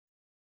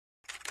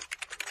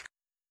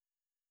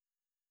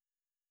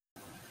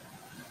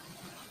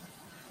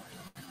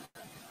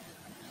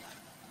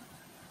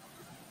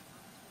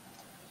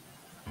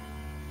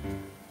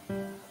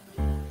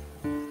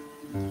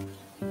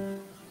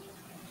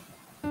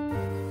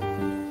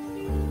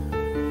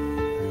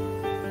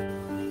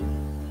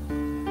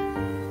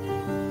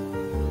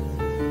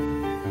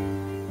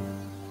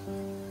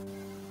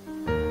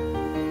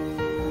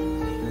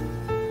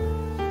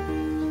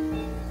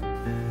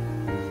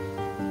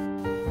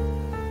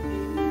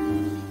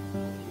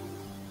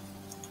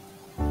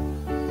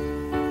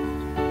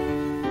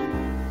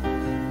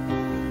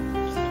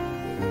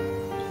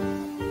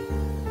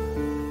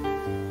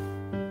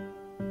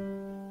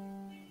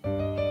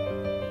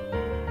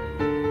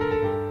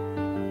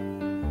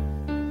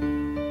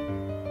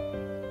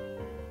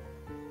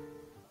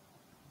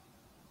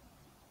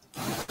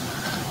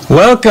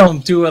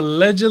Welcome to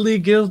Allegedly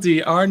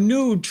Guilty, our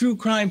new true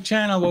crime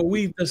channel where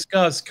we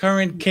discuss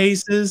current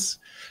cases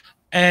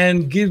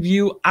and give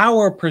you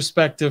our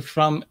perspective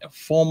from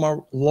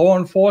former law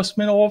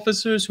enforcement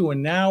officers who are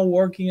now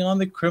working on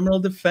the criminal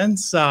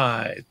defense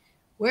side.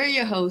 We're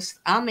your hosts.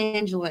 I'm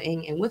Angela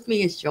Ng, and with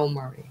me is Joe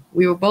Murray.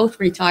 We were both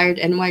retired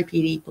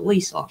NYPD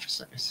police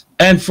officers.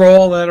 And for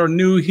all that are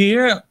new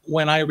here,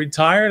 when I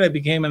retired, I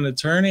became an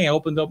attorney. I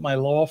opened up my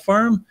law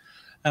firm,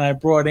 and I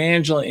brought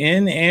Angela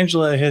in.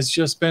 Angela has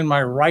just been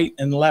my right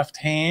and left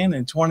hand.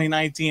 In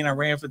 2019, I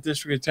ran for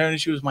district attorney.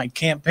 She was my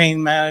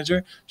campaign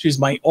manager. She's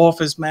my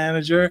office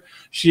manager.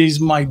 She's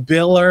my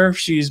biller.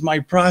 She's my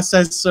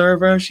process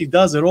server. She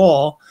does it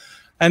all.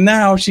 And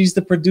now she's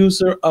the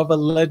producer of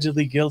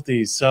Allegedly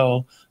Guilty.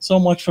 So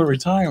much for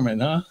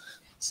retirement, huh?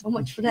 So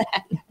much for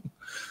that.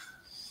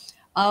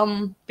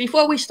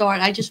 Before we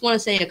start, I just want to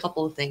say a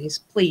couple of things.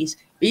 Please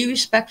be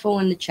respectful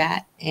in the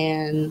chat.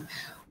 And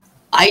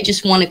I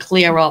just want to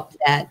clear up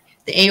that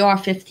the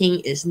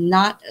AR-15 is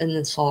not an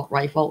assault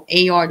rifle.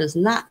 AR does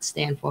not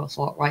stand for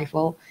assault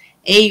rifle.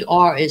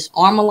 AR is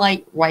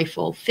Armalite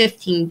rifle,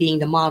 15 being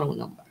the model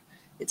number.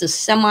 It's a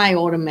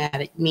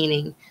semi-automatic,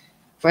 meaning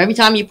for every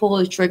time you pull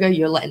the trigger,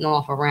 you're letting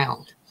off a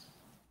round.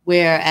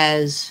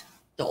 Whereas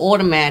the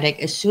automatic,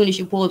 as soon as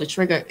you pull the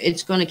trigger,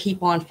 it's going to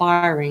keep on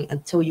firing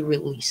until you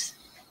release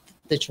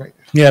the trigger.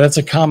 Yeah, that's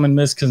a common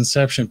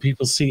misconception.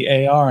 People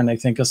see AR and they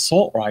think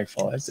assault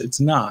rifle. It's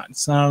not.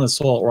 It's not an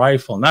assault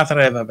rifle. Not that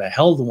I've ever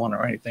held one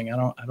or anything.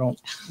 I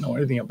don't know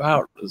anything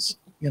about this,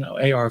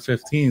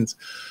 AR-15s.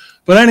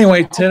 But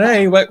anyway,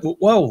 today,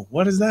 whoa,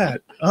 what is that?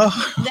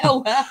 Oh,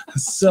 no.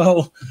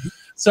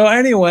 So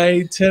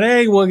anyway,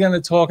 today we're going to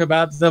talk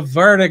about the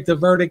verdict. The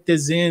verdict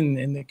is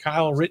in the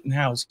Kyle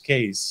Rittenhouse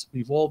case.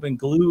 We've all been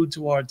glued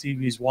to our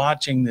TVs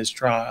watching this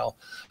trial.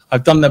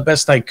 I've done the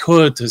best I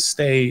could to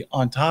stay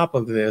on top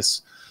of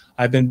this.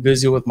 I've been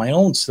busy with my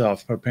own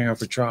stuff, preparing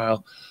for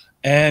trial.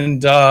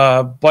 And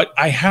but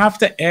I have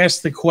to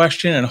ask the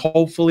question, and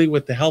hopefully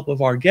with the help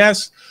of our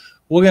guests,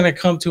 we're going to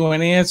come to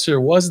an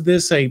answer. Was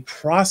this a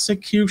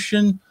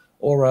prosecution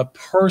or a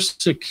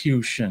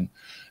persecution?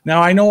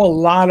 Now, I know a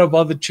lot of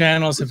other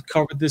channels have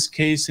covered this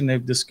case and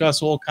they've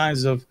discussed all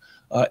kinds of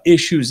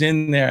issues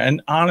in there.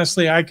 And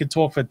honestly, I could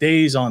talk for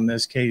days on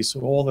this case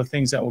with all the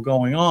things that were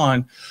going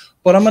on.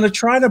 But I'm going to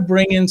try to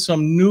bring in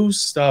some new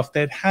stuff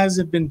that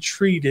hasn't been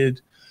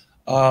treated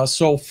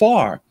so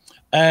far.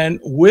 And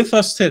with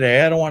us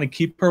today, I don't want to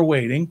keep her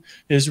waiting,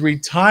 is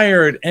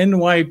retired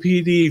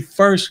NYPD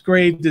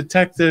first-grade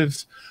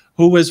detective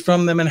who was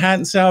from the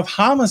Manhattan South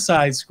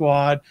Homicide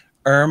Squad,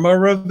 Irma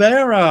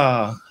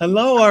Rivera.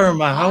 Hello,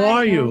 Irma. How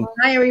are you?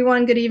 Hi,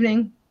 everyone. Good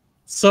evening.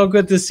 So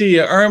good to see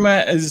you.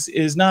 Irma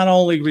is not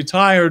only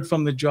retired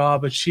from the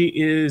job, but she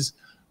is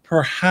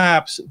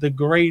perhaps the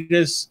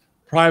greatest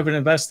private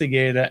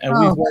investigator, and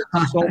we've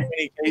worked so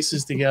many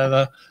cases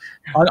together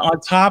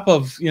on top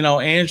of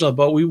Angela,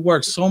 but we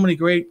worked so many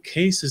great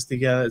cases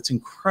together. It's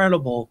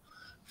incredible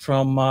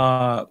from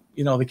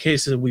the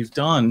cases that we've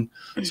done.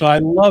 So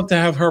I'd love to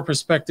have her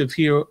perspective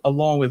here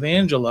along with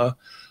Angela.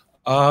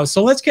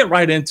 So let's get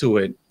right into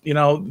it.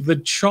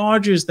 The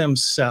charges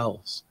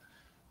themselves.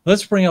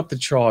 Let's bring up the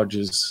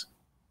charges.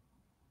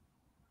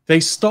 They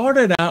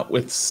started out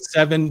with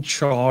 7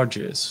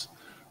 charges.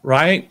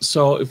 Right?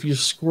 So if you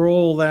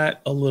scroll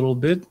that a little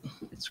bit,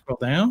 scroll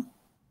down.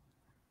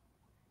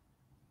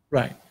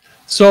 Right.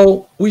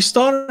 So we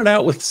started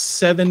out with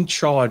 7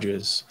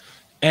 charges.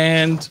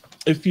 And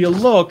if you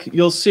look,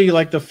 you'll see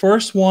like the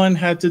first one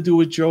had to do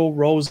with Joe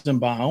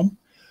Rosenbaum.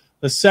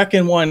 The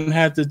second one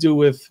had to do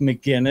with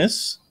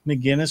McGinnis.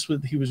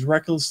 He was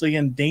recklessly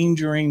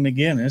endangering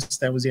McGinnis.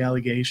 That was the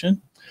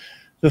allegation.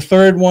 The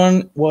third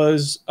one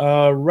was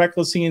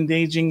recklessly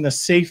endangering the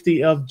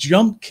safety of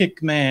Jump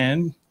Kick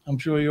Man. I'm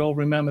sure you all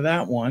remember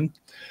that one.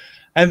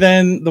 And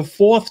then the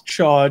fourth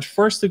charge,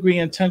 first-degree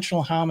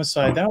intentional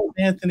homicide, that was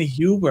Anthony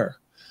Huber.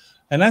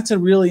 And that's a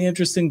really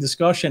interesting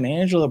discussion.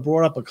 Angela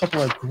brought up a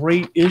couple of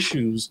great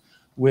issues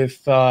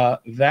with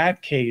that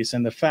case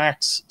and the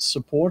facts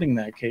supporting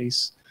that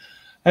case.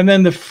 And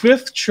then the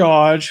fifth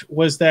charge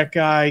was that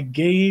guy,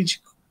 Gage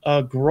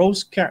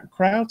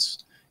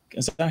Grosskreutz.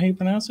 Is that how you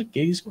pronounce it?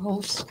 Gage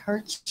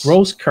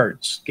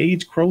Grosskreutz.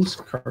 Gage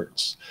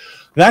Grosskreutz.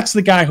 That's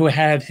the guy who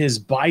had his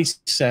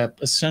bicep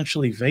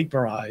essentially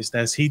vaporized,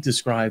 as he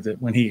described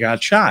it, when he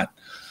got shot.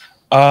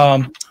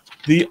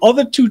 The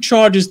other 2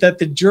 charges that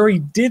the jury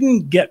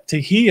didn't get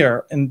to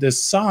hear and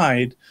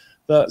decide,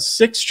 the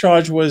 6th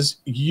charge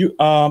was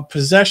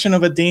possession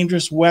of a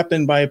dangerous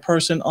weapon by a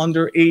person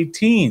under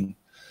 18.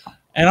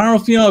 And I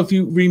don't know if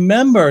you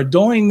remember,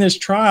 during this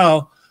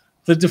trial,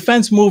 the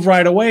defense moved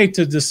right away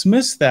to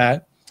dismiss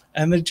that.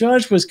 And the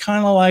judge was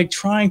kind of like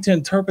trying to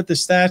interpret the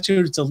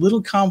statute. It's a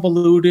little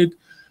convoluted.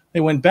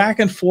 They went back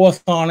and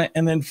forth on it.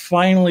 And then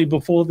finally,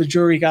 before the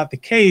jury got the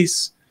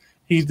case,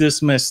 he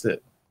dismissed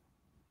it.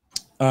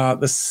 The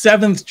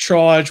 7th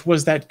charge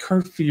was that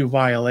curfew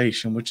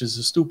violation, which is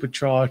a stupid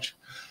charge.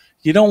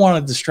 You don't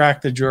want to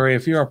distract the jury.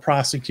 If you're a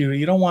prosecutor,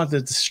 you don't want to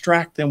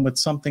distract them with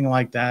something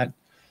like that.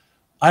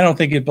 I don't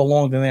think it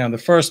belonged in there in the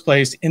first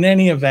place. In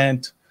any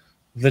event,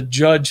 the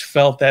judge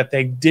felt that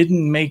they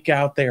didn't make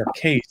out their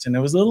case. And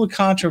there was a little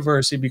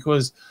controversy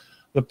because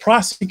the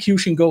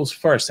prosecution goes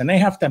first and they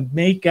have to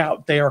make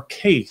out their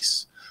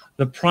case,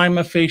 the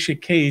prima facie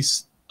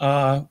case,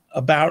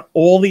 about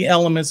all the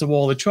elements of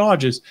all the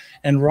charges.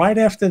 And right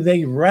after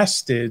they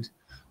rested,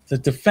 the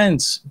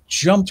defense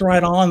jumped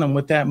right on them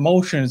with that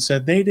motion and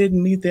said they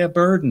didn't meet their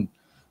burden.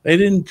 They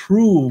didn't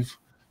prove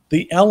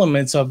the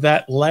elements of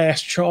that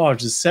last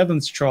charge, the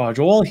seventh charge.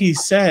 All he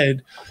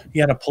said, he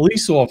had a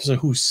police officer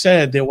who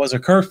said there was a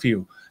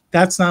curfew.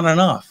 That's not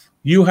enough.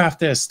 You have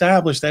to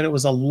establish that it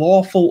was a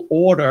lawful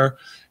order,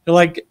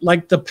 like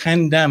the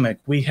pandemic.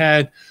 We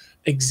had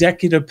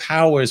executive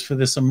powers for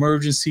this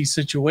emergency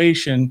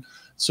situation,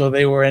 so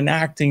they were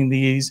enacting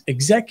these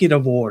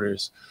executive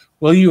orders.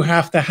 Well, you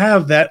have to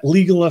have that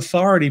legal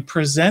authority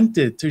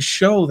presented to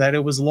show that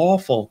it was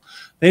lawful.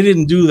 They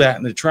didn't do that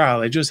in the trial.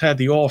 They just had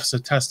the officer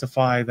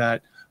testify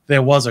that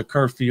there was a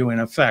curfew in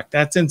effect.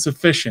 That's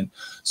insufficient.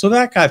 So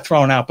that got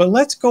thrown out. But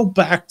let's go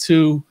back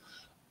to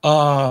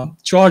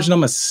charge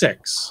number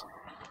 6. I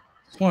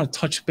just want to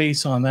touch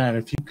base on that.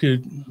 If you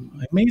could,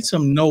 I made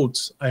some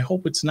notes. I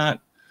hope it's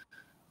not,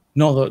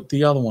 no,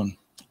 the other one.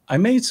 I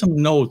made some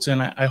notes,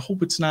 and I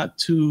hope it's not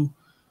too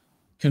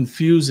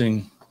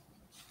confusing.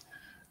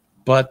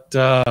 But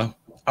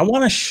I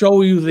want to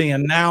show you the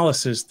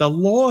analysis. The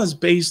law is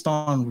based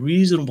on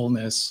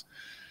reasonableness,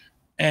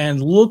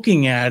 and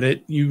looking at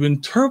it, you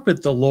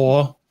interpret the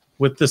law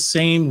with the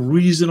same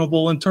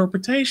reasonable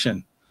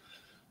interpretation.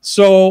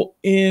 So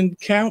in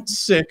count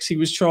 6, he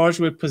was charged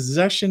with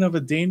possession of a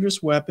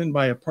dangerous weapon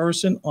by a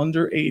person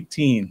under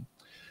 18.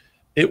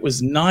 It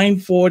was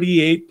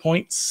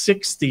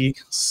 948.60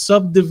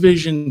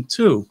 subdivision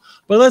 2.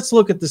 But let's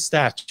look at the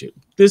statute.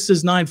 This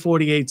is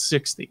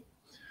 948.60.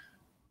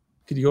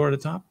 Could you go to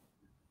the top?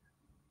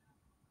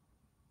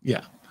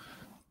 Yeah.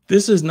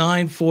 This is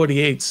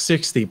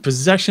 948.60,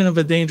 possession of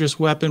a dangerous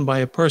weapon by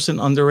a person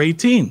under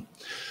 18.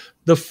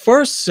 The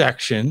first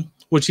section,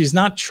 which he's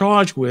not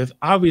charged with,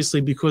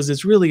 obviously, because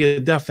it's really a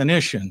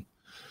definition.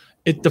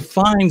 It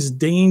defines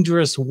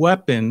dangerous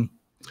weapon,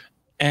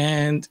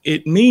 and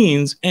it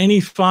means any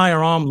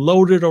firearm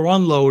loaded or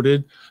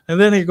unloaded. And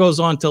then it goes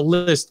on to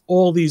list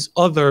all these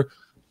other,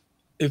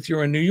 if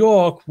you're in New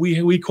York,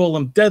 we call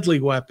them deadly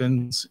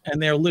weapons,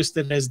 and they're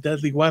listed as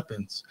deadly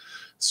weapons.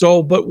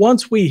 So, but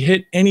once we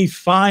hit any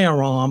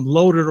firearm,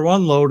 loaded or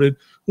unloaded,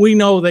 we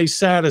know they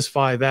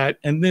satisfy that,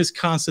 and this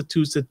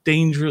constitutes a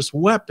dangerous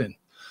weapon.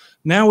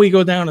 Now we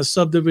go down to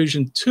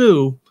subdivision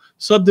 2.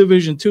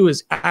 Subdivision 2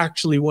 is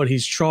actually what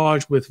he's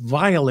charged with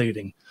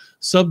violating.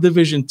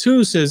 Subdivision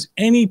 2 says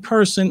any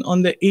person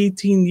under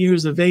 18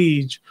 years of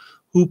age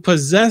who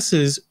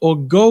possesses or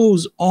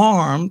goes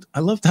armed, I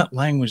love that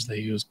language they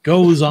use,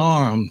 goes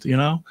armed, you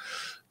know,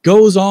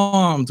 goes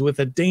armed with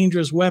a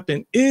dangerous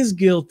weapon is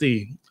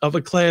guilty of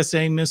a Class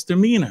A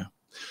misdemeanor.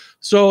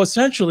 So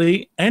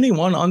essentially,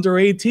 anyone under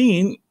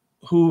 18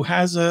 who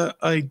has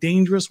a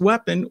dangerous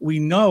weapon, we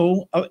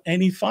know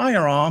any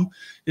firearm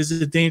is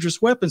a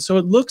dangerous weapon. So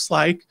it looks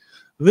like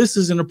this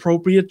is an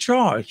appropriate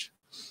charge.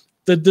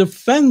 The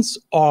defense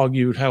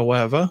argued,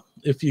 however,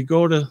 if you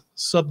go to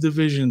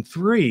subdivision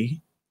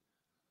 3,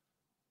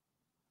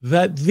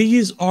 that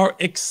these are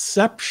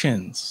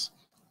exceptions.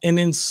 And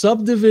in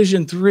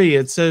subdivision 3,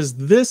 it says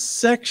this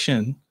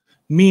section,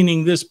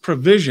 meaning this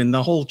provision,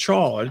 the whole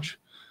charge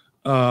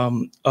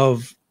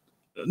of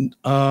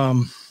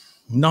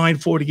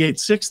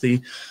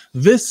 948.60,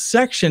 this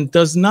section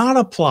does not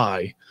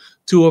apply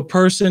to a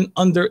person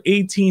under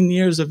 18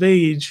 years of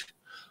age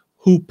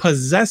who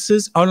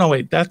possesses, oh no,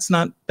 wait, that's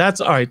not,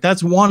 that's all right,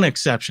 that's one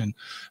exception.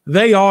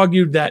 They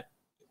argued that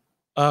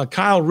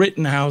Kyle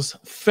Rittenhouse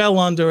fell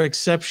under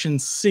exception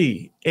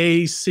C,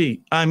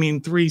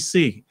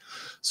 3C.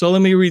 So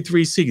let me read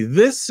 3C.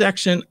 This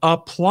section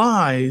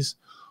applies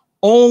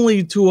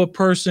only to a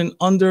person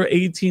under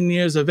 18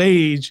 years of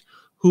age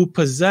who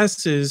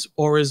possesses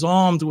or is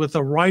armed with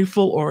a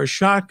rifle or a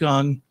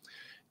shotgun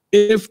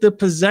if the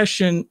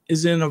possession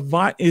is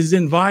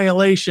in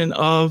violation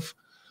of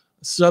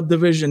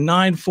subdivision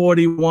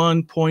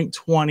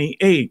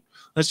 941.28.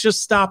 Let's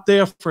just stop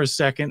there for a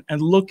second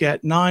and look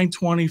at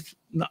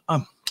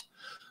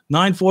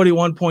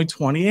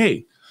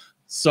 941.28.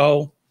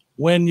 So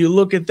when you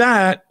look at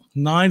that,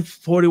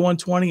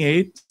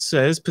 941.28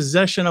 says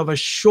possession of a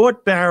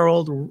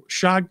short-barreled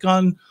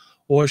shotgun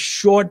or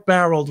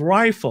short-barreled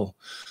rifle.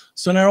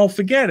 So now don't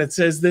forget, it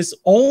says this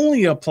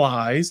only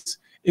applies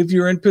if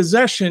you're in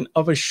possession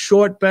of a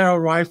short-barrel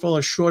rifle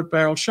or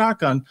short-barrel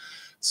shotgun.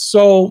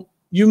 So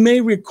you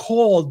may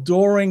recall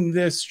during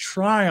this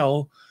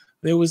trial,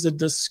 there was a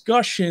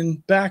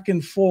discussion back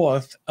and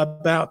forth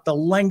about the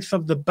length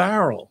of the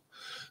barrel.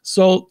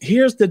 So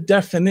here's the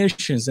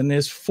definitions, and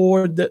there's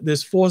four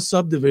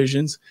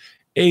subdivisions,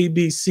 A,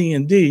 B, C,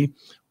 and D.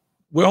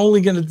 We're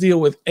only going to deal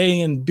with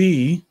A and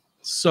B.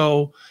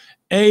 So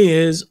A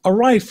is a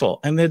rifle,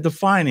 and they're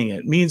defining it.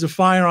 It means a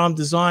firearm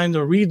designed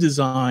or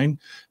redesigned,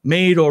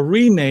 made or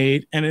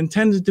remade, and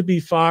intended to be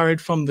fired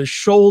from the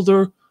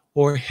shoulder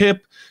or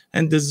hip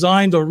and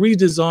designed or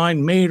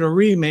redesigned, made or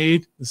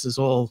remade, this is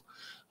all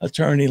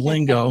attorney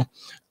lingo,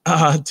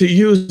 to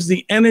use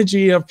the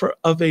energy of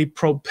a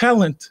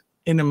propellant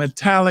in a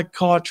metallic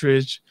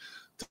cartridge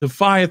to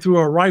fire through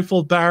a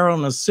rifle barrel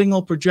and a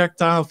single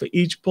projectile for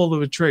each pull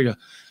of a trigger.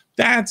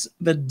 That's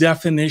the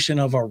definition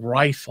of a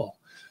rifle.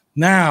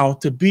 Now,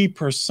 to be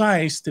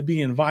precise, to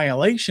be in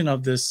violation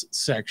of this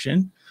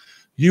section,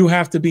 you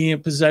have to be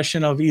in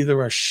possession of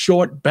either a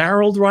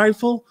short-barreled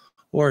rifle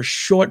or a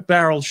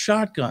short-barreled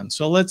shotgun.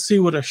 So let's see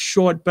what a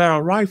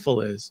short-barrel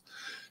rifle is.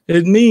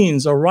 It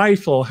means a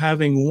rifle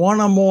having one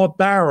or more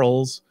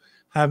barrels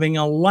having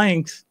a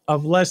length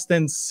of less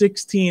than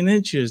 16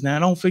 inches. Now,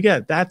 don't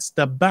forget, that's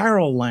the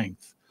barrel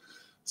length.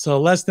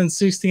 So less than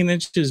 16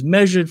 inches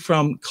measured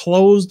from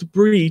closed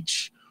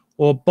breech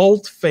or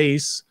bolt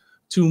face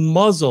to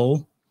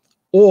muzzle,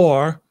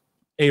 or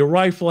a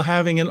rifle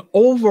having an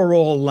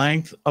overall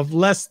length of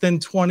less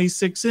than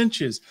 26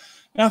 inches.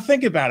 Now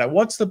think about it.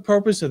 What's the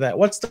purpose of that?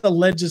 What's the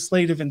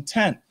legislative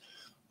intent?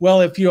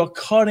 Well, if you're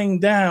cutting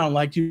down,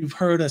 like you've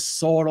heard a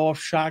sawed-off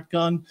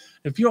shotgun,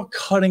 if you're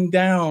cutting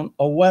down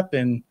a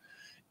weapon,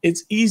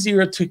 it's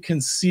easier to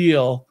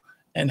conceal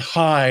and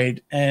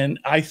hide. And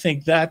I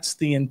think that's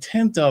the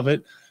intent of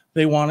it.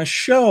 They want to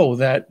show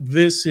that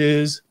this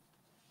is,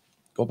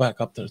 go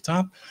back up to the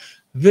top,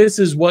 this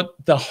is what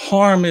the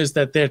harm is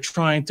that they're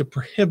trying to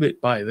prohibit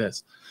by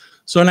this.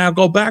 So now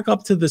go back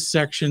up to the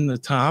section, the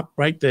top,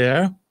 right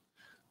there,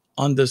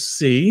 under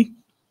C.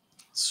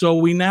 So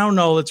we now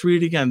know, let's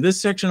read again.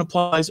 This section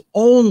applies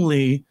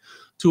only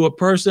to a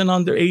person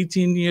under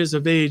 18 years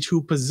of age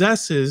who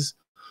possesses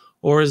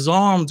or is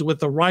armed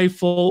with a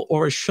rifle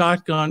or a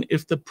shotgun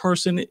if the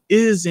person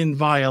is in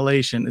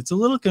violation. It's a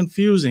little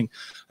confusing,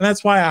 and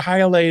that's why I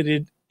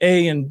highlighted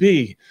A and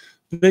B.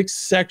 This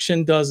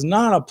section does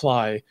not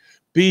apply.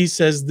 B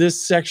says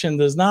this section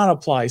does not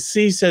apply.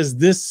 C says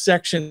this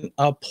section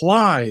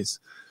applies.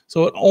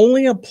 So it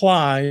only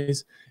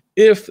applies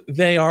if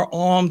they are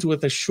armed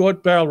with a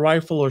short barrel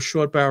rifle or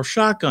short barrel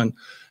shotgun.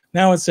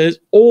 Now it says,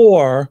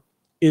 or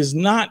is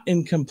not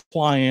in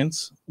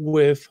compliance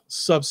with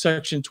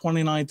subsection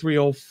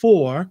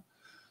 29304.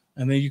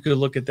 And then you could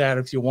look at that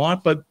if you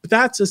want, but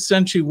that's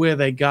essentially where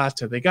they got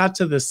to. They got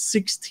to the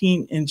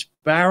 16-inch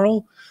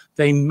barrel.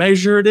 They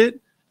measured it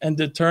and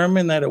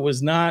determined that it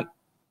was not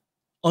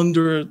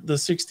under the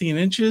 16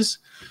 inches,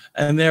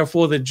 and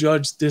therefore the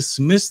judge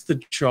dismissed the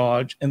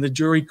charge, and the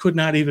jury could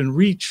not even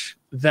reach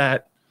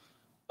that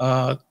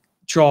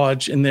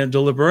charge in their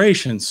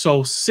deliberations.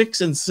 So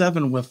 6 and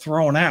 7 were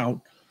thrown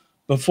out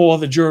before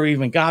the jury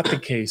even got the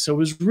case. So it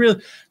was real.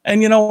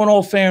 And, you know, in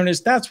all fairness,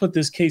 that's what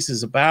this case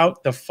is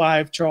about. The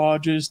 5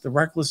 charges, the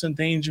reckless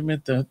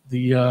endangerment,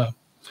 the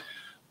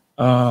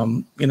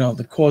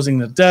causing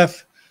the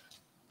death.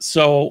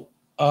 So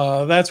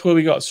that's where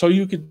we go. So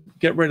you could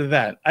get rid of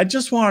that. I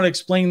just wanted to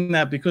explain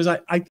that because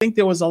I think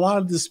there was a lot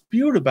of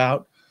dispute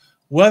about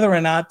whether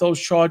or not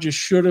those charges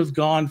should have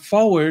gone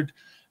forward.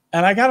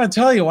 And I got to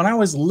tell you, when I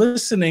was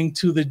listening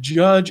to the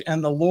judge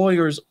and the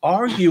lawyers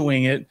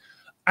arguing it,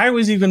 I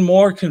was even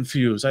more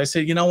confused. I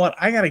said, you know what?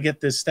 I got to get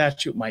this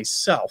statute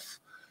myself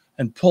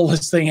and pull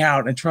this thing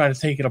out and try to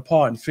take it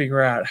apart and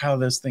figure out how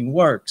this thing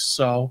works.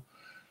 So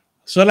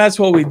that's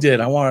what we did.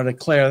 I wanted to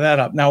clear that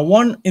up. Now,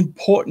 one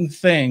important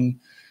thing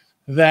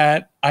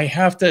that I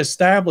have to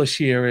establish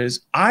here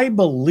is I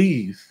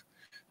believe,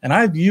 and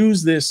I've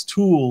used this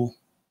tool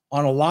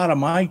on a lot of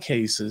my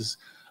cases,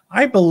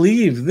 I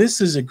believe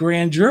this is a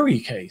grand jury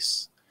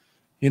case.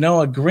 You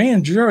know, a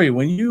grand jury,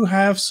 when you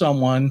have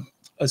someone,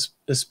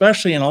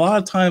 especially, and a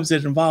lot of times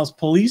it involves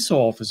police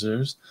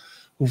officers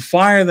who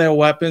fire their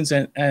weapons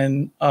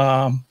and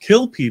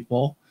kill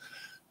people,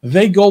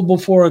 they go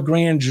before a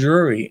grand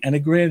jury, and a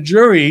grand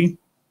jury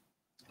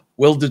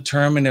will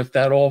determine if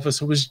that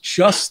officer was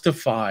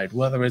justified,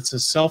 whether it's a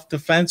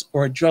self-defense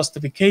or a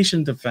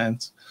justification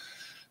defense.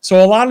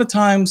 So a lot of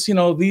times, you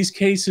know, these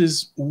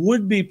cases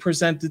would be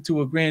presented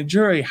to a grand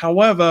jury.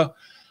 However,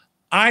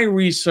 I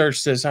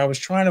researched this. I was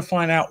trying to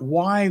find out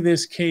why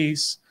this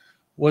case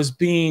was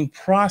being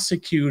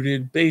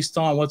prosecuted based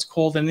on what's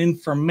called an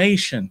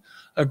information.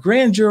 A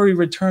grand jury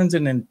returns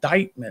an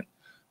indictment.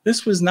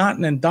 This was not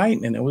an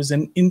indictment. It was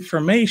an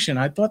information.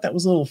 I thought that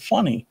was a little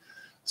funny.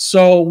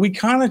 So we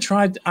kind of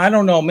tried, I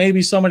don't know,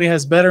 maybe somebody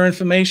has better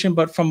information,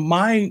 but from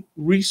my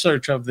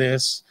research of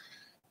this,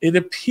 it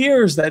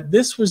appears that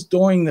this was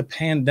during the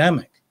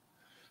pandemic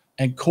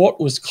and court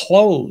was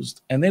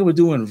closed and they were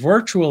doing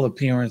virtual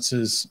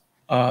appearances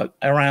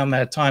around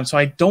that time. So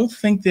I don't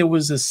think there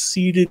was a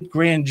seated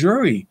grand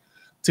jury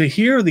to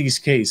hear these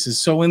cases.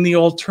 So in the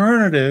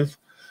alternative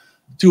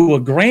to a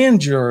grand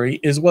jury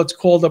is what's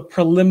called a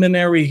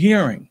preliminary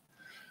hearing.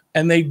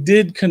 And they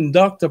did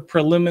conduct a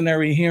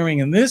preliminary hearing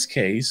in this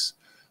case,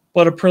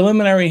 but a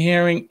preliminary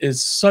hearing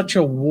is such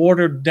a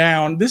watered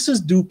down, this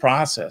is due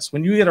process.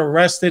 When you get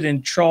arrested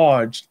and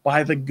charged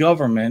by the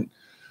government,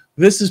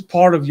 this is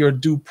part of your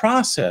due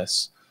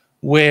process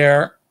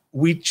where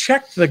we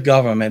check the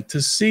government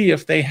to see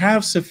if they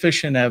have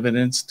sufficient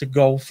evidence to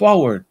go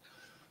forward.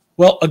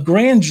 Well, a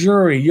grand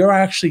jury, you're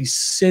actually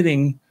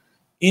sitting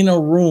in a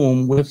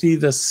room with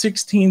either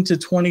 16 to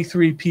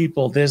 23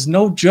 people. There's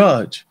no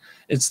judge.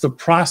 It's the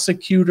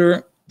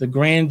prosecutor, the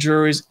grand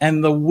juries,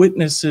 and the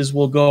witnesses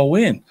will go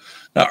in.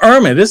 Now,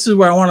 Irma, this is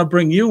where I want to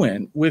bring you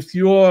in. With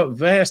your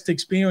vast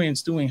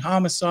experience doing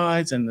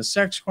homicides and the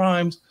sex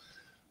crimes,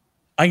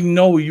 I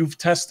know you've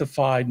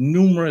testified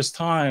numerous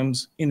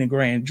times in a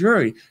grand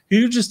jury. Can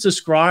you just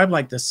describe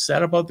like the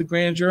setup of the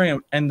grand jury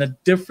and the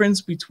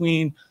difference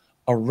between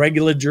a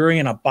regular jury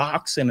in a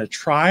box in a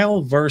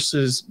trial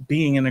versus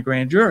being in a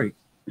grand jury?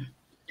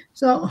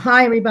 So,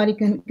 hi, everybody.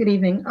 Good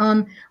evening.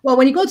 Well,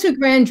 when you go to a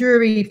grand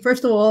jury,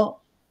 first of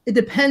all, it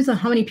depends on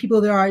how many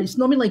people there are. It's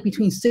normally like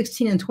between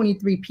 16 and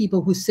 23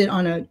 people who sit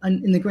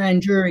in the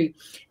grand jury.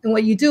 And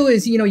what you do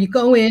is, you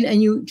go in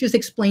and you just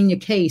explain your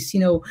case.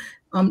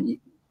 The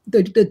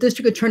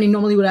district attorney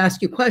normally would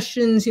ask you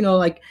questions,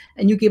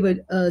 and you give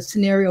a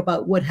scenario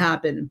about what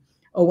happened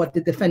or what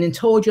the defendant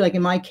told you. Like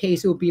in my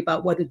case, it would be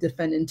about what the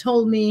defendant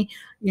told me,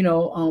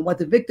 what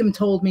the victim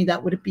told me.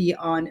 That would be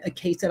on a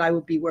case that I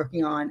would be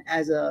working on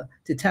as a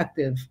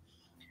detective.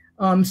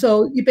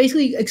 So you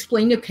basically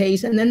explain your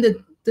case, and then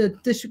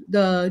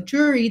the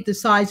jury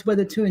decides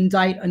whether to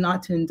indict or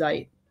not to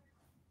indict.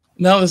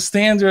 Now, the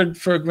standard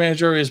for a grand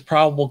jury is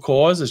probable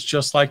cause. It's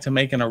just like to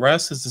make an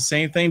arrest. It's the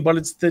same thing, but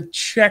it's the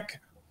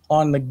check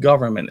on the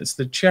government. It's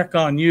the check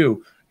on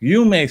you.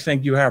 You may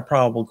think you have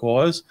probable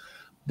cause,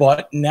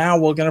 but now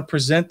we're going to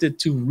present it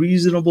to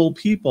reasonable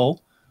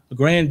people, the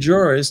grand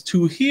jurors,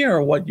 to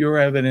hear what your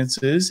evidence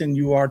is, and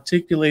you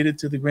articulate it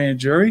to the grand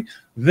jury.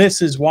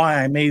 This is why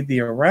I made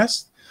the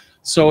arrest.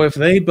 So if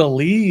they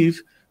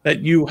believe that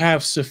you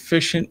have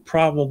sufficient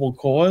probable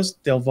cause,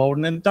 they'll vote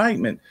an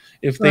indictment.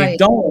 If they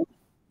don't,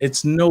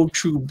 it's no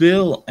true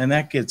bill, and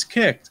that gets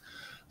kicked.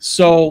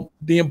 So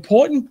the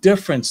important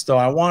difference, though,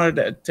 I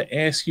wanted to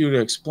ask you to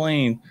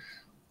explain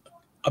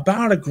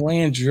about a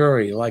grand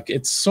jury. Like,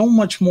 it's so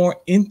much more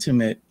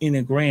intimate in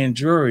a grand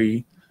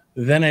jury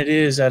than it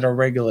is at a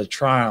regular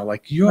trial.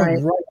 Like, you're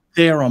right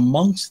there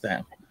amongst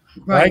them,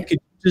 right? Could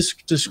you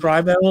just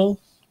describe that a little?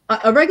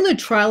 A regular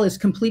trial is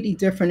completely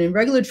different. In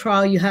regular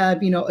trial, you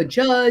have, a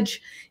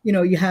judge,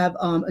 you have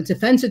a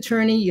defense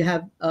attorney, you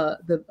have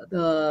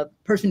the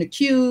person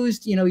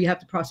accused, you have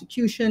the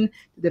prosecution.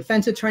 The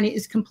defense attorney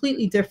is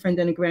completely different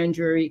than a grand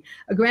jury.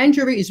 A grand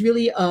jury is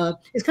really,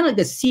 it's kind of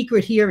like a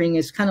secret hearing.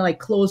 It's kind of like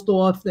closed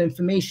off. The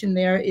information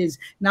there is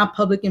not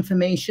public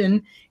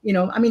information.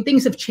 I mean,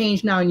 things have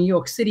changed now in New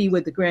York City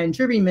with the grand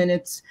jury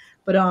minutes,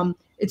 but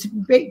it's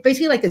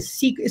basically like a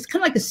secret. It's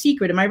kind of like a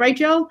secret. Am I right,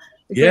 Joe?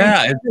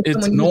 Yeah,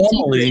 it's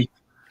normally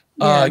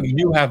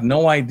you have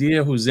no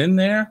idea who's in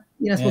there.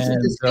 You're not supposed to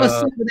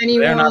discuss it with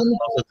anyone. They're not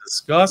supposed to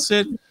discuss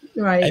it.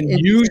 Right. And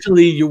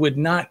usually you would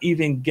not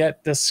even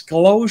get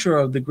disclosure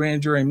of the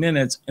grand jury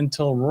minutes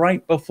until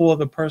right before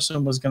the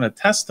person was going to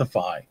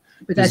testify.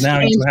 But that's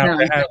changed now.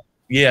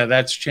 Yeah,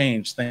 that's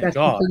changed. Thank God.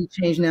 That's completely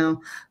changed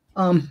now.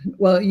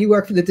 Well, you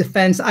work for the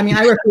defense. I mean,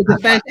 I work for the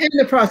defense and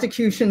the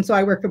prosecution, so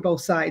I work for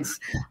both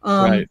sides.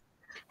 Right.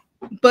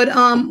 But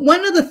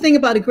one other thing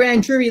about a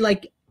grand jury,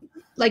 like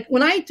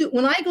when I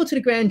go to the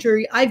grand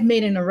jury, I've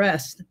made an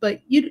arrest, but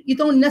you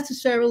don't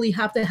necessarily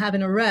have to have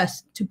an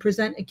arrest to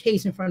present a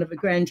case in front of a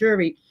grand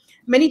jury.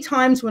 Many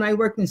times when I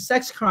worked in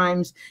sex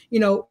crimes,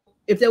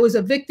 if there was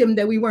a victim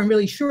that we weren't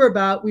really sure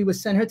about, we would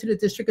send her to the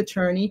district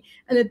attorney,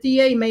 and the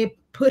DA may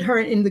put her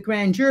in the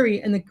grand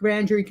jury, and the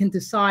grand jury can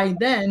decide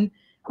then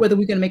whether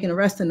we're going to make an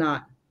arrest or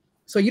not.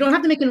 So you don't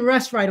have to make an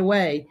arrest right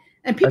away.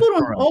 And people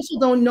also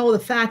don't know the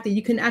fact that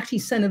you can actually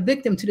send a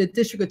victim to the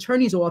district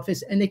attorney's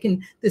office, and they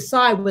can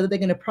decide whether they're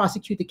going to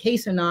prosecute the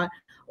case or not,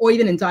 or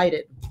even indict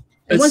it.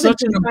 It's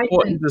such an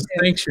important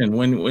distinction.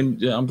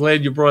 When I'm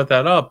glad you brought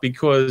that up,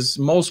 because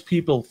most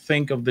people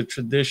think of the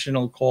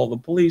traditional call the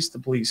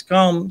police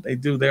come, they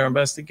do their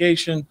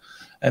investigation,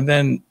 and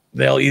then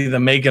they'll either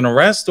make an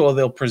arrest or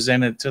they'll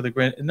present it to the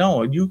grand.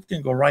 No, you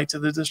can go right to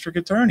the district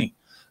attorney.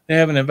 They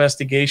have an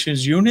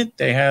investigations unit.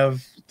 They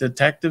have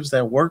detectives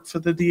that work for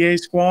the DA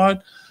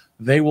squad.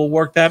 They will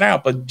work that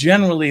out. But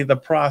generally, the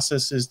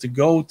process is to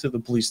go to the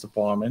police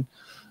department.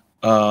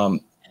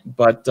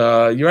 But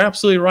you're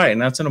absolutely right,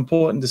 and that's an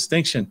important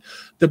distinction.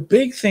 The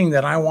big thing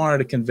that I wanted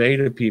to convey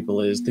to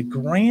people is the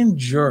grand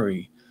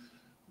jury,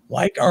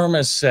 like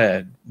Irma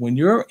said, when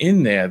you're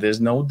in there,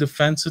 there's no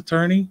defense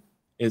attorney.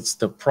 It's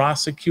the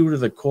prosecutor,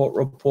 the court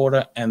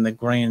reporter, and the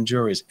grand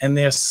juries. And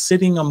they're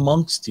sitting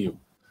amongst you.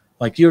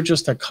 Like, you're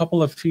just a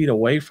couple of feet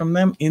away from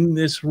them in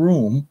this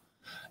room,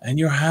 and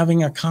you're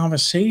having a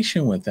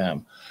conversation with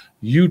them.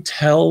 You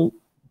tell,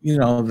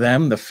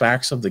 them the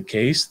facts of the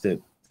case.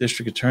 The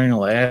district attorney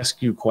will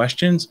ask you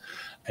questions,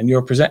 and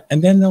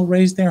and then they'll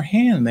raise their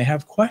hand. They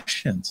have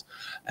questions,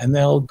 and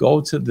they'll go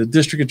to the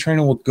district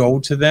attorney will go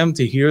to them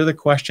to hear the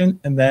question,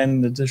 and then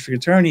the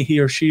district attorney,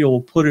 he or she,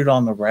 will put it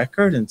on the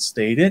record and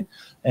state it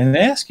and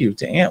ask you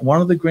to answer.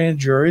 One of the grand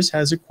juries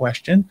has a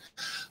question.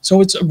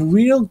 So it's a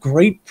real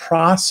great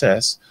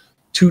process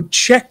to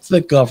check the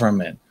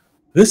government.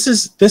 This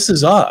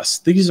is us.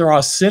 These are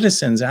our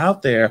citizens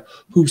out there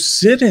who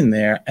sit in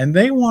there, and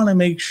they want to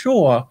make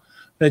sure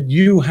that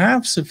you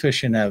have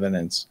sufficient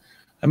evidence.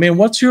 I mean,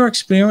 what's your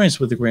experience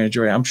with the grand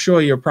jury? I'm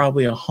sure you're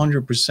probably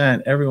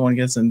 100% everyone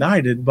gets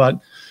indicted, but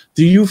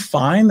do you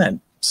find that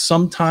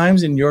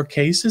sometimes in your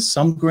cases,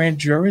 some grand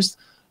jurors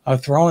are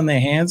throwing their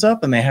hands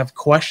up and they have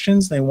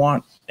questions they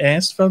want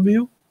asked of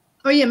you?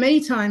 Oh yeah, many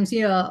times,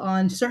 yeah,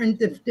 on certain,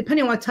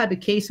 depending on what type of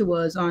case it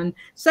was, on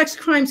sex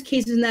crimes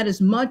cases, not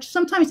as much.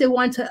 Sometimes they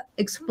want to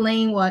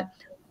explain what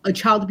a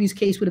child abuse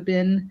case would have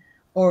been,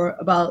 or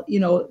about, you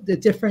know, the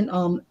different,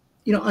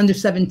 you know, under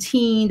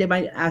 17, they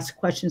might ask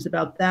questions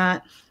about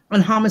that. On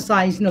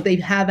homicides, you know, they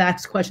have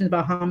asked questions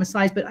about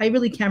homicides, but I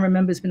really can't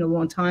remember. It's been a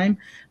long time.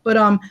 But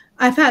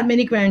I've had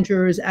many grand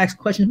jurors ask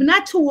questions, but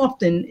not too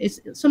often. It's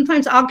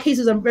sometimes our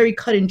cases are very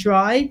cut and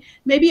dry.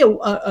 Maybe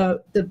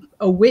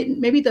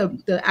maybe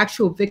the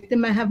actual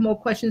victim might have more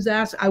questions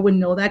asked. I wouldn't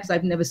know that because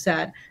I've never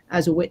sat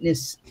as a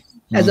witness,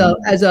 as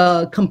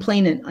a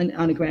complainant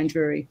on a grand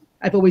jury.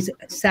 I've always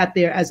sat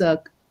there as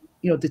a,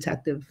 you know,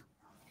 detective.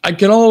 I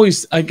can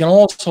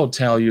also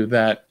tell you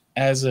that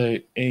as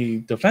a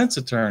defense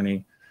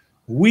attorney,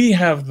 we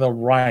have the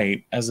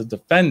right as a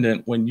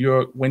defendant, when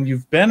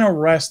you've been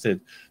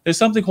arrested, there's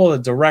something called a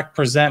direct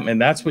presentment.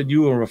 That's what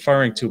you were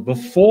referring to.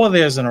 Before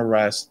there's an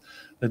arrest,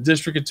 the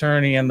district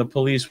attorney and the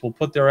police will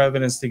put their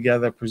evidence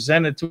together,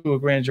 present it to a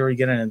grand jury,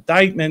 get an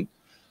indictment,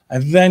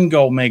 and then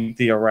go make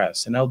the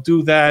arrest. And they'll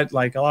do that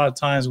like a lot of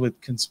times with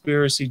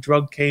conspiracy,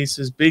 drug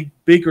cases,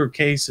 bigger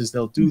cases,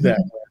 they'll do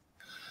that.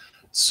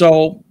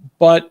 So,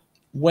 but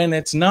when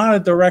it's not a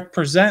direct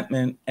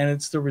presentment and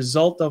it's the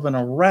result of an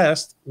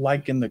arrest,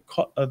 like in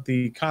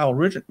the Kyle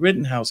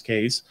Rittenhouse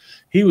case,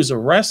 he was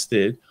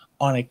arrested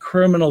on a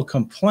criminal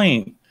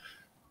complaint.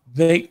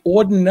 They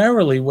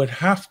ordinarily would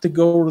have to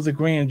go to the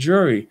grand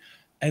jury.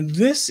 And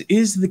this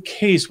is the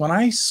case. When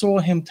I saw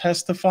him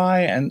testify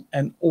and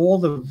all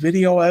the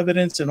video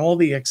evidence and all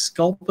the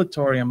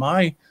exculpatory, in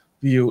my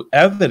view,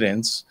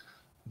 evidence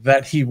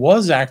that he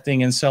was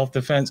acting in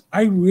self-defense,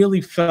 I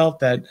really felt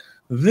that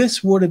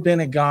this would have been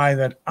a guy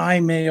that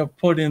I may have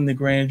put in the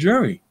grand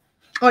jury.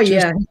 Oh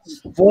yeah,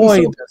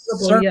 avoid the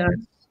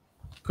circus,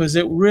 because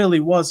it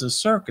really was a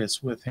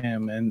circus with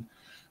him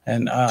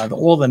and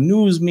all the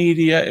news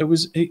media. It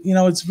was, you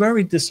know, it's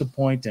very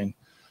disappointing.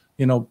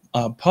 You know,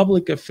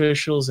 public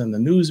officials and the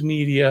news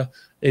media.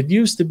 It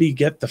used to be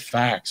get the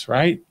facts,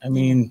 right? I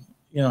mean,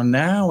 you know,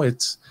 now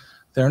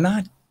they're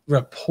not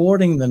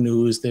reporting the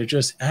news. They're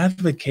just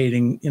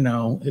advocating. You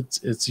know,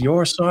 it's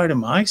your side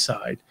and my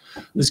side.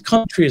 This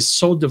country is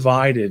so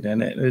divided,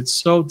 and it's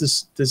so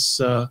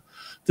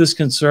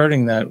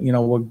disconcerting that, you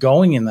know, we're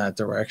going in that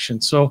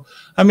direction. So,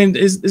 I mean,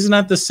 isn't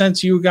that the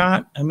sense you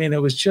got? I mean,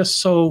 it was just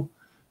so,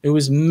 it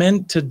was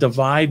meant to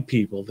divide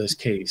people, this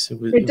case.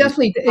 It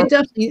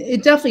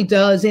definitely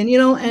does. And, you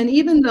know, and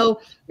even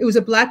though it was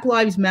a Black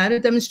Lives Matter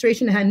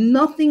demonstration, it had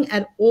nothing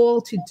at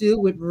all to do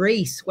with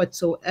race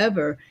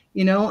whatsoever,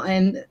 you know,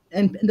 and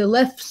the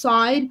left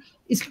side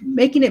is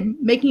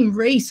making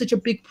race such a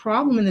big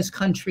problem in this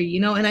country, you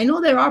know. And I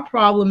know there are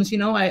problems, you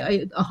know,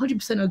 I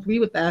 100% agree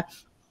with that.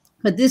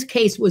 But this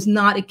case was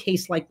not a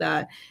case like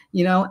that,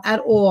 you know, at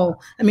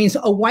all. I mean, it's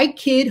a white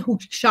kid who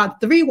shot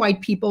 3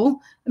 white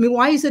people. I mean,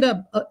 why is it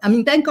I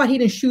mean, thank God he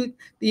didn't shoot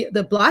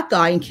the black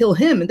guy and kill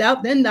him. And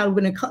then that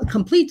would have been a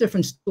complete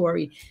different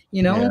story,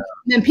 you know.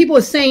 Yeah. And people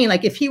are saying,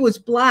 like, if he was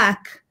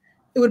black,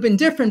 it would have been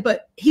different,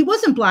 but he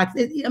wasn't black.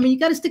 I mean, you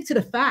got to stick to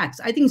the facts.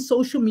 I think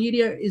social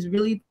media is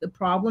really the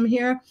problem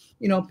here.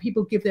 You know,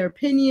 people give their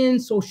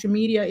opinions, social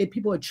media,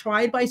 people are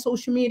tried by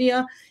social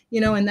media, you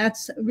know, and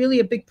that's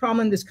really a big problem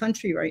in this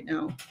country right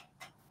now.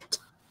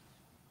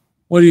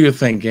 What do you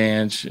think,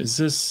 Ange? Is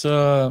this...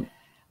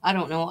 I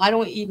don't know. I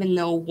don't even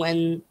know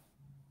when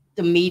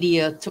the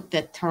media took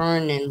that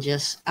turn and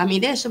just, I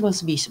mean, they're supposed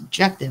to be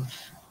subjective.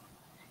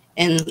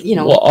 And, you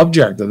know, well,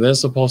 objective. They're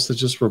supposed to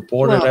just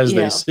report it as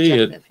they see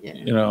it,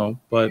 you know,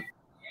 but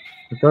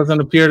it doesn't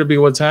appear to be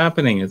what's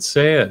happening. It's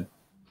sad.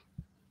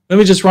 Let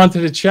me just run to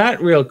the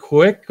chat real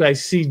quick. I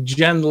see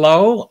Jen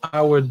Lowe,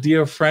 our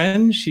dear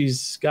friend.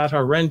 She's got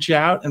her wrench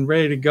out and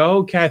ready to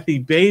go. Kathy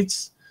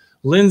Bates,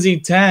 Lindsay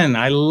 10.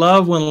 I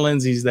love when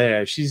Lindsay's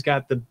there. She's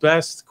got the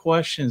best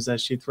questions that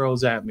she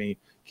throws at me.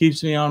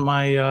 Keeps me on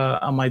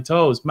my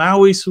toes.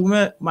 Maui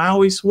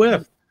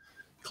Swift.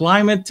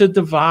 Climate to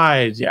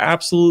divide. You're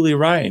absolutely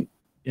right.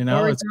 You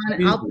know, it's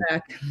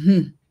Outback.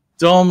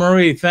 Dawn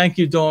Marie, thank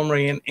you, Dawn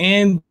Marie. And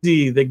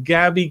Andy, the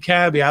Gabby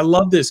Cabby. I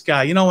love this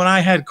guy. You know, when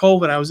I had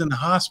COVID, I was in the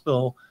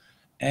hospital,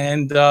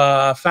 and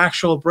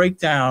Factual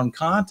Breakdown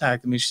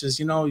contacted me. She says,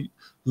 you know,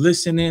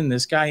 listen in.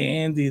 This guy,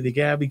 Andy, the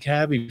Gabby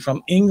Cabby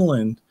from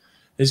England,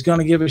 is going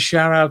to give a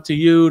shout out to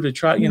you to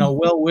try, you know,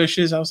 well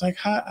wishes. I was like,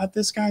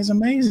 this guy's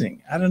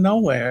amazing. Out of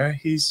nowhere.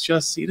 He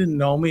didn't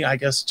know me, I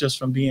guess, just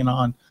from being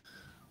on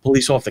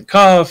Police Off the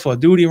Cuff or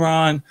Duty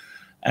Ron.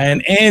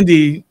 And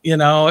Andy, you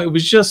know, it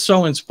was just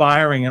so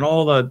inspiring, and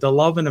all the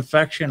love and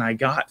affection I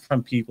got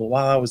from people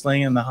while I was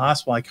laying in the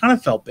hospital. I kind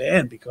of felt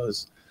bad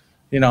because,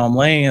 I'm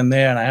laying in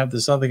there and I have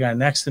this other guy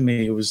next to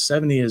me who was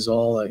 70 years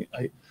old.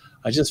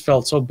 I just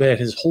felt so bad.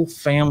 His whole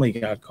family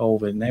got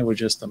COVID and they were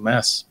just a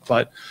mess.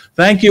 But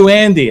thank you,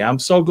 Andy. I'm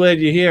so glad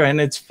you're here. And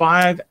it's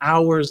 5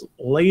 hours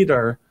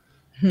later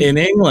in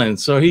England.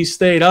 So he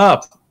stayed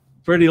up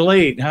pretty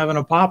late having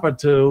a pop or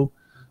two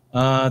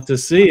to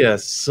see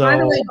us.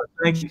 So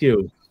thank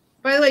you.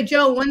 By the way,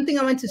 Joe, one thing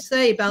I want to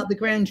say about the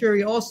grand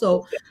jury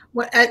also,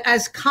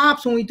 as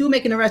cops, when we do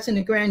make an arrest in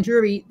the grand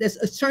jury, there's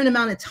a certain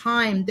amount of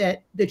time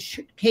that the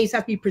case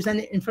has to be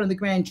presented in front of the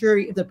grand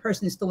jury if the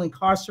person is still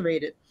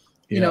incarcerated.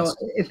 You know,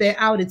 if they're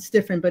out, it's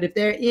different. But if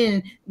they're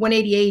in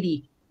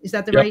 18080, is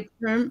that the right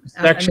term?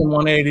 Section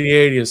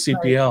 18080 of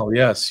CPL. Right.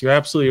 Yes, you're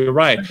absolutely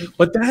right.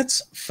 But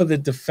that's for the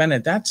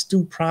defendant. That's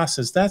due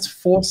process. That's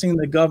forcing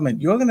the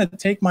government. You're going to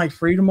take my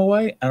freedom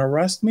away and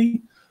arrest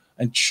me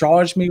and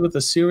charge me with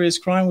a serious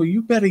crime? Well,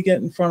 you better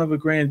get in front of a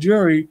grand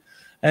jury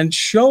and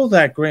show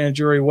that grand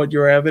jury what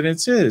your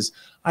evidence is.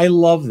 I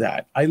love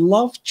that. I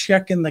love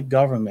checking the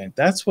government.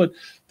 That's what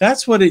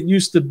it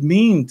used to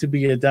mean to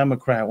be a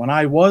Democrat when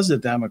I was a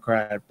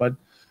Democrat. But,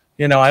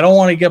 I don't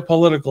want to get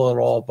political at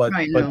all, but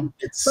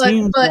it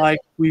seems like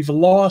we've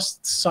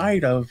lost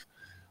sight of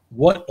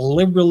what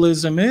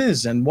liberalism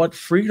is and what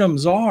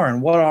freedoms are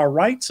and what our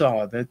rights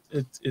are. But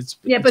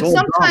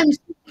sometimes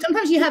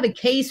you have a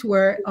case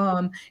where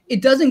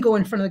it doesn't go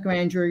in front of the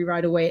grand jury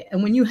right away.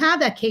 And when you have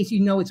that case,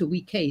 it's a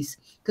weak case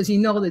because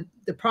that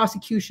the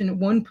prosecution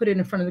won't put it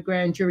in front of the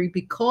grand jury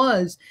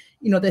because,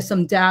 there's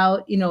some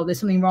doubt, there's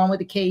something wrong with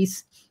the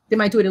case. They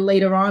might do it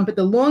later on. But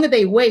the longer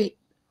they wait,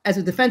 as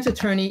a defense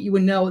attorney, you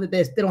would know that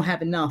they don't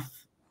have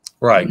enough.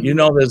 Right.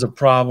 There's a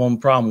problem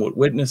with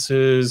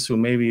witnesses who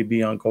maybe be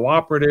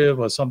uncooperative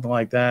or something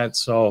like that.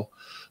 So,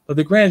 but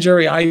the grand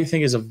jury, I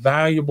think, is a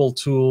valuable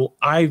tool.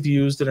 I've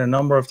used it a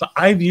number of times.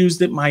 I've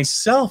used it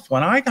myself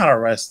when I got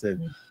arrested,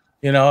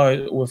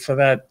 for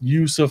that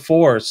use of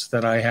force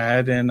that I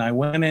had. And I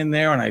went in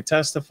there and I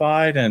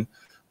testified and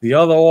the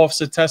other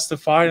officer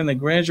testified and the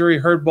grand jury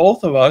heard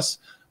both of us.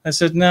 I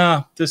said,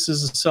 nah, this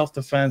is a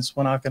self-defense.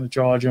 We're not going to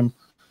charge him.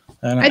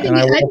 And I think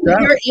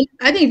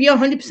if you're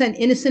 100%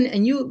 innocent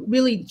and you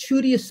really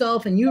true to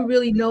yourself and you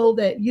really know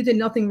that you did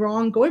nothing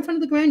wrong, go in front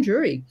of the grand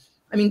jury.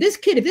 I mean, if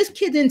this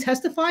kid didn't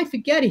testify,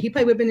 forget it. He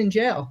probably would have been in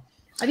jail.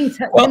 I think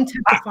him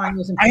testifying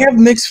was important. I have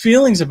mixed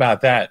feelings about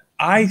that.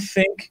 I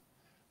think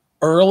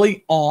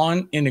early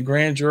on in the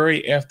grand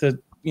jury, after,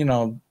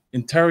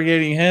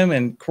 interrogating him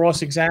and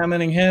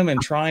cross-examining him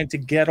and trying to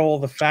get all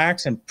the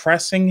facts and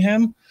pressing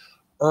him,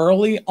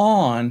 early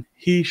on,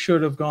 he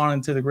should have gone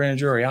into the grand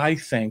jury, I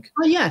think.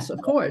 Oh, yes,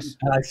 of course.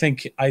 And I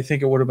think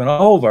it would have been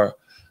over.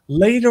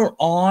 Later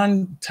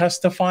on,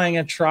 testifying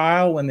at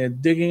trial, when they're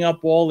digging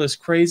up all this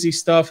crazy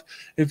stuff,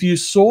 if you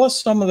saw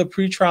some of the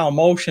pretrial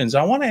motions,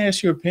 I want to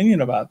ask your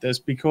opinion about this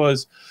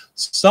because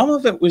some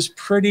of it was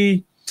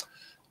pretty,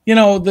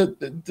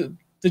 the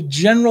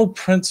general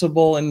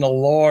principle in the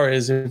law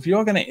is if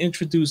you're going to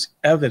introduce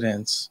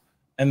evidence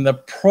and the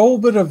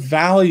probative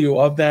value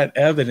of that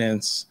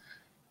evidence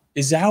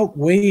is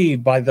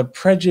outweighed by the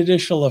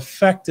prejudicial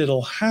effect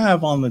it'll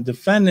have on the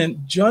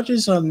defendant,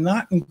 judges are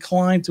not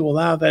inclined to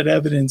allow that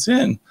evidence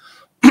in.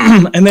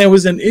 And there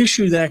was an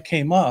issue that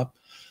came up,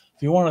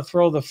 if you want to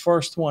throw the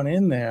first one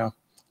in there,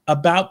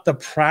 about the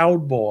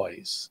Proud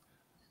Boys.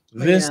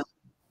 This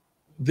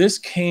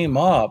came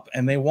up,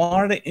 and they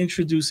wanted to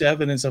introduce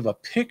evidence of a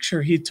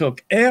picture he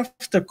took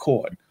after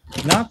court,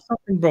 not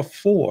something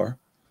before.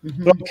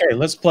 But okay,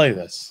 let's play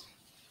this.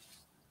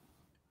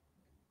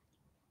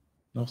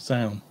 No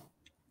sound.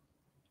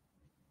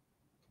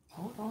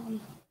 Hold on.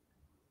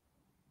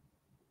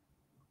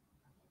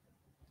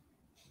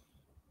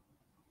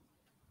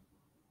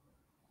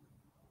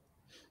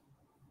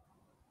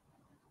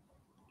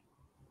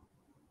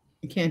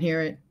 You can't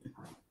hear it.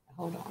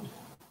 Hold on.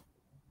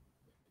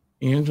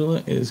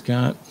 Angela is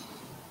got.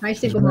 Hi,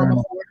 single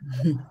mama.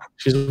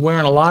 She's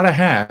wearing a lot of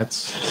hats,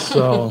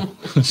 so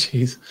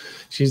she's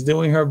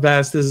doing her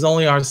best. This is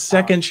only our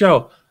second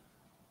show.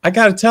 I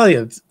got to tell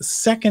you,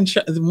 second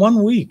show,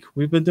 1 week.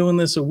 We've been doing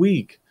this a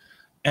week.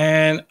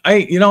 And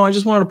I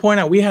just wanted to point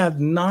out we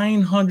have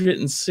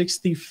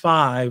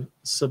 965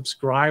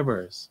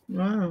 subscribers.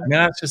 Wow. I mean,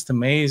 that's just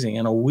amazing.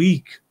 In a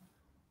week,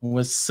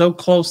 we're so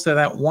close to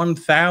that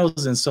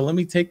 1,000. So let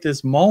me take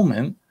this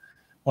moment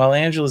while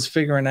Angela's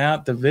figuring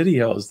out the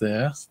videos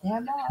there.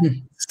 Stand by.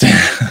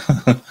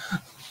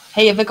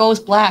 Hey, if it goes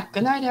black,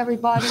 good night,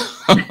 everybody.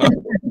 You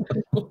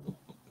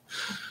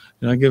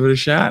want to give it a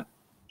shot?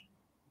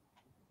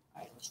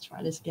 All right, let's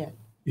try this again.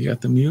 You got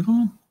the mute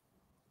on?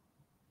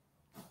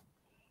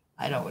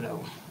 I don't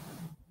know.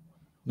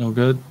 No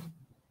good?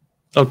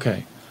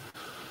 Okay.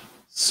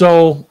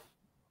 So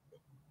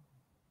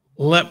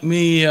let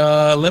me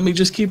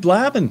just keep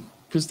blabbing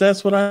because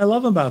that's what I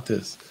love about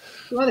this.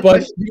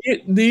 But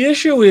the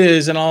issue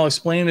is, and I'll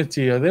explain it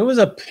to you, there was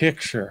a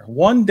picture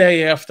one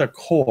day after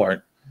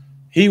court.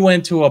 He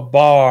went to a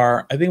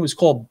bar, I think it was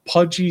called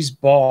Pudgy's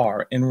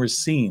Bar in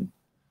Racine.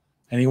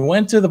 And he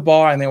went to the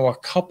bar and there were a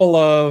couple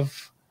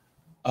of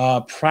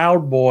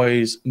Proud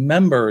Boys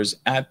members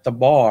at the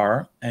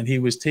bar, and he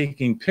was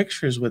taking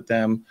pictures with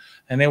them,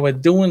 and they were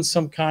doing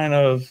some kind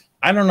of,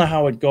 I don't know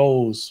how it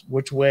goes,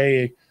 which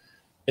way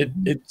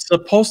it's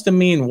supposed to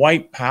mean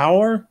white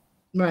power.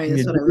 Right, And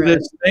that's you what I do read.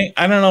 this thing.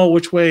 I don't know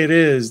which way it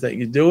is that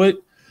you do it.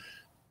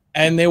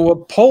 And they were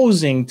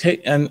posing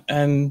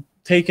and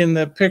taking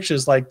the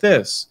pictures like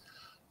this.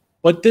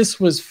 But this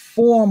was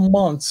 4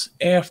 months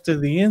after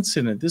the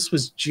incident. This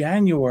was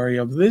January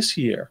of this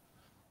year,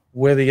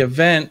 where the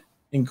event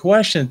in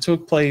question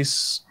took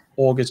place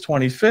August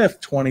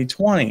 25th,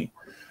 2020.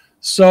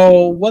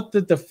 So what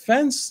the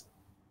defense,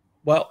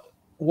 well,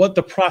 what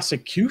the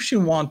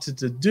prosecution wanted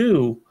to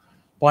do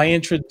by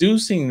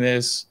introducing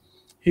this,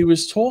 he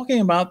was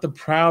talking about the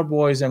Proud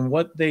Boys and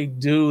what they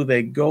do.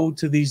 They go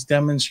to these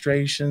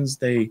demonstrations,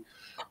 they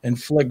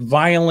inflict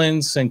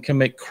violence and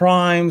commit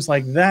crimes.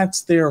 Like,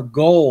 that's their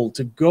goal,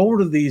 to go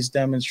to these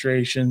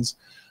demonstrations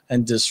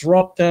and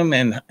disrupt them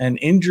and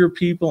injure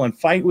people and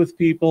fight with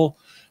people.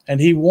 And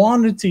he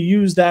wanted to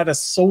use that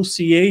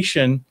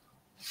association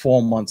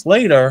 4 months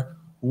later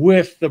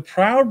with the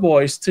Proud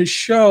Boys to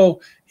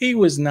show he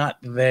was not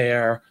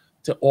there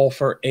to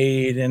offer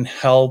aid and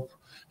help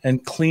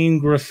and clean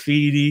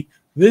graffiti.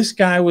 This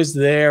guy was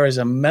there as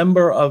a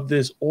member of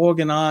this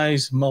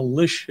organized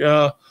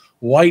militia,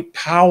 white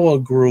power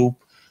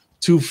group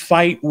to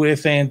fight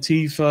with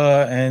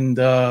Antifa and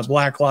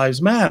Black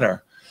Lives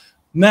Matter.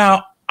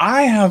 Now,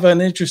 I have an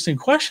interesting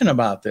question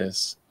about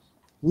this.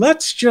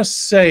 Let's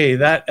just say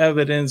that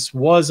evidence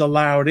was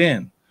allowed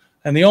in,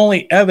 and the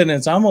only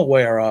evidence I'm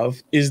aware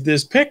of is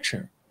this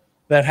picture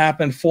that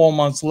happened 4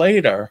 months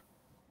later.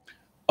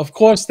 Of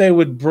course, they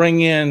would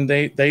bring in,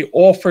 they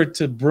offered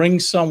to bring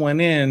someone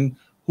in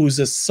who's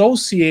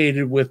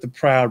associated with the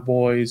Proud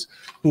Boys,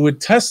 who would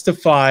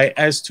testify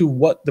as to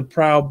what the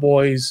Proud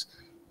Boys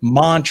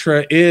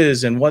mantra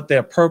is and what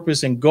their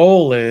purpose and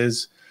goal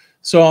is.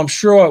 So I'm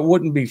sure it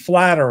wouldn't be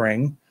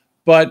flattering,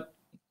 but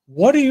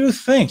what do you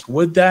think?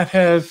 Would that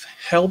have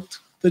helped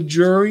the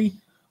jury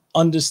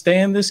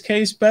understand this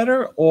case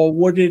better? Or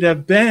would it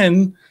have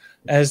been,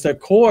 as the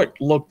court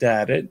looked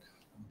at it,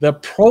 the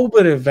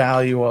probative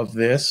value of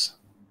this,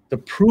 the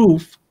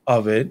proof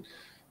of it,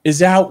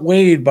 is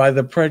outweighed by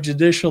the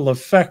prejudicial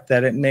effect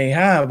that it may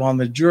have on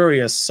the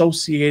jury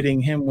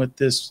associating him with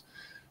this,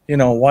 you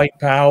know, white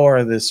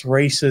power, this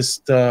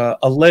racist,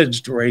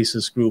 alleged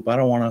racist group? I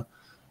don't want to,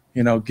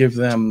 you know, give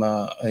them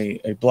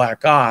a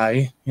black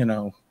eye, you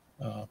know,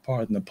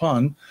 pardon the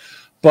pun.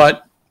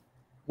 But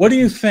what do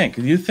you think?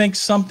 Do you think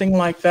something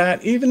like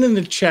that, even in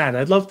the chat,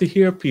 I'd love to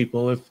hear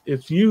people,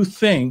 if you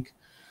think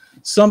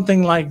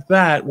something like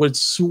that would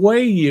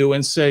sway you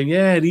and say,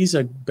 yeah, this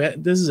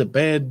is a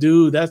bad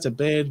dude, that's a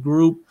bad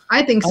group.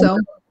 I think so.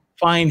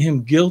 Find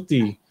him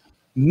guilty,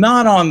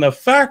 not on the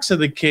facts of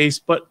the case,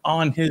 but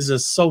on his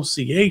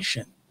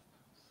association.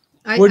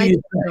 What do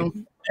you think?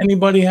 So.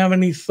 Anybody have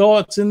any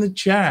thoughts in the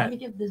chat? Let me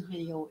give this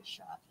video a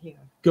shot here.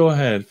 Go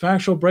ahead.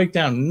 Factual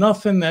breakdown.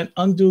 Nothing that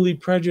unduly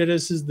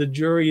prejudices the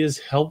jury is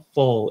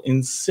helpful,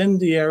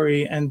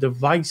 incendiary, and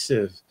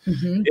divisive.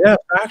 Mm-hmm. Yeah,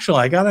 factual.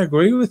 I got to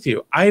agree with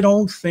you. I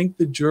don't think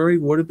the jury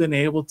would have been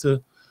able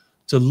to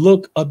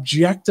look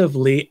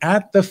objectively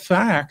at the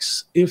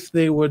facts if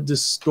they were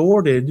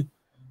distorted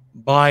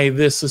by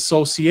this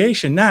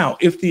association. Now,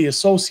 if the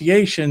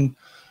association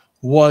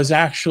was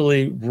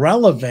actually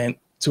relevant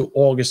to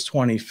August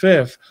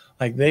 25th,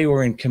 like they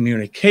were in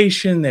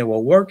communication, they were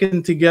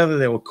working together,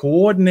 they were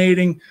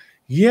coordinating,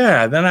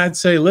 yeah, then I'd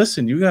say,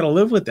 listen, you got to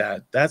live with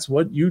that. That's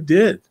what you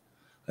did.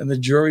 And the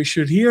jury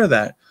should hear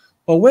that.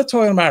 But we're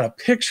talking about a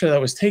picture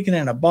that was taken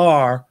in a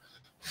bar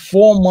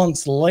 4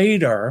 months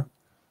later,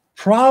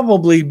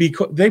 probably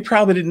because they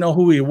probably didn't know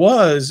who he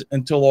was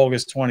until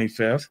August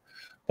 25th,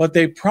 but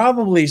they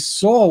probably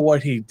saw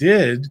what he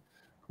did,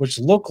 which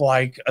looked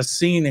like a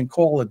scene in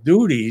Call of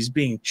Duty. He's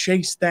being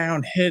chased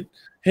down, hit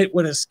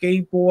with a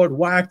skateboard,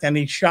 whacked, and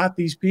he shot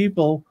these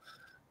people.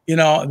 You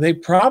know, they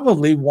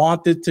probably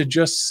wanted to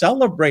just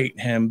celebrate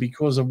him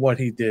because of what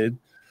he did.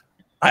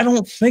 I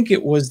don't think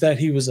it was that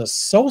he was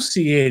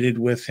associated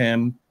with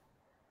him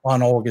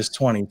on August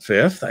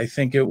 25th. I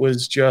think it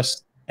was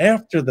just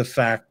after the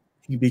fact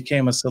he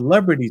became a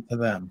celebrity to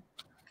them.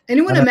 And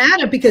it wouldn't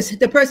matter because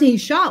the person he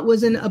shot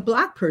wasn't a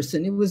black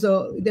person. It was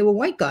they were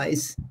white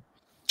guys.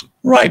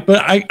 Right,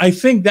 but I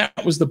think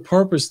that was the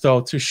purpose,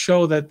 though, to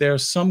show that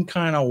there's some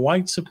kind of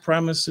white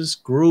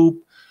supremacist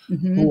group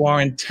who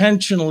are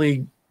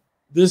intentionally,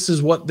 this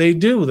is what they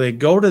do. They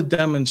go to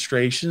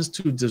demonstrations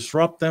to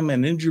disrupt them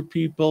and injure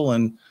people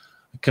and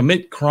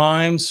commit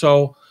crimes.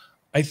 So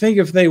I think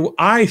if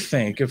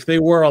they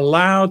were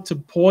allowed to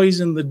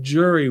poison the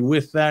jury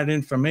with that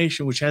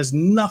information, which has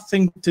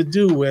nothing to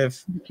do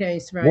with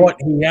what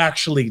he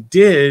actually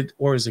did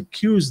or is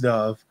accused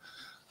of,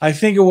 I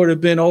think it would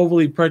have been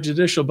overly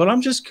prejudicial. But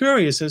I'm just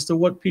curious as to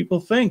what people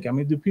think. I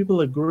mean, do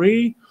people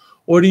agree?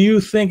 Or do you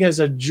think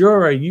as a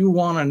juror, you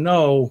want to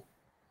know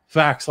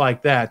facts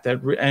like that,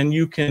 and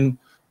you can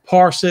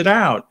parse it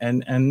out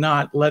and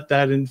not let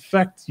that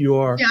infect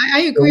your. Yeah,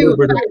 I agree with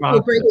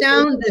the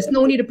breakdown. There's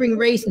no need to bring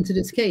race into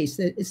this case.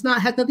 It's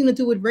not has nothing to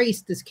do with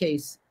race. This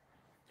case.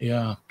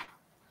 Yeah.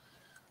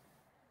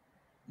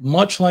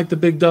 Much like the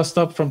big dust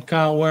up from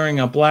Kyle wearing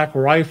a Black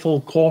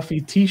Rifle coffee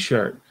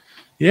T-shirt.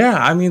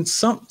 Yeah, I mean,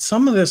 some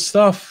of this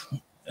stuff.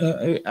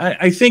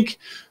 I think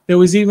there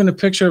was even a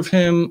picture of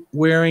him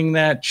wearing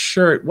that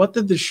shirt. What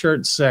did the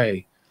shirt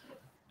say?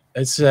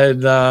 It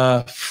said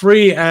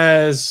 "free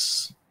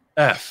as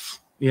F,"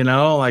 you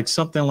know, like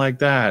something like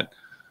that.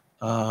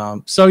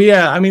 So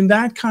yeah, I mean,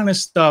 that kind of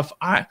stuff.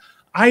 I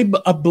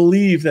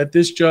believe that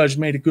this judge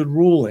made a good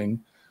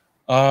ruling.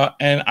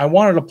 And I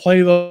wanted to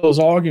play those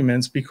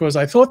arguments because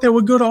I thought they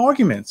were good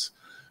arguments,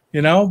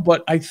 you know,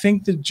 but I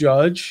think the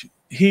judge,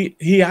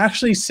 he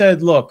actually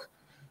said, look,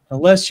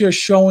 unless you're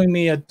showing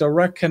me a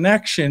direct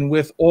connection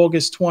with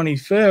August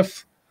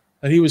 25th,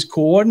 that he was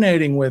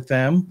coordinating with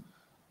them,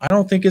 I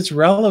don't think it's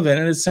relevant.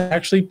 And it's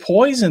actually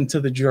poison to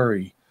the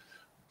jury.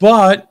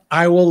 But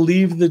I will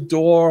leave the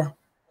door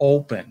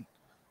open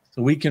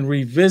so we can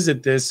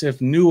revisit this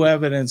if new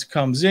evidence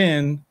comes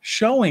in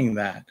showing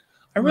that.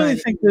 I really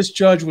think this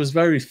judge was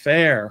very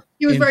fair.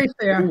 He was very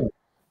fair.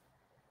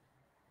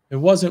 It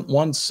wasn't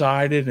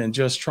one-sided and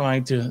just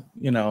trying to,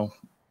 you know,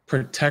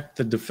 protect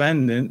the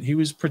defendant. He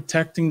was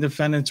protecting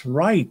defendant's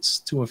rights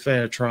to a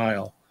fair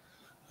trial.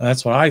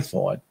 That's what I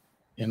thought.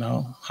 You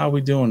know, how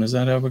we doing? Is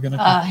that ever going to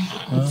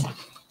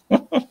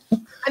come?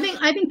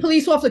 I think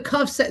police off the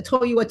cuff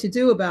told you what to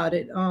do about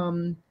it.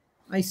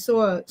 I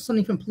saw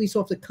something from police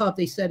off the cuff.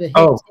 They said it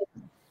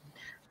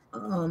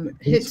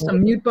hit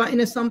some mute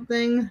button or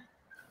something.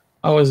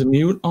 Oh, is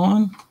mute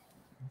on?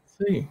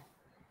 Let's see.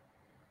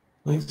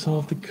 Police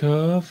off the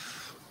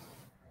cuff.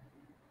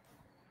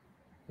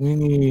 We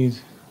need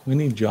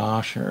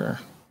Josher.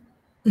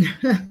 We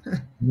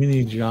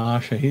need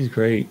Josher. He's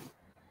great.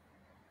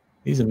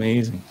 He's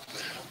amazing.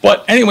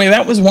 But anyway,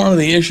 that was one of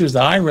the issues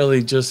that I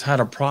really just had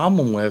a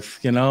problem with,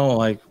 you know,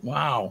 like,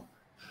 wow.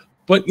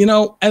 But, you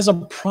know, as a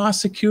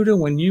prosecutor,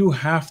 when you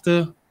have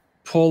to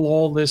pull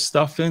all this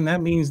stuff in,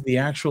 that means the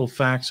actual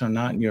facts are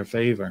not in your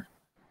favor.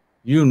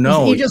 You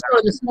know, you just saw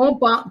the small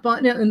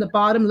button in the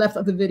bottom left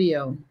of the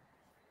video.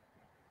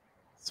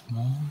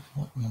 Small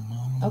button.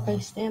 Okay,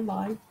 stand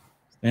by.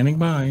 Standing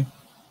by.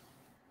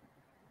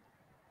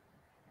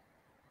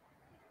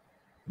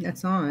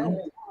 That's on.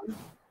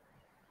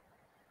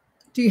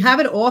 Do you have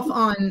it off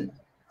on?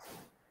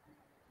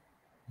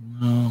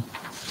 No.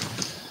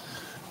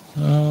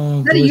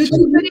 Is that a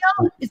YouTube video?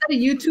 Is that a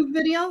YouTube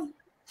video?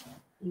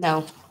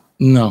 No.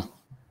 No.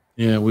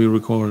 Yeah, we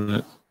recorded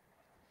it.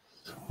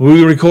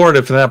 We recorded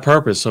it for that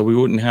purpose, so we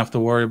wouldn't have to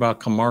worry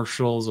about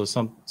commercials or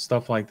some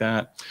stuff like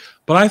that.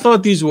 But I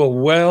thought these were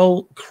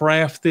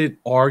well-crafted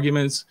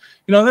arguments.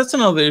 You know, that's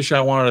another issue I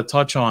wanted to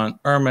touch on,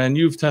 Irma, and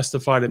you've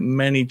testified at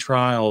many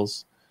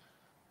trials.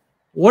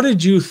 What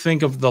did you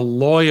think of the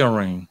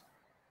lawyering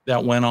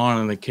that went on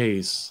in the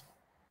case?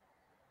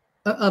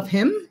 Of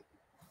him?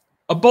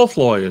 Of both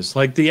lawyers,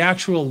 like the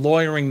actual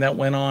lawyering that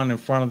went on in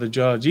front of the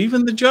judge,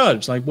 even the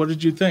judge. Like, what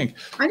did you think?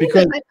 I think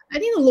the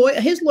lawyer,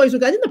 his lawyers were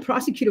good. I think the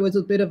prosecutor was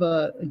a bit of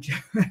a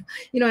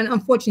you know, and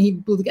unfortunately he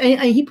blew the, and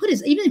he put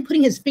his, even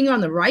putting his finger on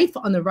the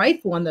rifle,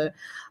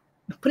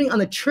 putting on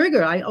the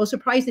trigger. I was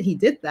surprised that he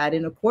did that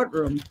in a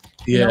courtroom.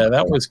 Yeah,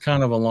 that was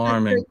kind of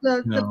alarming.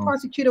 The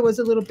prosecutor was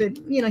a little bit,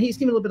 you know, he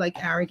seemed a little bit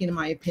like arrogant in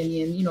my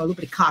opinion, you know, a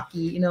little bit cocky,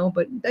 you know,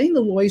 but I think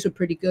the lawyers were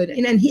pretty good.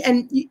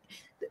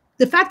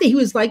 The fact that he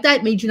was like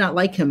that made you not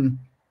like him.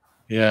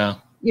 Yeah.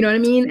 You know what I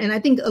mean? And I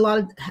think a lot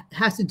of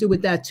has to do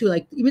with that too.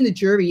 Like even the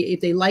jury,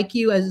 if they like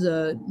you as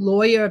a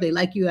lawyer, if they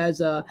like you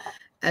as a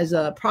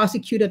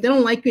prosecutor, if they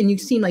don't like you and you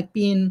seem like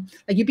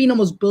you're being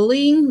almost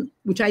bullying,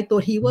 which I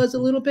thought he was a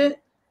little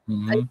bit.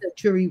 I think the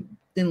jury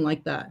didn't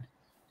like that.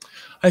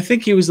 I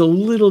think he was a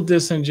little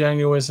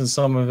disingenuous in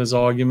some of his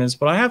arguments,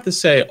 but I have to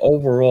say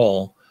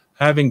overall,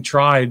 having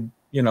tried,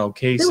 you know,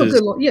 cases. They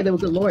were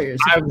good lawyers.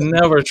 I've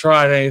never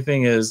tried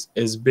anything as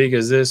big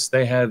as this.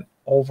 They had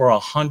over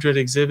 100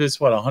 exhibits,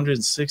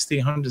 160,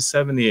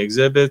 170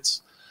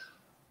 exhibits.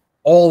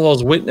 All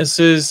those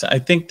witnesses, I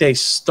think they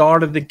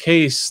started the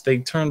case. They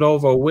turned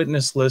over a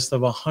witness list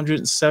of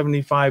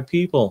 175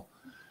 people.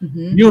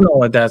 You know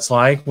what that's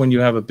like when you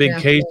have a big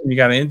case and you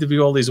got to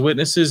interview all these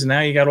witnesses, and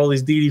now you got all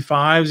these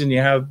DD5s, and you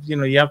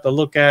have to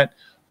look at,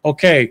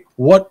 okay,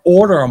 what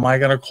order am I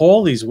going to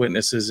call these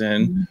witnesses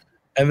in?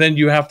 And then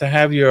you have to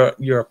have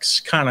your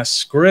kind of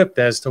script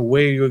as to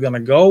where you're going to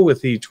go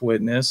with each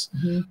witness.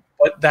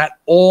 But that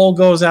all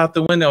goes out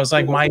the window. It's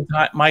like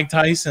Mike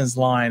Tyson's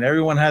line.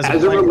 Everyone has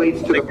as it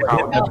relates to the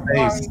crowd.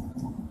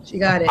 She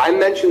got it. I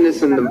mentioned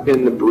this in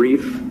the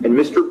brief, and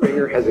Mr.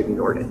 Binger has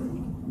ignored it.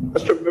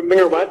 Mr.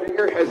 Binger, what?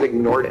 Binger has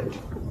ignored it.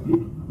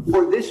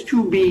 For this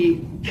to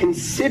be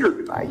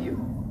considered by you,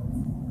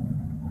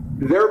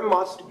 there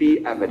must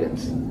be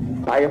evidence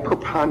by a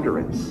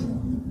preponderance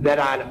that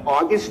on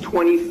August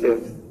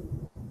 25th,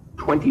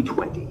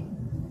 2020,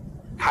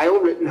 Kyle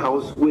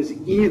Rittenhouse was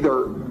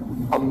either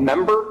a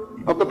member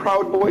of the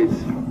Proud Boys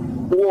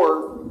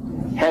or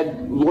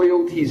had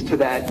loyalties to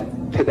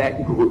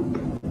that group.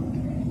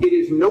 It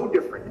is no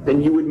different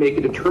than you would make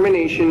a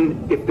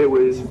determination if there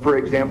was, for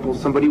example,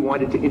 somebody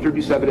wanted to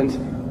introduce evidence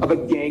of a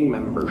gang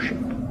membership.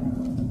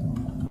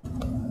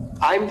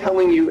 I'm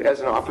telling you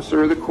as an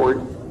officer of the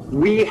court,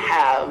 we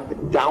have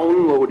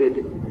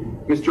downloaded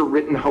Mr.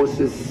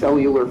 Rittenhouse's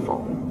cellular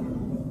phone.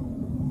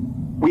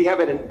 We have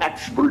an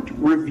expert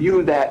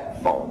review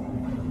that phone.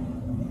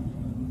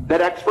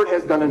 That expert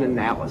has done an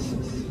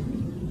analysis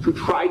to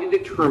try to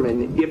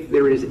determine if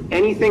there is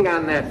anything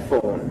on that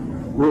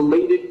phone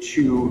related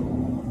to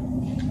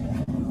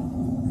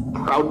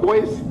Proud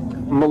Boys,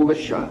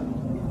 militia,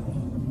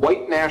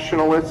 white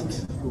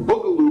nationalists,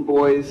 Boogaloo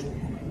Boys,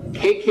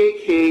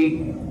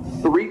 KKK,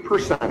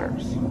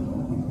 3%ers,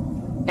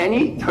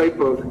 any type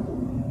of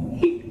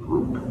hate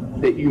group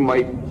that you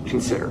might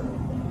consider.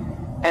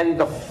 And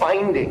the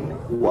finding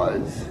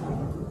was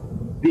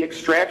the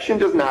extraction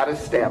does not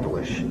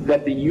establish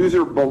that the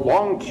user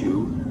belonged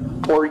to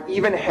or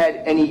even had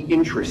any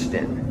interest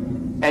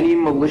in any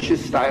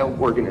malicious style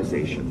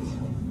organizations.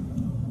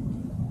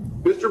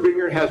 Mr.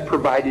 Binger has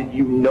provided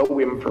you no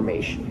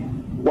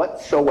information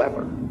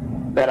whatsoever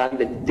that on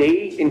the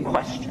day in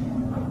question,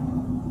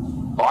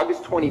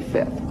 August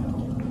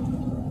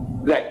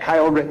 25th, that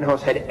Kyle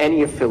Rittenhouse had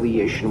any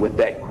affiliation with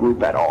that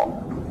group at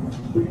all.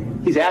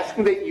 He's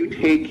asking that you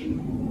take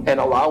and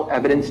allow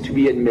evidence to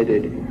be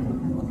admitted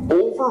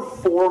over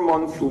 4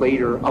 months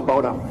later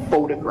about a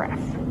photograph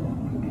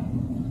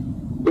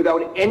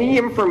without any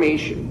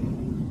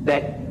information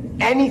that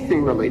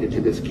anything related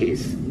to this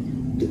case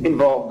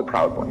involved the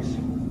Proud Boys.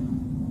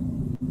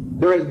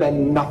 There has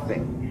been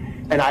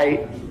nothing. And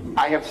I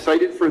have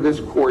cited for this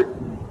court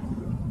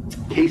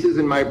cases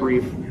in my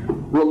brief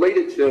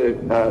related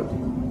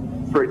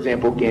to, for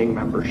example, gang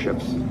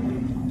memberships.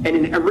 And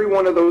in every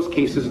one of those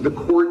cases, the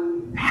court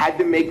had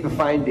to make the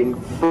finding,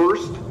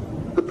 first,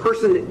 the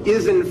person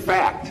is in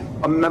fact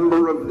a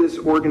member of this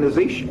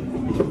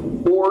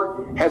organization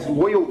or has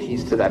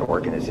loyalties to that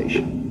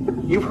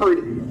organization. You've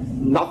heard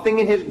nothing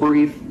in his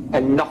brief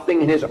and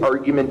nothing in his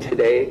argument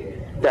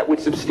today that would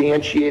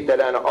substantiate that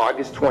on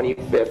August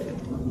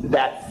 25th,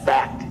 that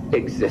fact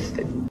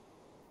existed.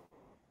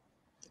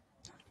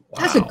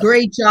 That's a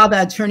great job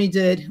that attorney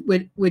did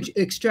with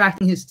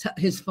extracting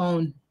his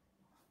phone.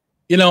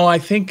 You know, I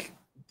think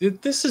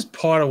this is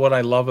part of what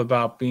I love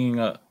about being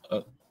a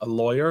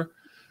lawyer.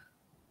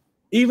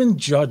 Even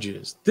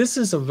judges, this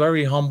is a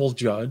very humble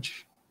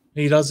judge.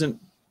 He doesn't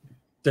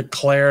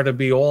declare to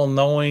be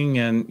all-knowing,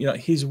 and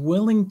he's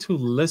willing to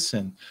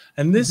listen.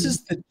 And this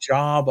is the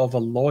job of a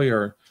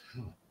lawyer.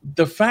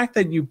 The fact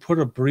that you put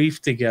a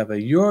brief together,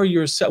 you're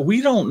yourself.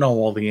 We don't know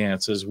all the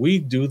answers. We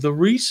do the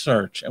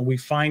research and we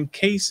find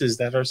cases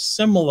that are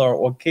similar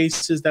or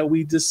cases that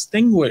we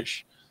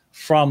distinguish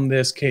from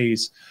this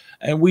case.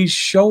 And we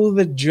show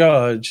the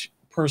judge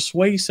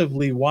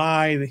persuasively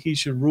why he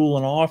should rule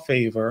in our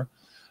favor.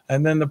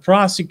 And then the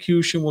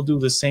prosecution will do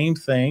the same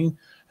thing.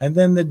 And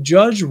then the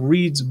judge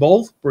reads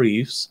both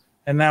briefs.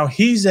 And now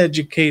he's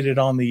educated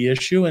on the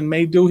issue and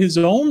may do his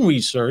own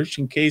research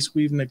in case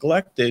we've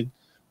neglected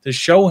to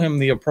show him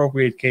the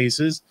appropriate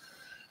cases,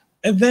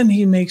 and then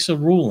he makes a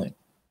ruling.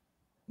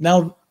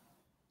 Now,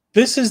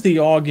 this is the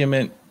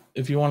argument,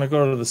 if you want to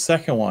go to the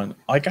second one.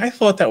 Like, I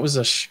thought that was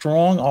a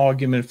strong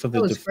argument for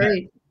the defense.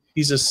 Great.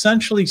 He's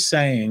essentially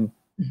saying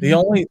the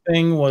only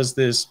thing was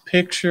this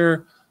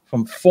picture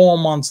from 4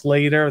 months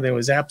later. There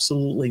was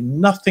absolutely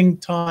nothing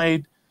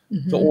tied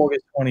to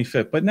August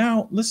 25th. But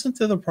now, listen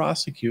to the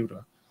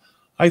prosecutor.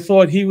 I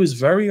thought he was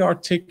very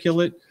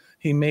articulate.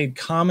 He made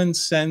common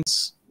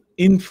sense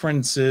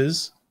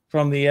inferences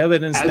from the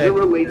evidence as it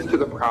relates to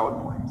the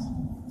Proud Boys.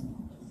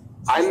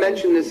 I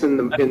mentioned this in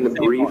the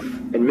brief,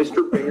 and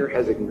Mr. Binger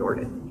has ignored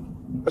it.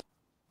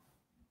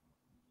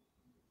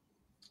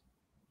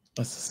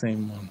 That's the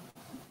same one.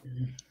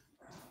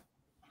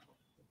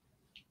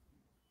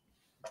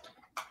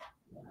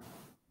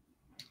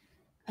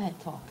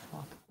 Talk,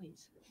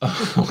 please.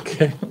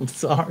 Okay, I'm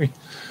sorry.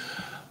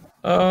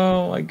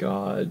 Oh my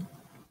God,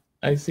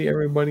 I see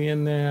everybody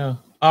in there.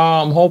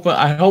 I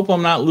hope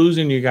I'm not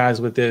losing you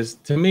guys with this.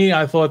 To me,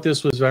 I thought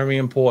this was very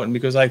important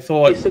because I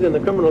thought I sit in the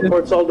criminal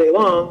courts all day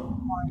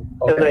long,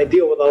 and I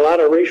deal with a lot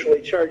of racially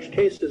charged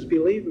cases,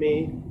 believe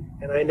me,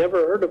 and I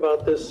never heard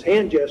about this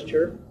hand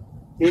gesture,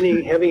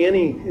 meaning having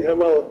any,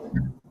 well,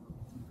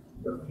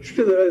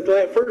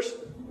 the first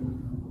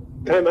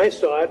time I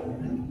saw it,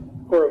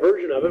 or a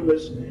version of it,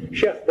 was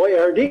Chef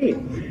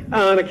Boyardee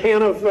on a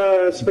can of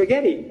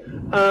spaghetti.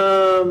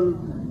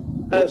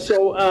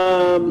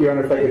 Your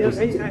Honor, if I could just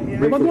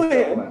go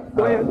ahead.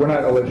 We're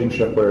not alleging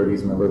Chef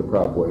Boyardee's a member of the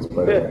Proud Boys,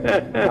 by the way.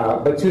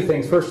 But two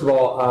things. First of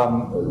all,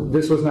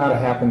 this was not a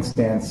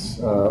happenstance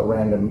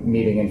random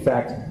meeting. In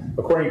fact,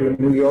 according to a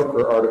New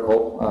Yorker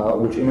article,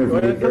 which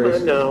interviewed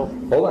various...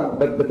 Hold on.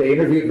 But they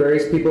interviewed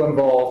various people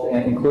involved,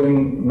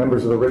 including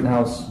members of the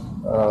Rittenhouse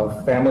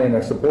family and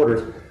their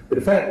supporters. The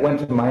defendant went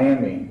to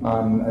Miami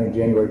on, I think,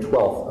 January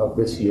 12th of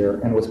this year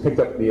and was picked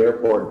up at the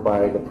airport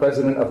by the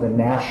president of the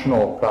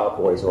National Proud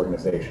Boys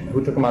organization,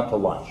 who took him out to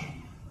lunch.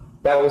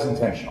 That was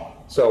intentional.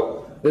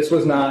 So this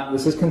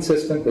is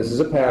consistent, this is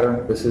a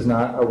pattern, this is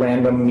not a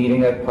random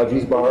meeting at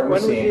Pudgy's Bar in When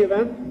was Racine. the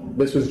event?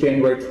 This was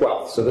January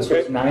 12th, so this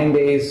was 9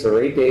 days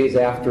or 8 days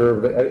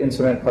after the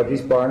incident at Pudgy's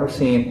Bar in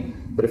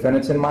Racine. The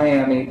defendant's in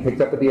Miami,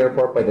 picked up at the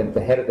airport by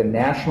the head of the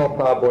National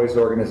Proud Boys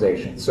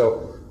organization.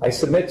 So I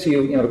submit to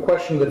you, the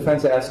question the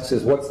defense asks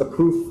is, what's the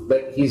proof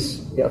that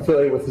he's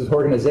affiliated with his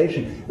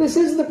organization? This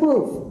is the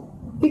proof.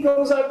 He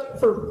goes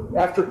out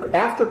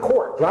after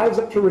court, drives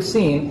up to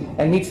Racine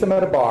and meets them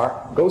at a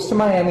bar, goes to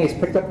Miami, is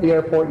picked up at the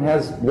airport and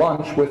has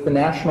lunch with the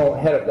national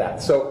head of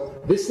that. So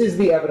this is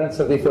the evidence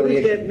of the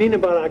affiliation. What does that mean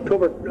about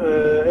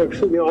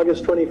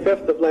August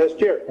 25th of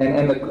last year?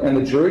 And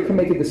the jury can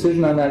make a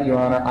decision on that, Your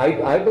Honor.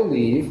 I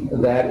believe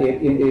that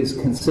it is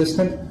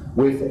consistent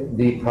with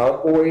the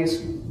Proud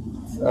Boys'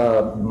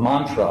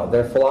 mantra,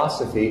 their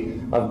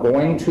philosophy of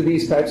going to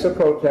these types of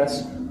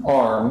protests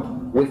armed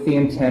with the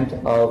intent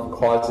of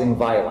causing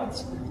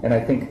violence. And I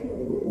think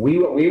we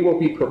will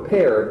be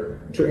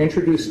prepared to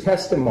introduce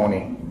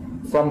testimony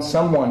from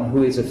someone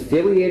who is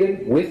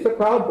affiliated with the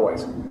Proud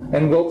Boys,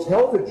 and will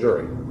tell the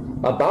jury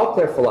about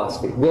their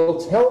philosophy.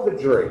 We'll tell the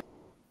jury.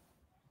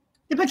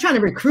 They've been trying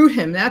to recruit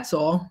him, that's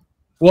all.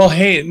 Well,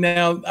 hey,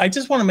 now I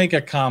just want to make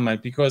a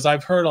comment because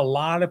I've heard a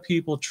lot of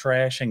people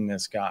trashing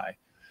this guy.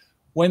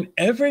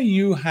 Whenever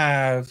you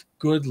have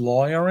good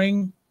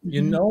lawyering,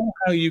 you know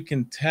how you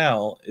can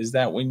tell is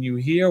that when you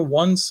hear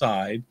one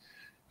side,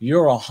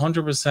 you're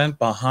 100%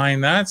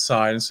 behind that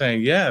side and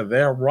saying, yeah,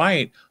 they're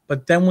right.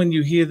 But then when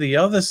you hear the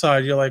other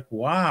side, you're like,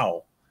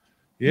 wow,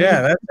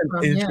 yeah, that's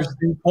an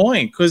interesting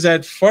point. Because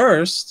at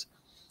first,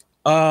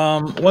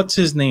 what's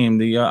his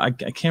name? I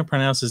can't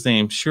pronounce his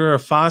name.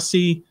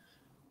 Shirafasi.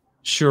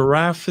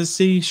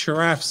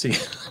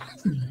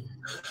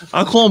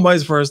 I'll call him by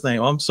his first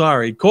name. I'm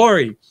sorry.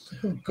 Corey,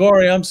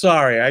 I'm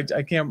sorry.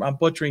 I'm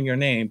butchering your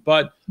name.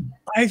 But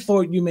I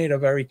thought you made a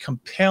very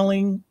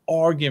compelling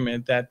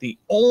argument that the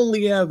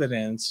only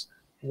evidence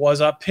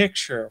was a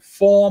picture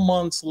 4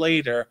 months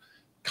later,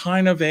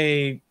 kind of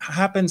a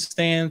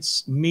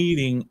happenstance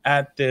meeting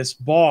at this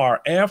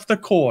bar after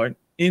court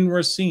in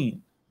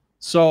Racine.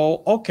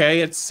 So,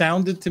 okay, it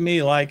sounded to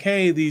me like,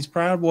 hey, these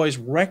Proud Boys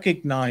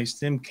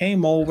recognized him,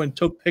 came over and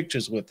took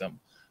pictures with him.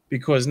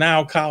 Because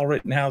now Kyle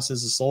Rittenhouse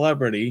is a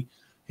celebrity.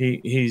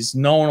 He's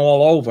known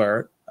all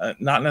over,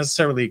 not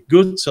necessarily a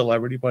good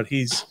celebrity, but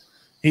he's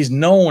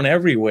known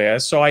everywhere.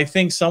 So I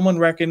think someone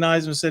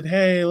recognized him and said,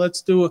 hey,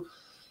 let's do it.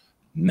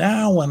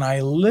 Now when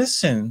I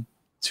listen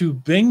to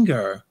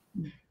Binger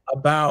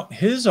about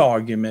his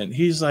argument,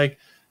 he's like,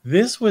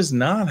 this was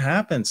not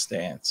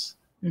happenstance.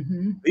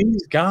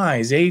 These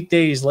guys 8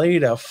 days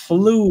later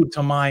flew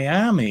to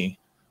Miami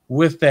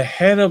with the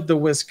head of the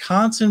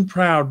Wisconsin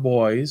Proud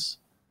Boys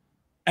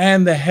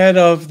and the head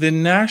of the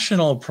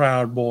National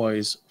Proud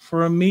Boys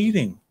for a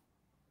meeting.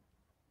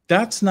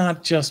 That's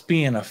not just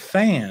being a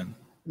fan.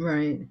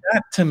 Right.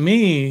 That, to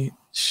me,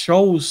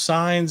 shows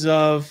signs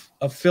of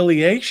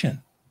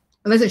affiliation.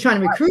 Unless they're trying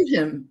to recruit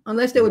him.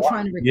 Unless they were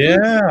trying to recruit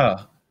him.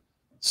 Yeah.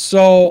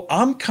 So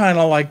I'm kind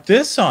of like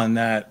this on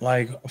that.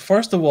 Like,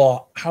 first of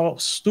all, how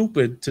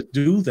stupid to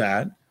do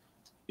that.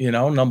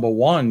 Number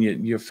one,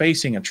 you're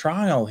facing a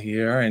trial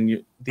here,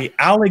 and the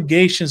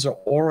allegations are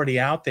already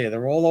out there.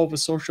 They're all over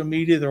social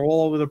media. They're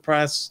all over the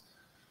press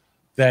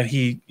that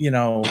he,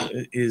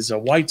 is a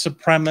white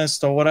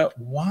supremacist or whatever.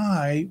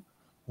 Why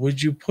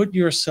would you put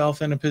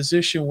yourself in a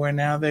position where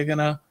now they're going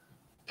to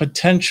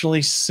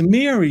potentially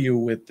smear you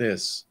with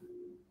this?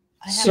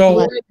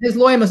 So his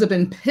lawyer must have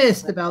been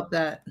pissed about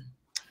that.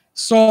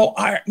 So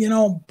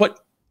but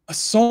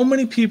so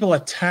many people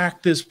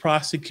attack this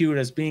prosecutor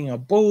as being a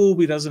boob.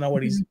 He doesn't know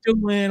what he's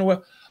doing.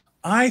 Well,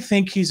 I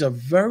think he's a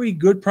very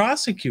good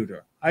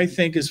prosecutor. I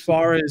think as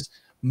far as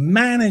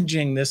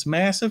managing this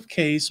massive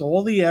case,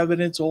 all the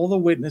evidence, all the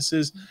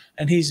witnesses,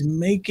 and he's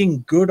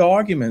making good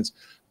arguments.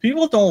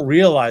 People don't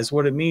realize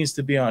what it means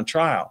to be on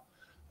trial.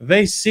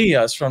 They see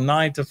us from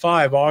 9 to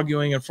 5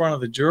 arguing in front of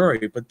the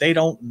jury, but they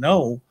don't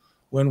know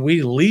when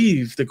we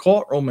leave the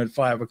courtroom at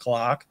 5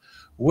 o'clock,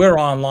 we're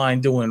online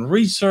doing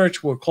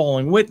research, we're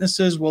calling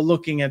witnesses, we're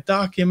looking at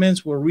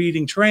documents, we're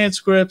reading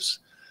transcripts,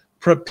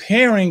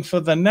 preparing for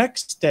the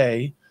next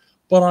day.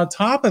 But on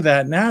top of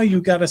that, now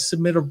you got to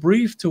submit a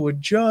brief to a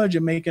judge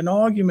and make an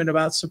argument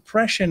about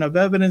suppression of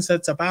evidence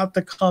that's about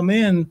to come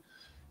in.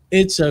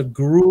 It's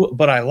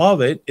but I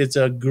love it. It's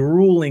a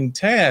grueling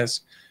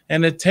task.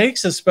 And it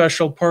takes a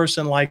special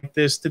person like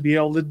this to be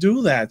able to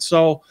do that.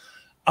 So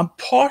I'm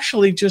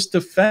partially just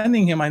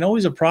defending him. I know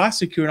he's a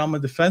prosecutor. I'm a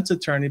defense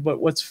attorney,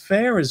 but what's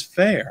fair is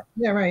fair.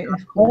 Yeah, right.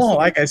 Oh,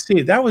 like I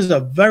see, that was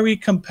a very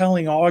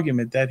compelling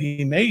argument that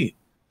he made.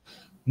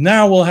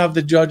 Now we'll have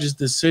the judge's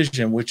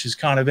decision, which is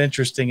kind of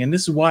interesting. And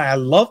this is why I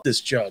love this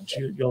judge.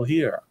 You'll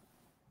hear.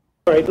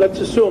 All right, let's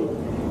assume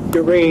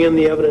you're bringing in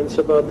the evidence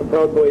about the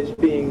Proud Boys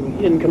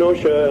being in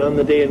Kenosha on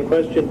the day in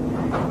question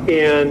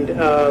and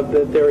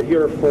that they're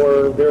here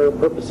for their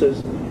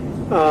purposes.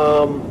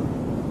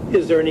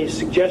 Is there any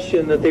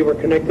suggestion that they were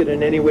connected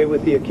in any way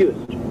with the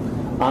accused?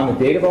 On the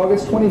date of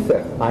August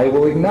 25th, I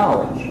will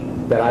acknowledge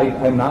that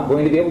I'm not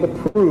going to be able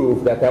to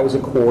prove that that was a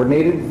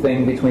coordinated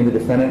thing between the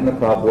defendant and the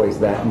Proud Boys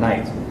that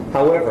night.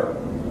 However,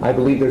 I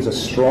believe there's a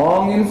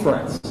strong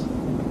inference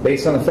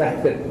based on the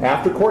fact that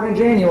after court in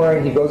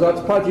January, he goes out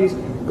to Pudgy's,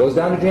 goes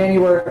down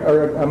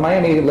to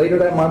Miami later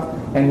that month,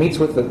 and meets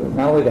with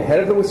not only the head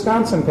of the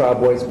Wisconsin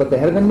Proud Boys, but the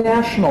head of the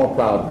national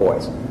Proud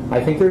Boys.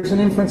 I think there's an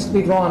inference to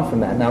be drawn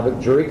from that. Now, the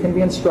jury can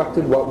be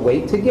instructed what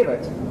weight to give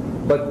it,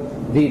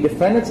 but the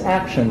defendant's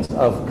actions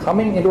of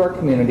coming into our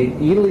community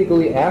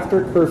illegally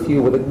after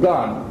curfew with a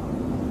gun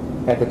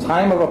at the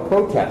time of a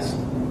protest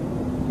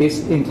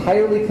is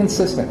entirely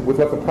consistent with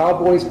what the Proud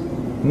Boys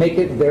make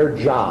it their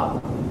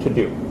job to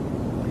do.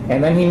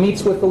 And then he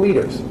meets with the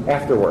leaders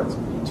afterwards.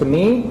 To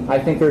me, I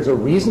think there's a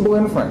reasonable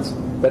inference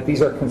that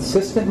these are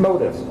consistent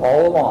motives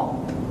all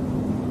along.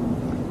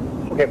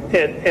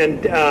 Okay,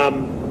 and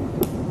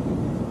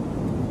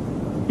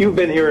you've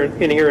been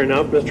in here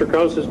enough, Mr.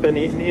 Krause has been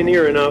in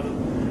here enough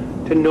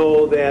to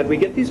know that we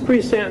get these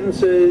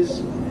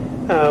pre-sentences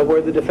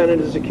where the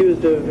defendant is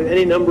accused of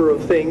any number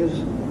of things,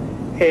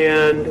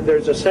 and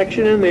there's a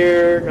section in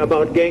there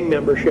about gang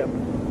membership.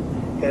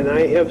 And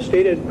I have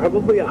stated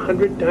probably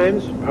 100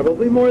 times,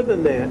 probably more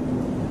than that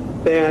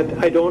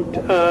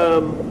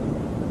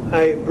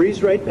I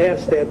breeze right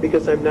past that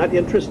because I'm not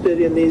interested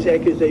in these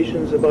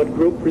accusations about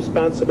group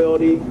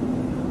responsibility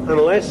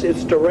unless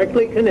it's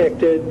directly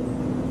connected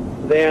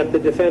that the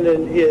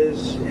defendant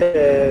is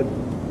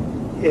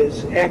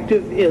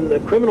active in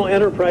the criminal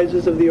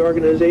enterprises of the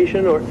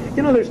organization. Or,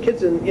 you know, there's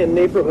kids in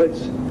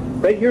neighborhoods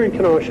right here in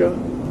Kenosha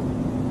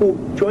who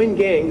join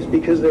gangs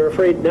because they're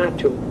afraid not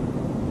to.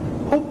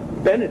 Pope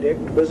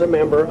Benedict was a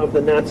member of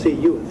the Nazi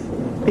youth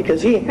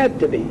because he had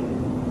to be.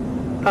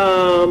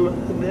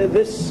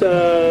 This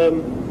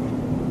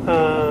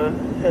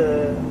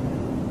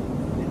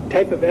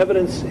type of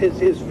evidence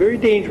is very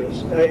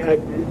dangerous.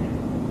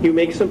 You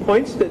make some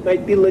points that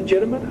might be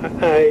legitimate.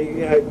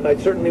 I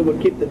certainly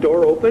would keep the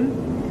door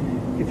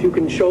open if you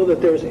can show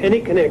that there's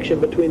any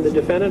connection between the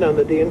defendant on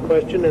the day in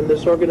question and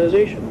this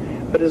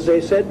organization. But as I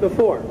said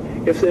before,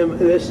 if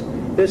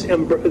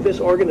this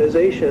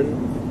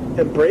organization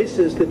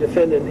embraces the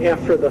defendant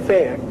after the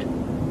fact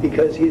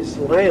because he's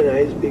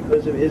lionized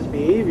because of his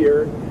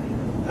behavior,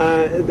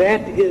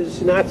 that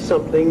is not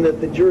something that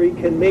the jury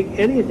can make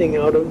anything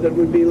out of that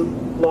would be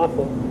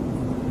lawful.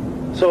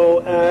 So,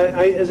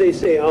 as I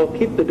say, I'll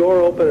keep the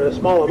door open in a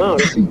small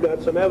amount if you've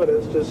got some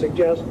evidence to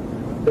suggest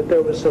that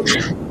there was some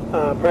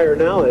prior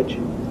knowledge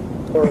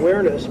or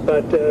awareness,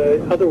 but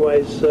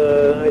otherwise,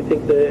 I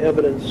think the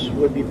evidence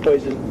would be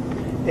poisoned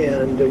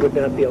and would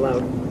not be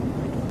allowed.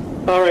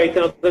 All right,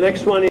 now the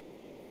next one.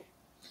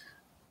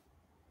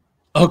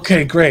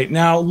 Okay, great.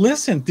 Now,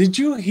 listen, did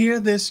you hear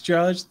this,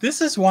 Judge? This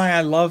is why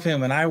I love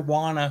him, and I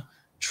want to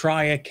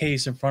try a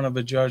case in front of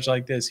a judge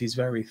like this. He's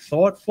very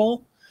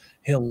thoughtful.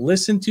 He'll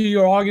listen to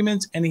your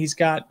arguments, and he's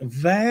got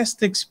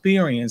vast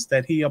experience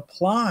that he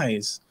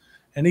applies.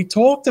 And he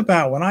talked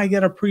about when I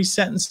get a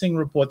pre-sentencing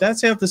report,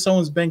 that's after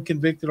someone's been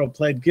convicted or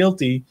pled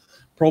guilty.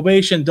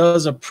 Probation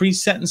does a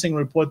pre-sentencing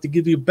report to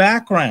give you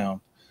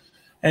background.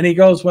 And he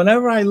goes,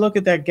 whenever I look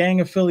at that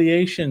gang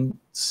affiliation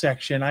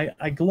section,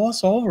 I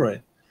gloss over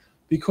it.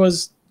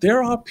 Because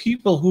there are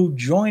people who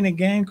join a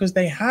gang because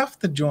they have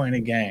to join a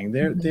gang.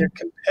 They're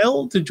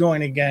compelled to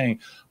join a gang.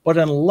 But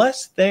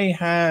unless they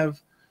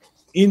have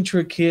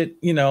intricate,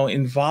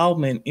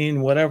 involvement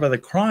in whatever the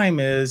crime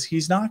is,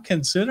 he's not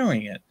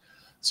considering it.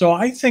 So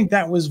I think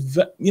that was,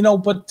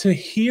 but to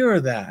hear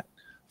that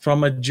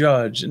from a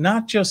judge,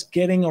 not just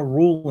getting a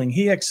ruling,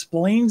 he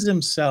explains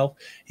himself,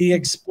 he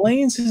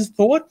explains his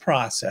thought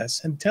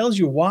process and tells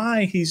you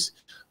why he's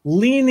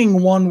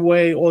leaning one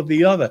way or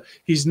the other.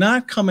 He's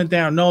not coming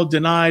down, no,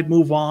 denied,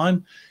 move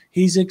on.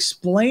 He's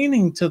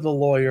explaining to the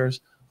lawyers,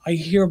 I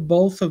hear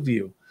both of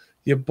you.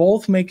 You're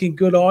both making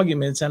good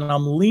arguments, and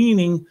I'm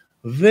leaning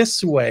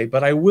this way,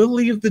 but I will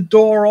leave the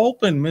door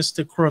open,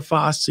 Mr.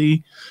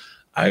 Krafasi.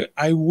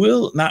 I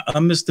will, not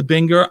Mr.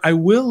 Binger, I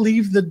will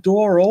leave the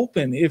door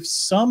open. If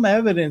some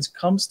evidence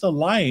comes to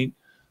light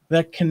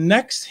that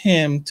connects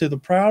him to the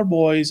Proud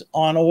Boys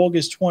on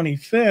August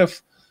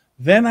 25th,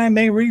 then I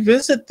may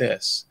revisit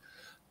this.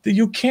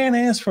 You can't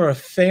ask for a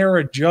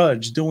fairer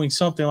judge doing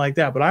something like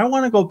that. But I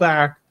want to go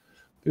back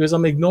because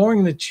I'm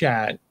ignoring the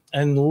chat.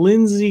 And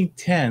Lindsay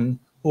 10,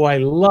 who I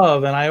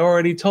love, and I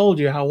already told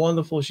you how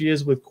wonderful she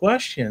is with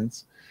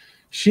questions,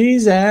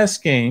 she's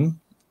asking,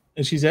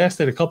 and she's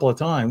asked it a couple of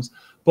times,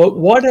 but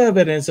what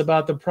evidence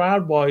about the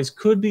Proud Boys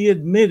could be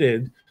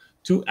admitted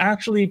to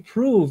actually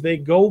prove they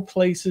go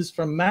places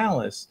from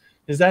malice?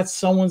 Is that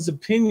someone's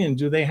opinion?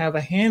 Do they have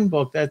a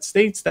handbook that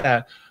states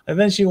that? And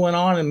then she went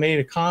on and made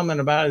a comment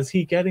about, is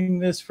he getting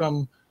this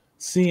from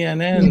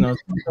CNN or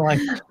something like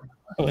that?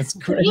 Oh, it's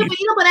great. Yeah,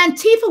 but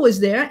Antifa was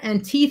there.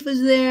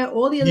 Antifa's there.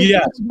 All the other.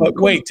 Yes, but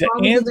wait, to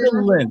answer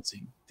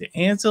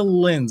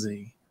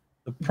Lindsay,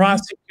 the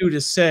prosecutor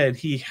said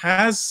he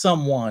has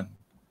someone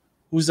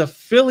who's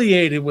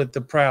affiliated with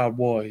the Proud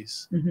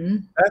Boys.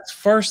 That's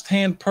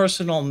firsthand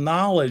personal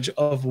knowledge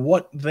of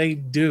what they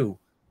do.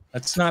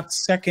 That's not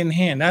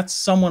secondhand. That's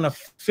someone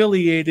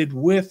affiliated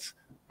with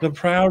the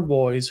Proud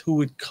Boys who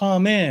would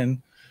come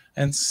in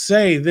and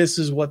say this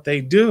is what they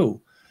do.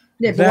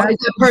 Yeah,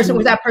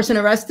 was that person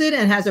arrested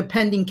and has a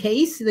pending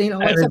case? You know,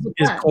 what's up with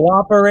is that?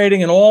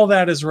 cooperating, and all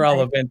that is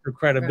relevant for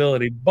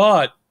credibility.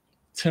 But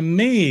to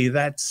me,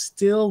 that's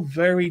still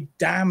very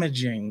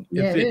damaging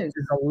if it is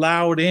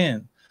allowed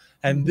in.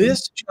 And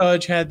this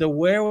judge had the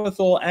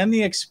wherewithal and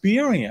the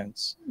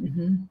experience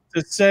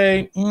to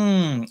say,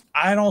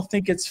 I don't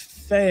think it's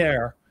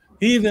fair.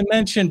 He even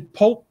mentioned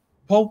Pope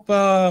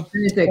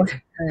Benedict.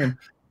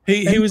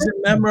 He was a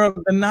member of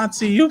the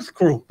Nazi youth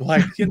group.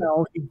 Like, you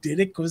know, he did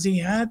it because he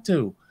had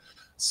to.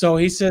 So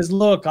he says,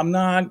 look, I'm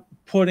not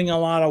putting a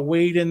lot of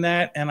weight in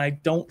that, and I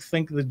don't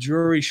think the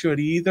jury should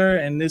either,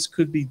 and this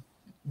could be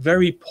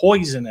very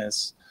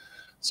poisonous.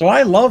 So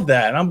I love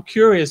that. And I'm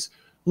curious,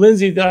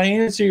 Lindsay, did I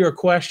answer your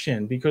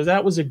question? Because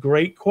that was a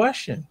great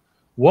question.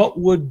 What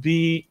would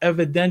be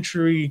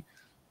evidentiary,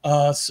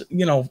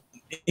 you know,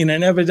 in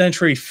an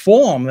evidentiary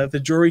form that the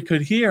jury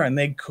could hear, and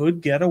they could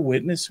get a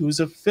witness who's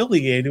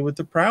affiliated with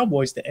the Proud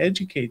Boys to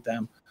educate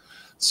them.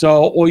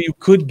 So, or you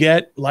could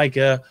get like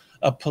a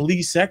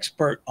police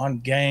expert on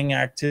gang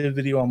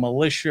activity or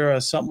militia or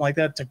something like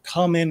that to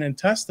come in and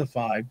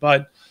testify.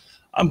 But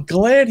I'm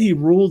glad he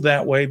ruled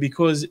that way,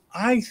 because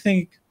I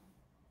think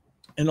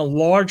in a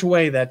large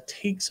way that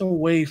takes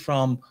away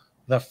from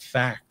the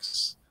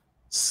facts.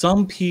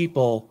 Some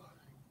people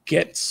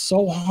get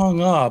so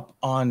hung up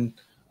on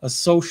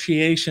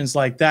associations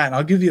like that. And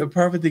I'll give you a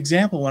perfect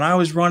example. When I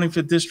was running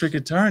for district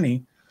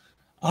attorney,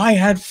 I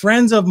had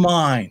friends of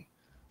mine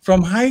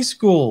from high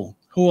school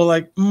who were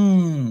like,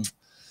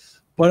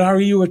 but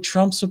are you a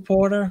Trump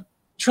supporter?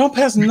 Trump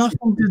has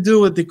nothing to do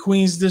with the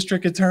Queens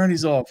District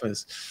Attorney's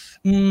Office.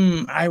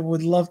 I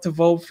would love to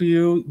vote for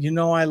you. You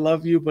know I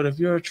love you, but if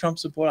you're a Trump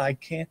supporter, I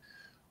can't.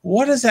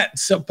 What is that?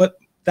 So, but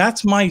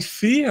that's my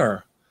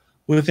fear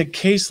with a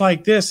case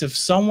like this. If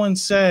someone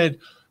said,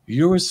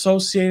 you're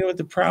associated with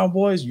the Proud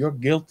Boys, you're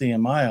guilty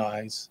in my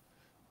eyes.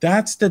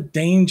 That's the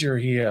danger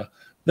here.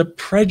 The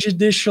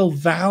prejudicial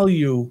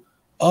value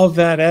of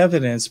that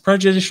evidence,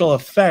 prejudicial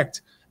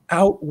effect,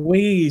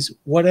 outweighs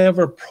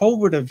whatever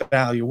probative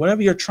value,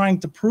 whatever you're trying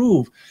to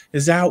prove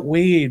is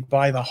outweighed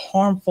by the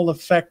harmful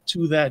effect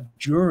to that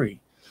jury.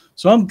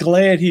 So I'm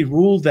glad he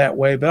ruled that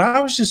way. But I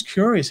was just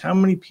curious how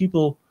many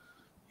people,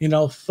 you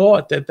know,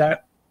 thought that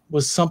that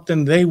was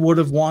something they would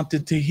have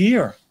wanted to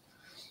hear.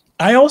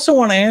 I also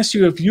want to ask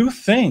you if you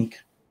think,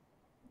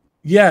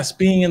 yes,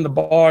 being in the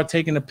bar,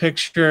 taking a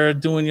picture,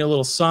 doing your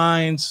little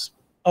signs,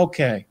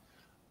 okay.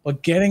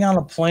 But getting on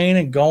a plane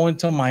and going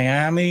to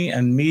Miami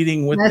and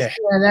meeting with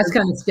that's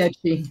kind of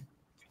sketchy.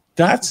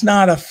 That's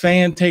not a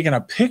fan taking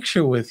a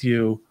picture with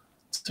you.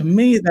 To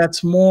me,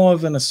 that's more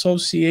of an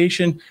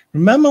association.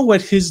 Remember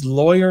what his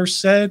lawyer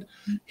said?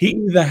 He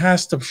either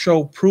has to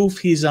show proof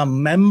he's a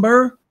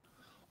member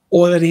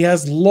or that he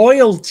has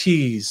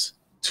loyalties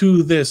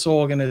to this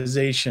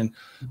organization.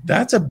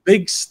 That's a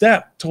big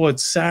step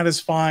towards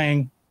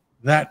satisfying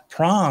that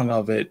prong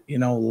of it, you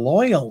know,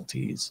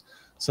 loyalties.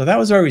 So that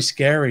was very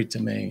scary to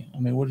me. I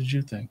mean, what did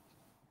you think?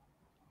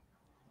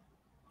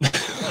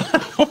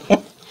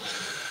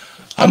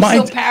 I'm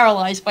so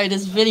paralyzed by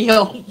this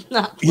video.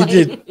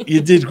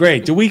 You did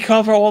great. Did we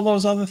cover all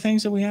those other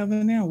things that we have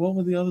in there? What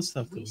were the other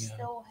stuff that we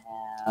still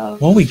have?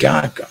 What we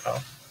got,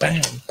 girl?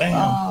 Bam,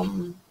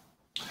 bam.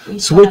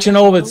 Switching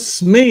over,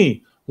 it's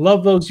me.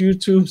 Love those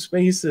YouTube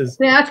spaces.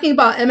 They're asking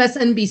about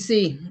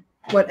MSNBC,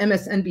 what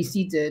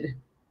MSNBC did.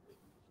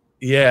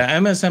 Yeah,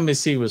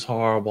 MSNBC was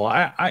horrible.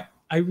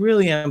 I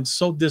really am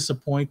so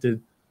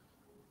disappointed.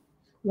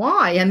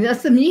 Why? I mean,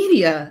 that's the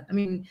media. I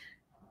mean,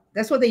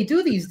 that's what they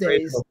do these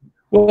days.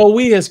 Well,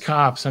 we as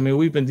cops, I mean,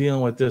 we've been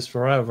dealing with this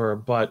forever,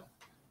 but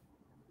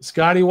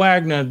Scotty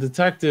Wagner,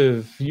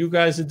 detective, you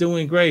guys are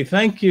doing great.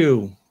 Thank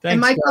you. Thanks,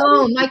 and Mike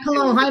Cologne. Mike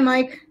Cologne. Hi,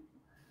 Mike.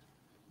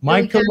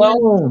 Mike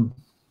Cologne.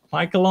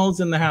 Mike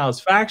Cologne's in the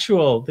house.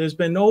 Factual. There's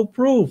been no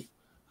proof.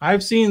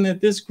 I've seen that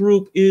this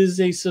group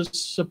is a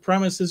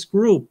supremacist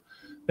group.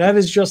 That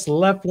is just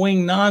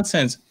left-wing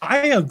nonsense.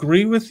 I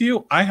agree with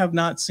you. I have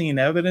not seen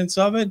evidence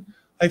of it.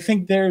 I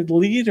think their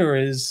leader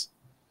is...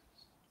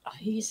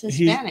 He's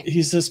Hispanic.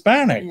 He's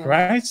Hispanic, yeah.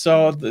 Right?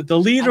 So the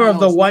leader of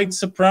the white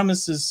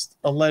supremacist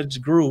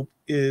alleged group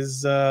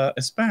is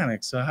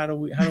Hispanic. So how do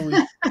we I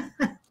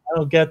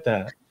don't get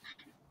that.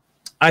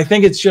 I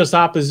think it's just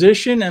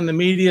opposition, and the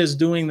media is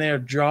doing their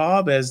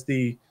job as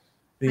the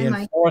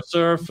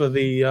enforcer for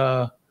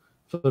the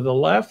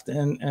left,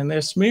 and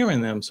they're smearing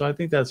them. So I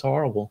think that's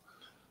horrible.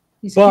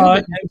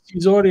 But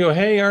MC's audio,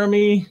 hey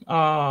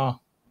Irma,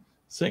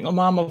 single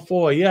mama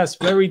 4, yes,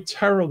 very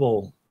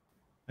terrible.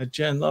 At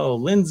Jen Lowe,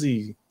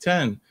 Lindsay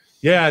 10,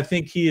 yeah, I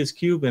think he is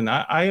Cuban.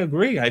 I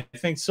agree. I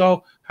think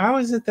so. How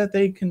is it that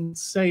they can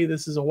say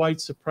this is a white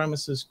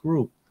supremacist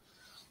group?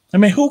 I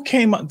mean, who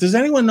came up? Does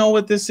anyone know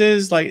what this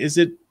is? Like, is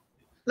it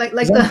like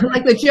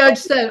the judge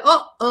said?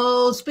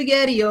 Oh,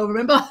 spaghetti-o,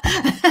 remember?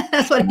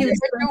 That's what he was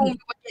doing.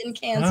 Getting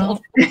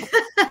canceled.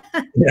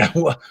 Yeah.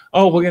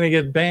 Well, we're gonna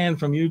get banned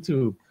from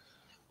YouTube.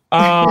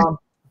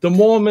 The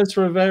more Miss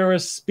Rivera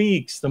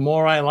speaks, the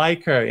more I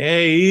like her.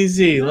 Hey,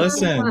 easy.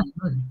 Listen.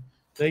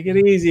 Take it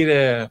easy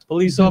there.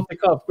 Police off the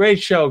cuff.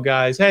 Great show,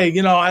 guys. Hey,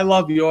 you know, I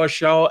love your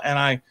show.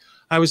 And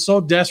I was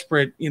so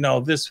desperate, you know,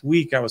 this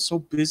week. I was so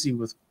busy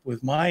with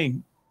my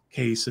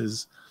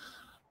cases.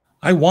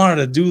 I wanted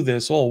to do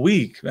this all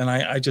week, and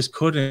I just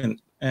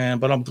couldn't.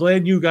 But I'm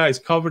glad you guys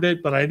covered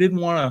it, but I didn't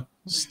want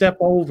to step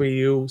over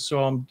you.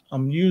 So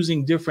I'm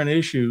using different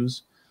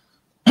issues.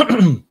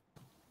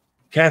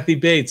 Kathy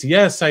Bates.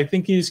 Yes, I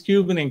think he's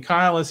Cuban and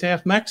Kyle is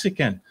half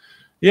Mexican.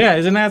 Yeah,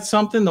 isn't that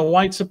something? The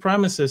white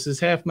supremacist is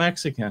half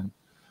Mexican.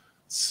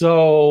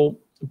 So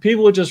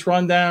people would just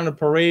run down a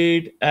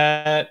parade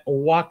at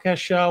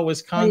Waukesha,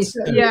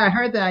 Wisconsin. Yeah, I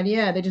heard that.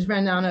 Yeah, they just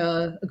ran down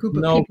a group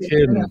of no people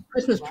kidding. in a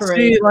Christmas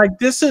parade. See, like,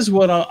 this is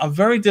what I'm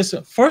very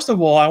First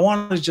of all, I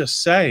want to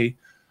just say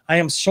I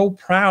am so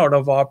proud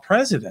of our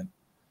president.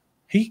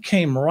 He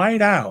came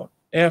right out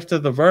after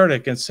the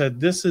verdict and said,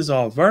 this is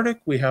our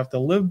verdict. We have to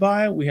live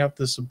by it. We have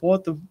to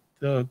support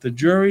the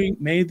jury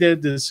made their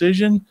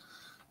decision.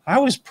 I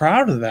was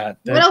proud of that.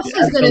 What else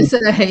is going to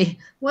say?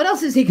 What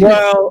else is he going to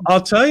say? Well,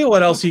 I'll tell you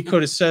what else he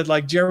could have said.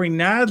 Like Jerry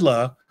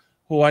Nadler,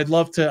 who I'd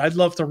love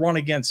to run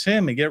against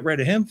him and get rid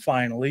of him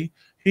finally.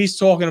 He's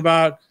talking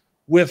about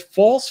with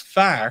false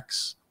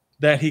facts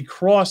that he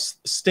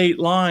crossed state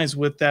lines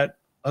with that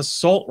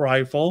assault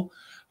rifle,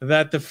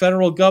 that the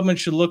federal government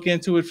should look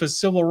into it for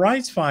civil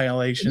rights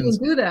violations. You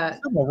can do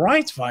that. Civil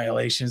rights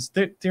violations.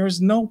 There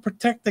is no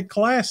protected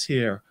class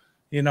here,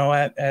 you know,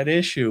 at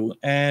issue.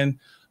 And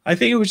I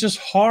think it was just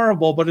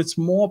horrible, but it's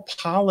more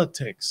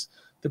politics.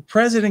 The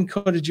president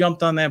could have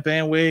jumped on that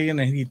bandwagon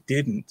and he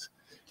didn't.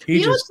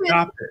 He just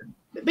stopped it.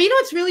 But you know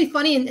what's really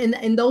funny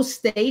in those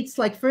states?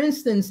 Like, for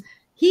instance,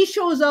 he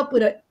shows up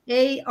with an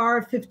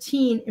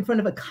AR-15 in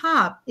front of a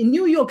cop in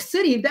New York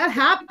City. If that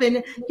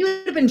happened, he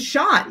would have been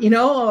shot, you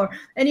know, or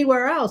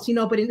anywhere else, you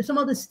know. But in some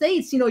other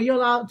states, you know, you're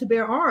allowed to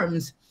bear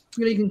arms.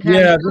 You know, you can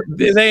carry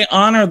they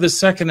honor the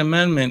Second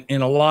Amendment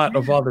in a lot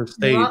of other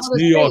states.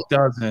 New York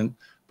doesn't.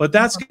 But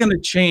that's going to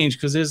change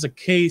because there's a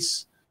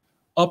case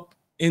up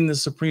in the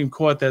Supreme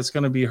Court that's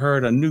going to be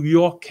heard, a New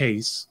York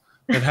case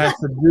that has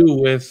to do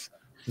with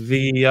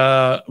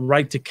the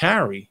right to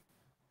carry.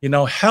 You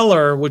know,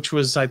 Heller, which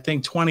was, I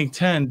think,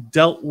 2010,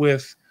 dealt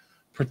with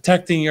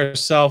protecting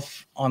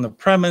yourself on the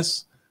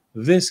premise.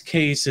 This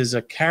case is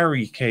a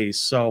carry case.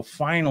 So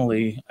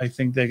finally, I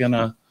think they're going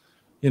to,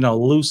 you know,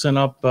 loosen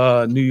up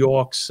New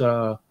York's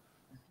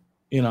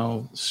you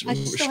know,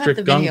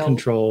 strict gun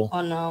control.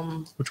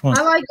 On which one?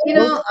 I like, you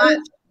know,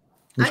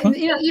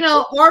 you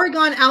know,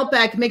 Oregon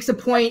Outback makes a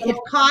point. If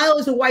Kyle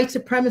is a white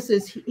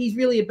supremacist, he's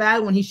really a bad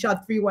one. He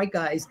shot 3 white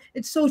guys.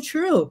 It's so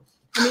true.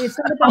 I mean, it's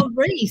not about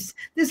race.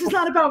 This is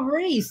not about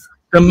race.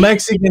 The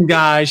Mexican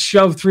guy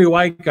shoved 3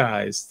 white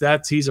guys.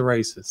 He's a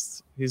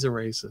racist. He's a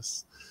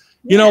racist.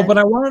 You know, but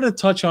I wanted to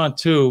touch on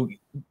too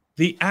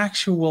the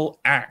actual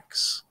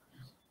acts.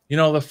 You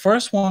know, the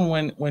first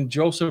one when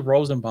Joseph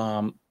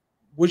Rosenbaum,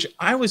 which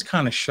I was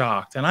kind of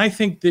shocked, and I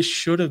think this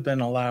should have been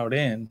allowed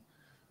in,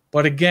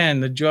 but again,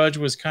 the judge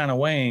was kind of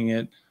weighing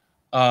it.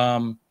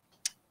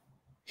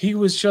 He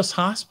was just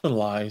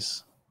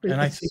hospitalized, and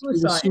I think he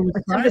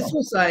was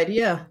suicide.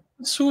 Yeah,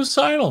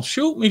 suicidal.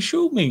 Shoot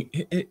me.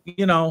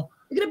 You know,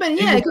 it could have been.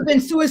 Yeah, it could have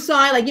been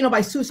suicide, like, you know,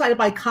 by suicide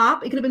by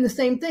cop. It could have been the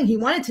same thing. He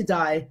wanted to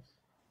die.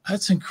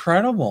 That's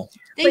incredible.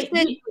 They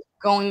said he was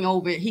going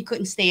over. He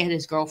couldn't stay at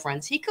his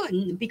girlfriend's. He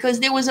couldn't because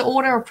there was an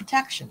order of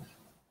protection,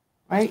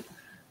 right?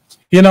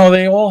 You know,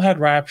 they all had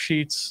rap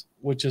sheets,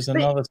 which is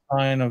another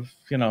sign of,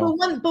 you know.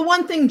 But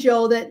one thing,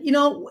 Joe, that, you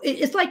know,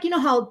 it's like, you know,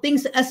 how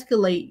things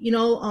escalate, you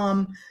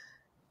know,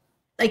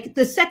 like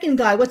the second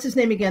guy, what's his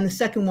name again? The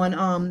second one,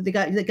 the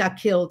guy that got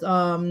killed.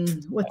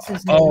 What's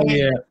his name? Oh,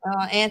 yeah.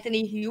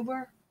 Anthony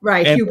Huber.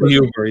 Right. Huber,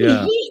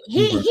 yeah.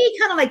 He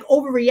kind of like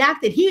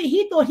overreacted.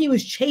 He thought he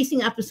was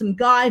chasing after some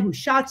guy who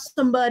shot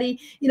somebody,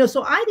 you know,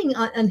 so I think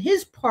on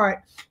his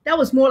part, that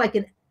was more like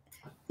an,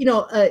 you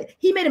know,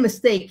 he made a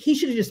mistake. He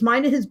should have just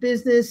minded his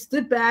business,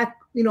 stood back,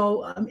 you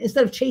know,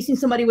 instead of chasing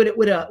somebody with an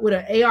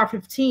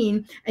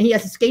AR-15 and he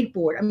has a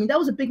skateboard. I mean, that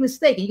was a big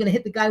mistake. Are you going to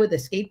hit the guy with a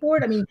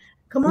skateboard? I mean,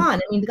 come on.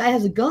 I mean, the guy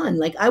has a gun.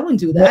 Like, I wouldn't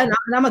do that.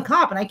 And I'm a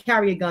cop and I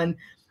carry a gun.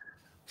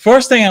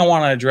 First thing I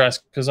want to address,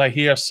 because I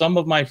hear some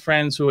of my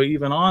friends who are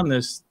even on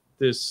this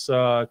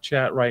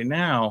chat right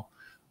now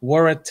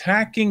were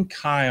attacking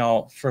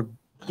Kyle for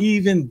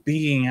even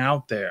being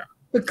out there.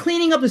 But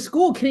cleaning up the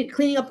school,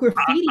 cleaning up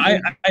graffiti.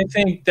 I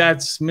think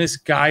that's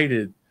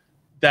misguided.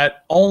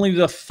 That only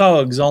the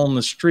thugs own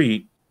the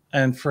street,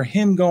 and for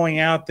him going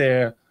out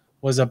there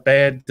was a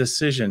bad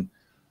decision.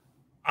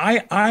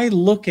 I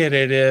look at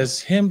it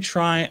as him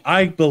trying.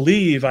 I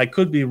believe, I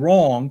could be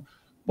wrong,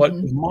 but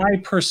my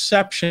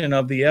perception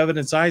of the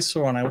evidence I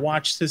saw, and I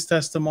watched his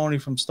testimony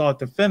from start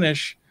to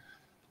finish,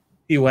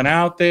 he went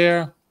out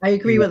there. I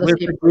agree with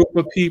a group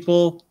of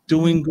people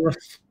doing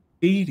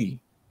graffiti.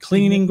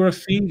 Cleaning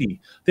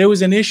graffiti. There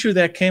was an issue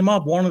that came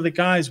up. One of the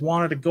guys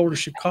wanted to go to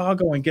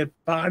Chicago and get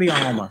body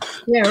armor.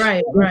 Yeah,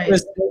 right.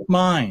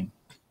 Mine.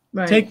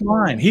 Right. Take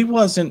mine. He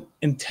wasn't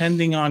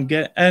intending on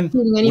getting. And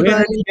Shooting where did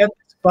anybody. he get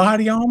this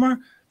body armor?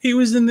 He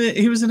was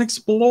an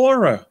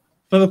explorer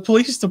for the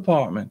police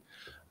department.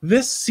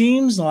 This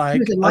seems He like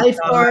was a a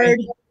lifeguard.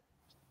 guy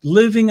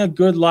living a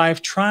good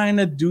life, trying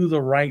to do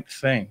the right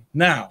thing.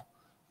 Now,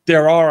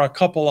 there are a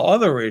couple of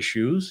other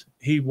issues.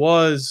 He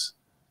was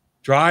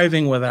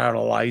driving without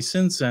a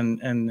license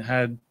and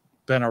had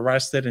been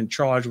arrested and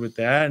charged with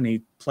that, and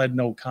he pled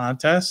no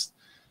contest.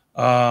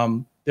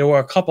 There were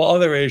a couple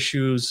other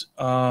issues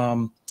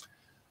that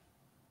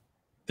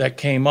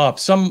came up.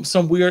 Some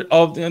weird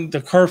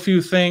the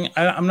curfew thing.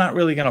 I'm not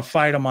really going to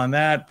fight him on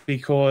that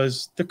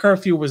because the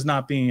curfew was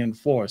not being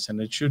enforced,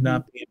 and it should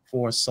not be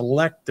enforced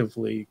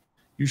selectively.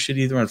 You should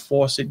either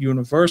enforce it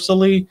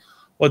universally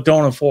or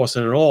don't enforce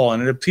it at all.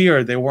 And it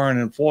appeared they weren't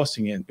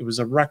enforcing it. It was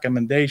a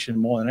recommendation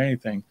more than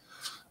anything.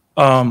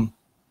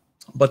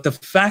 But the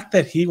fact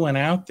that he went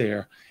out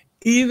there,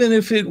 even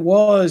if it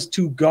was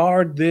to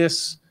guard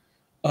this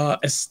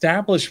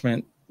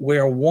establishment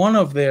where one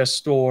of their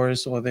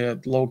stores or their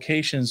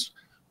locations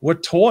were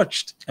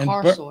torched, and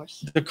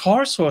the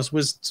car source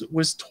was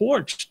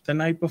torched the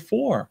night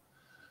before.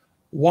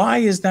 Why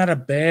is that a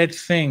bad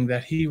thing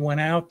that he went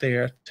out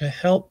there to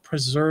help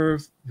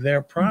preserve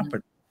their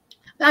property?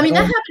 I mean,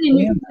 that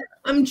happened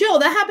in Jill,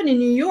 that happened in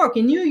New York.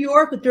 In New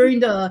York,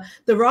 during the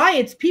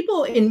riots,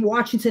 people in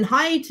Washington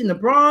Heights, in the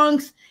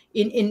Bronx,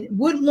 in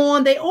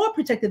Woodlawn, they all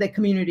protected their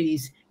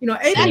communities. You know,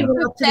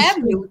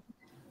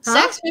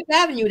 Saks Fifth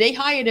Avenue, they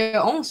hire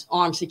their own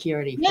armed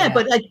security. Yeah,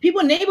 but like people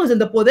in neighborhoods in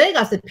the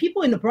bodegas, the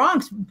people in the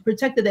Bronx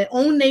protected their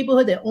own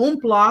neighborhood, their own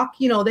block.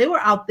 You know, they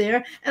were out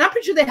there, and I'm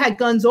pretty sure they had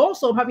guns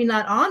also, probably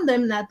not on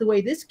them, not the way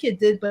this kid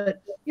did.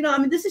 But you know, I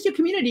mean, this is your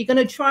community. You're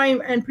gonna try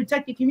and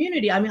protect your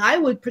community. I mean, I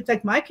would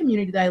protect my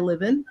community that I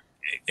live in.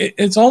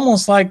 It's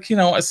almost like, you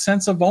know, a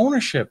sense of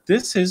ownership.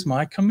 This is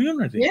my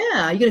community.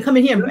 Yeah, you're gonna come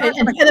in here, and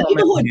the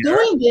people who are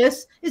doing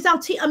this is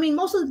out. I mean,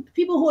 most of the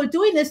people who are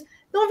doing this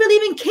don't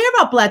really even care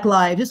about Black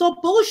lives. It's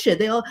all bullshit.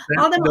 They don't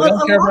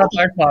care about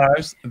Black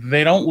lives.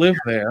 They don't live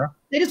there.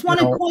 They just want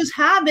to cause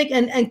havoc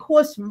and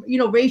cause, you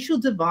know, racial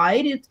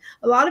divide.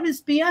 A lot of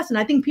it's BS, and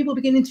I think people are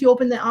beginning to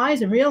open their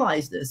eyes and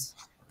realize this.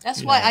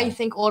 That's why I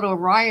think all the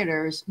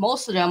rioters,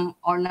 most of them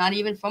are not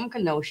even from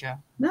Kenosha.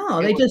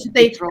 No, they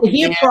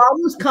hear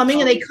problems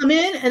coming, and they come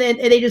in, and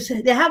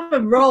they have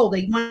a role.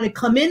 They want to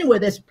come in where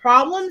there's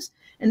problems.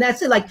 And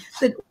that's it. Like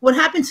what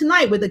happened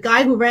tonight with the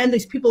guy who ran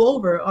these people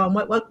over.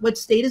 What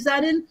state is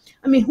that in?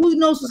 I mean, who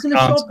knows who's going to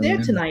show up there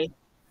tonight?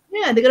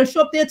 Yeah, they're going to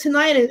show up there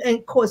tonight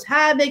and cause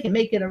havoc and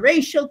make it a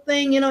racial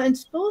thing. You know, and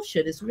it's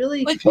bullshit. It's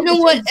really. But you know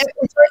what?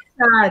 It's very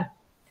sad.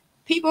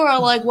 People are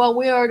like, "Well,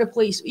 where are the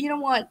police?" You know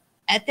what?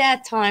 At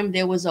that time,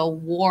 there was a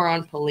war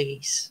on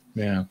police.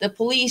 Yeah. The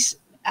police.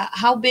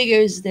 How big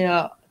is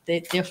their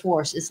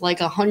force? It's like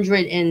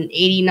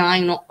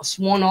 189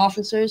 sworn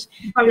officers.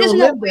 There's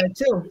no way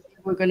too.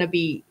 We're going to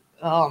be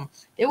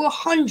there were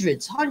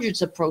hundreds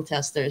of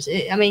protesters.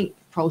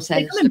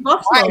 Protesters.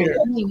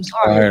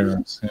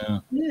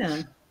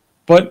 Yeah.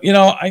 But you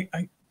know,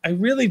 I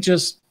really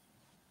just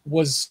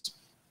was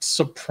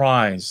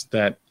surprised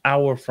that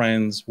our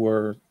friends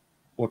were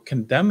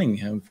condemning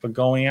him for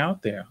going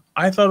out there.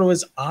 I thought it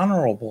was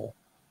honorable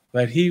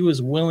that he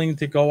was willing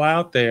to go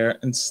out there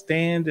and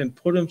stand and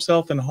put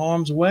himself in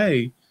harm's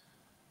way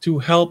to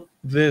help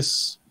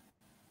this,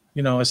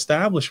 you know,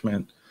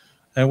 establishment.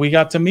 And we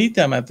got to meet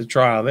them at the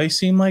trial. They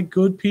seemed like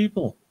good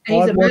people,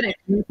 hardworking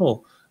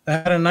people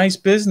that had a nice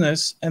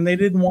business, and they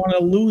didn't want to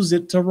lose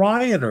it to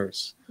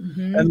rioters.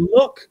 Mm-hmm. And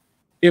look,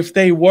 if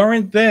they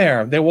weren't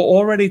there, they were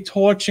already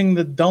torching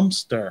the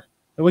dumpster.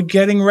 They were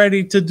getting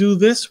ready to do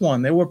this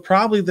one. They were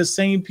probably the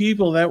same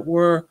people that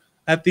were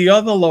at the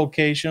other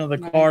location of the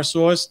car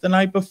source the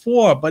night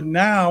before. But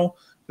now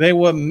they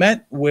were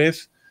met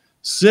with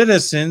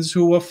citizens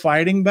who were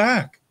fighting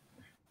back.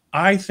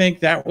 I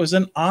think that was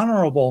an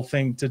honorable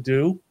thing to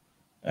do,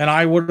 and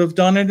I would have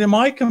done it in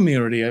my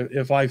community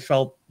if I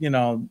felt, you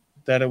know,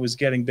 that it was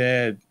getting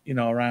bad, you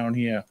know, around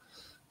here.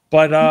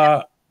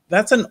 But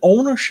that's an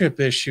ownership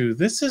issue.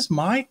 This is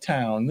my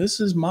town. This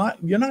is my.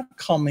 You're not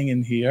coming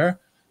in here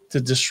to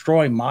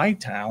destroy my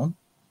town.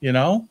 You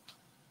know.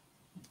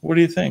 What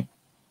do you think?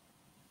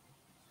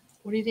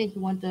 What do you think?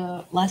 You want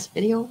the last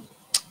video?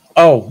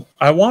 Oh,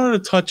 I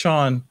wanted to touch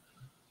on.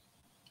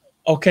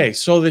 Okay,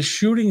 so the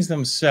shootings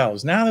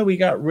themselves, now that we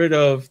got rid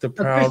of the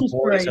Proud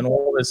Boys and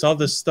all this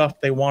other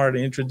stuff they wanted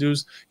to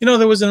introduce, you know,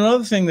 there was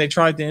another thing they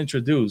tried to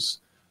introduce.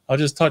 I'll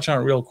just touch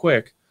on it real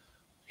quick.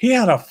 He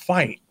had a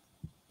fight.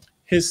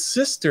 His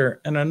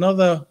sister and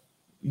another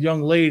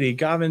young lady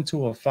got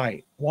into a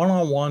fight,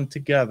 one-on-one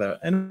together,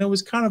 and it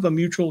was kind of a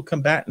mutual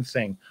combatant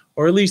thing,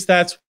 or at least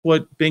that's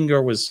what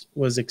Binger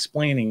was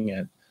explaining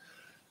it.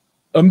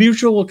 A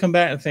mutual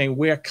combatant thing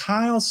where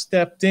Kyle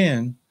stepped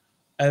in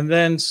and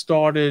then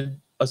started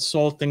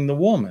assaulting the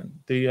woman,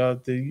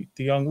 the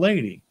young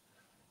lady.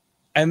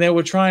 And they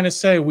were trying to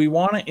say, we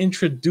want to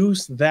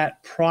introduce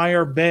that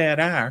prior bad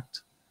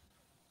act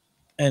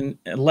and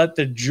let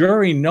the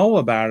jury know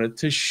about it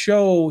to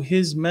show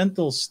his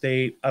mental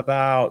state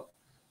about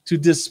to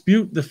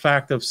dispute the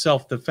fact of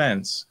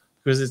self-defense,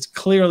 because it's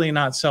clearly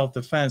not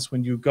self-defense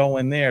when you go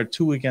in there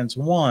 2 against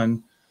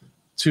 1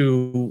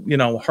 to, you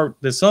know, hurt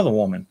this other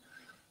woman.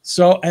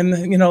 So,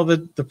 and, you know,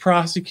 the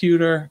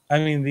prosecutor, I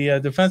mean, the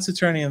defense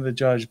attorney and the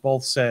judge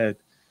both said,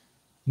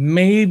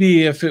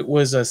 maybe if it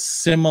was a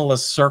similar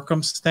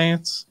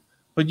circumstance,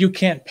 but you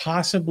can't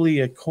possibly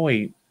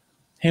equate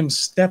him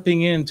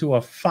stepping into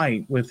a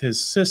fight with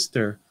his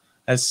sister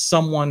as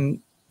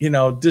someone, you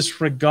know,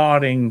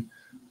 disregarding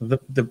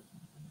the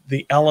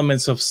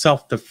elements of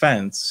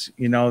self-defense,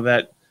 you know,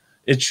 that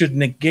it should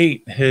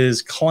negate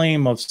his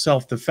claim of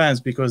self-defense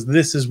because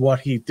this is what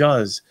he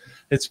does.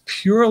 It's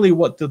purely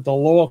what the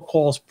law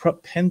calls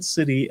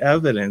propensity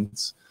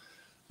evidence.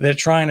 They're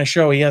trying to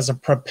show he has a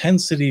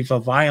propensity for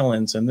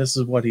violence, and this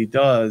is what he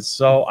does.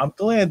 So I'm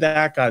glad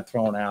that got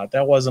thrown out.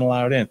 That wasn't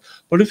allowed in.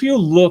 But if you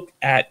look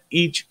at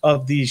each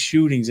of these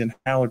shootings and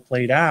how it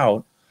played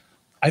out,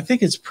 I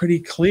think it's pretty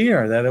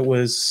clear that it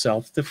was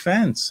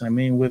self-defense. I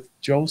mean, with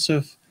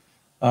Joseph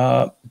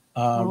Rosenbaum,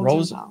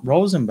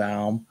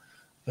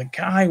 the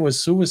guy was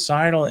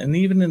suicidal, and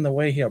even in the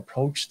way he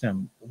approached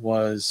him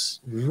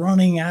was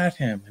running at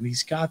him, and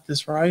he's got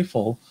this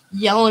rifle.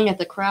 Yelling at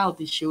the crowd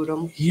to shoot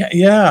him.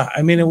 Yeah.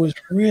 I mean, it was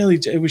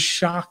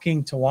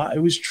shocking to watch.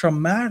 It was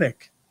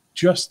traumatic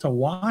just to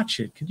watch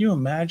it. Can you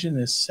imagine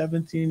this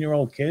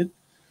 17-year-old kid?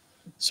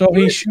 So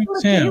he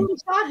shoots him. He would have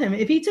shot him.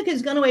 If he took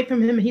his gun away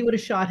from him, he would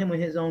have shot him with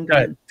his own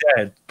gun.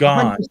 Dead,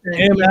 gone.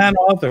 Him and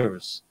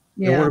others.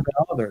 There would have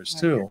been others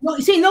too.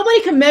 Well, see,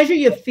 nobody can measure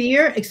your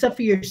fear except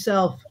for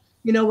yourself.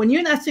 You know, when you're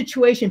in that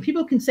situation,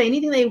 people can say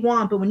anything they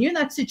want, but when you're in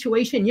that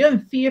situation, you're in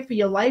fear for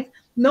your life.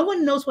 No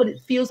one knows what it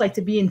feels like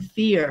to be in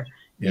fear.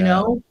 You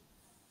know,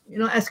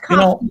 as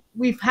cops,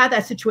 we've had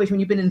that situation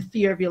when you've been in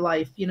fear of your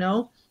life. You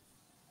know,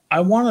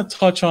 I want to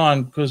touch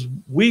on, because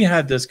we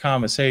had this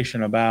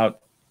conversation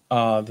about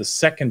the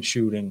second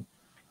shooting,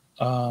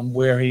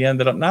 where he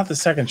ended up, not the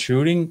second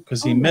shooting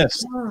because he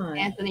missed. God.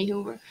 Anthony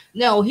Hoover.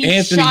 No,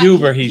 he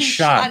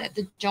shot at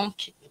the jump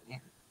kick.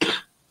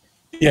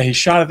 Yeah, he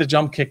shot at the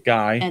jump kick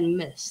guy and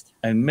missed.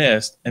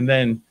 And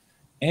then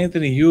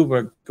Anthony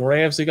Hoover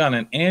grabs the gun,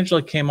 and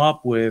Angela came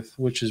up with,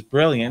 which is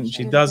brilliant.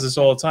 She does this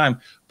all the time.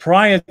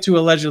 Prior to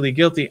allegedly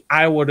guilty,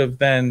 I would have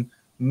then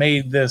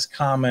made this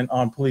comment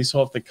on police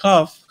off the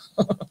cuff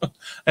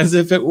as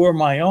if it were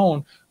my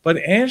own. But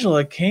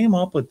Angela came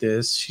up with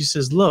this. She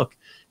says, look,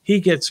 he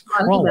gets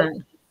crawled.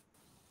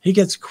 He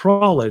gets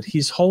crawled.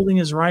 He's holding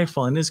his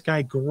rifle, and this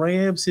guy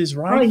grabs his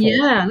rifle. Oh,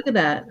 yeah, look at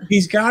that.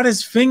 He's got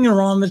his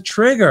finger on the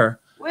trigger.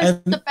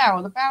 Where's the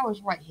barrel? The barrel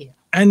is right here.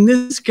 And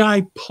this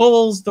guy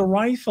pulls the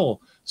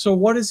rifle. So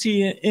what does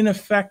he in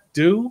effect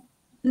do?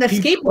 The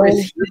skateboard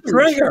is the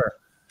trigger.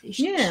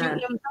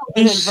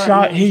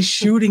 He's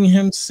shooting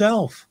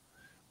himself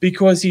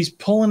because he's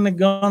pulling the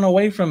gun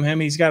away from him.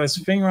 He's got his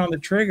finger on the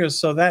trigger,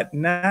 so that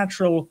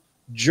natural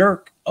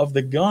jerk of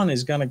the gun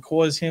is going to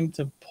cause him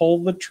to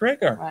pull the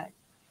trigger. Right.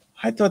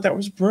 I thought that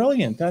was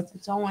brilliant.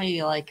 It's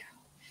only like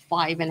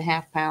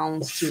 5.5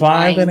 pounds.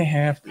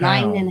 5.5 pounds.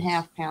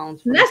 9.5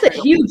 pounds. And that's a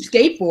huge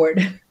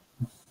skateboard.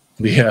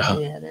 Yeah.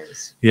 Yeah, it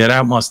is. Yeah,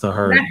 that must have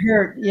hurt. That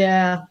hurt,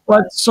 yeah.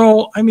 But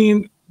so, I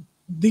mean,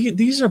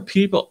 these are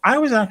people. I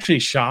was actually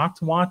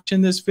shocked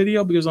watching this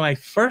video because when I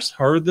first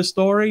heard the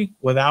story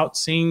without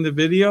seeing the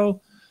video,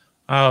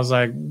 I was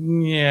like,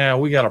 yeah,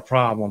 we got a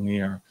problem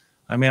here.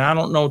 I mean, I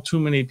don't know too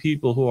many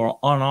people who are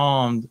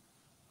unarmed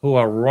who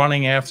are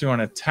running after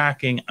and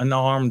attacking an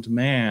armed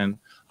man.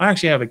 I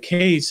actually have a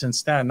case in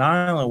Staten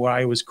Island where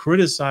I was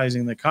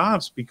criticizing the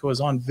cops because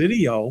on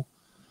video,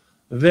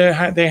 they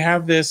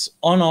have this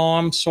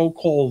unarmed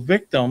so-called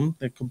victim,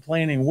 the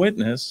complaining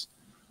witness,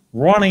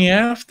 running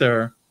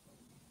after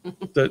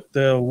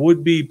the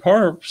would-be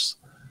perps,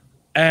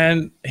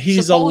 and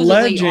he's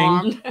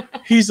alleging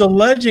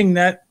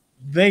that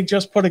they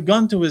just put a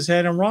gun to his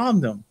head and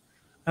robbed him.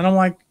 And I'm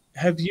like,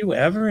 have you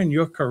ever in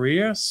your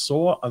career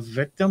saw a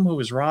victim who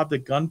was robbed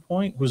at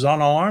gunpoint, who's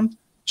unarmed,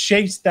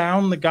 chase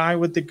down the guy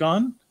with the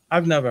gun?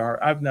 I've never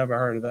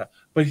heard of that.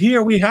 But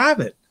here we have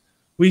it.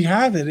 We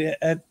have it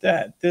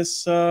at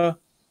this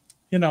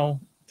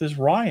this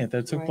riot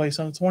that took place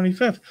on the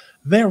 25th.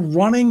 They're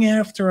running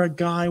after a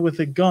guy with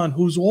a gun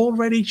who's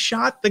already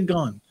shot the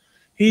gun.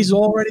 He's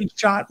already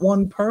shot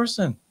one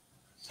person,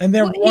 and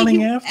they're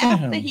running after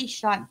him. After he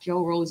shot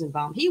Joe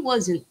Rosenbaum, he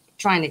wasn't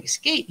trying to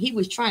escape. He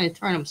was trying to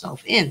turn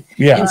himself in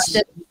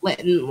instead of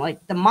letting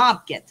the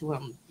mob get to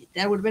him.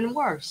 That would have been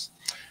worse.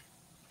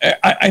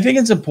 I think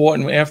it's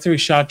important after he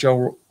shot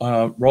Joe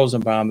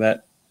Rosenbaum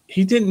that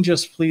he didn't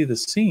just flee the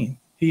scene.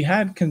 He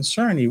had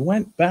concern. He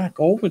went back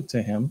over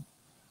to him.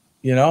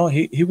 You know,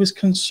 he was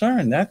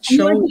concerned. That showed.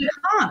 He went to the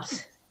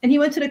cops. And he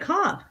went to the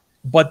cop.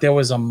 But there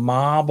was a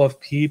mob of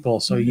people,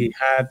 so he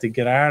had to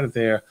get out of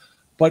there.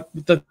 But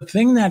the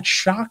thing that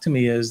shocked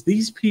me is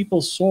these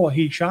people saw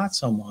he shot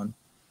someone,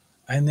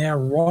 and they're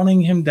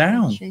running him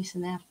down.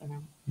 Chasing after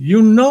him.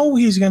 You know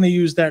he's going to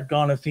use that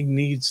gun if he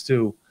needs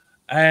to.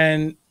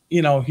 And,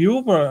 you know,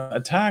 Huber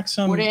attacks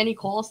him. Were there any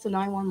calls to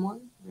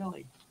 911?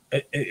 Really?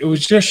 It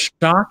was just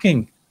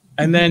shocking.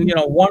 And then, you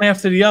know, one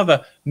after the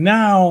other.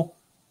 Now,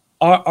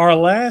 our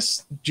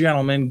last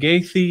gentleman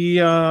gave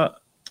the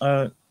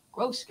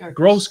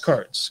gross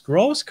cards.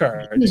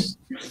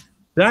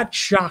 That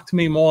shocked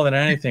me more than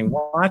anything.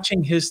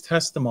 Watching his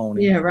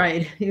testimony. Yeah,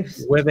 right.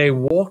 Where they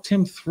walked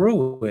him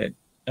through it.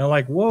 And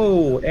like,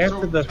 whoa,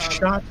 after the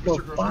shots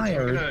were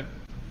fired. I'm going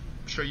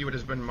to show you what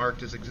has been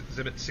marked as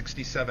Exhibit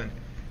 67.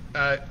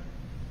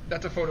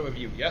 That's a photo of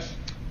you, yes?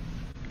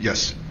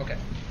 Yes. Okay.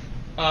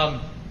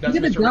 That's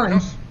Mr.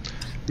 Rittenhouse?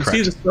 You Correct.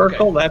 see the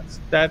circle? Okay.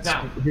 That's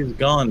Now, his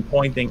gun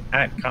pointing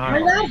at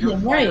Kyle. Right. Your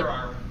Right.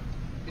 firearm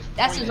is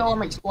That's his pointed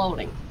arm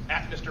exploding.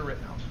 at Mr.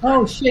 Rittenhouse.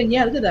 Oh shit!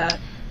 Yeah, look at that.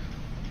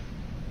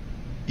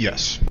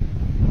 Yes.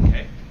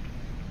 Okay.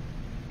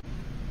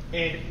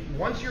 And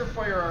once your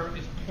firearm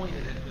is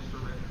pointed at Mr.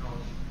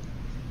 Rittenhouse,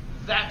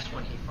 that's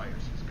when he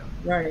fires his gun.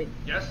 Right.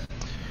 Yes?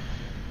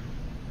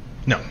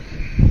 No.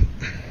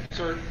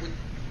 Sir,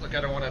 look,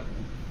 I don't want to...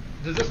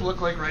 Does this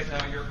look like right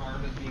now your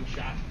arm is being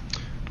shot?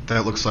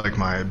 That looks like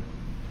my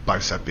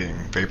bicep being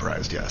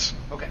vaporized, yes.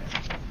 Okay.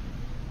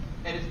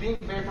 And it's being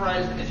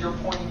vaporized as you're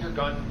pointing your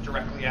gun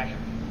directly at him.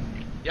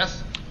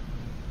 Yes?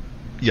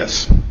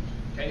 Yes.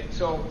 Okay,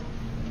 so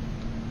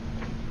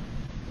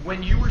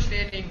when you were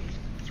standing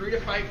 3 to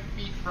 5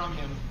 feet from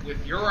him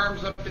with your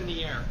arms up in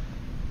the air,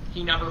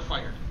 he never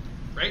fired,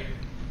 right?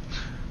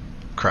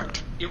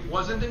 Correct. It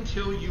wasn't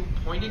until you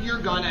pointed your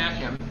gun at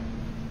him,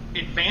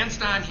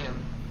 advanced on him,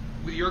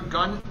 with your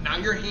gun, now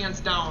your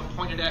hands down,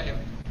 pointed at him,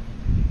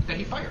 that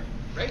he fired,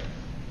 right?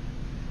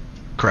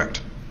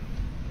 Correct.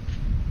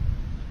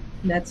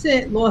 That's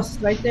it. Lost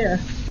right there.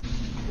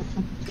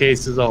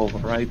 Case is over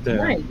right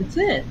there. Right. That's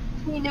it.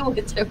 He knew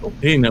it too.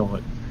 He knew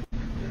it.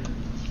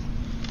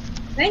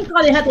 Thank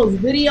God they had those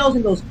videos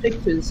and those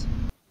pictures.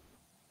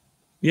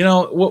 You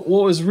know, what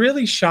was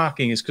really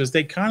shocking is because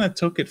they kind of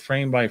took it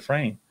frame by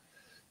frame.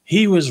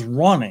 He was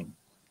running.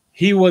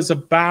 He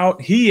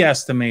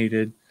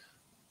estimated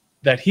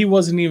that he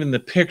wasn't even the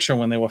picture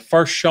when they were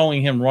first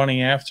showing him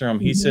running after him.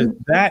 He said,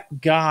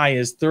 that guy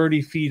is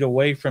 30 feet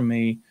away from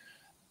me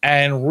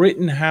and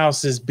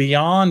Rittenhouse is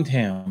beyond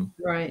him.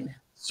 Right.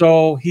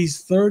 So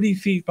he's 30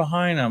 feet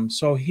behind him.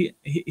 So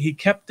he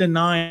kept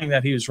denying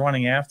that he was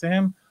running after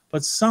him,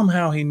 but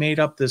somehow he made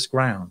up this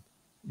ground,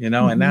 you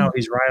know, and now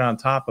he's right on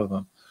top of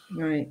him.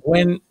 Right.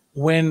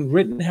 When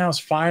Rittenhouse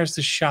fires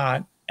the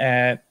shot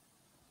at,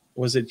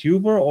 was it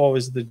Huber or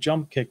was it the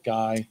jump kick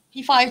guy?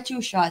 He fired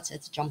 2 shots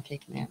at the jump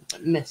kick man,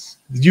 but missed.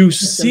 You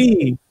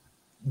see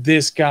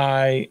this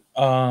guy,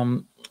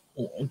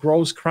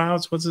 Gross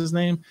Krauts, what's his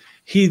name?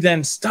 He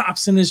then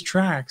stops in his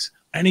tracks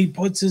and he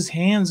puts his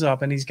hands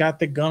up and he's got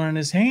the gun in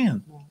his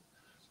hand.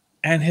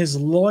 And his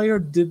lawyer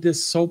did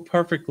this so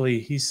perfectly.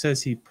 He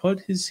says he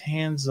put his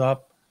hands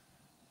up.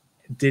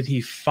 Did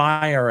he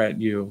fire at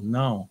you?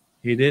 No,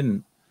 he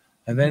didn't.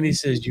 And then he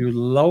says, you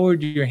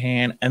lowered your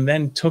hand and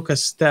then took a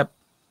step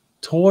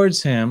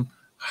towards him.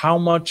 How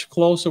much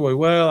closer away?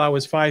 Well, I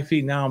was 5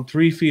 feet. Now I'm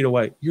 3 feet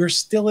away. You're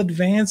still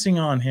advancing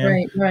on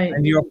him. Right.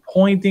 And you're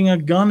pointing a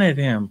gun at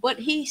him. But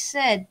he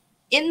said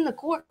in the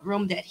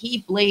courtroom that he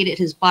bladed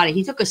his body.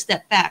 He took a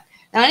step back.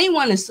 Now,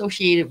 anyone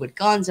associated with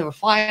guns, ever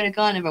fired a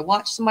gun, ever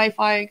watched somebody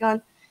fire a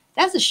gun,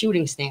 that's a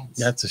shooting stance.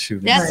 That's a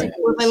shooting That's stance.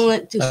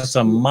 equivalent to... That's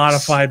a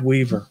modified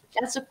Weaver.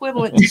 That's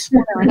equivalent to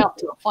squaring up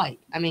to a fight.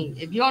 I mean,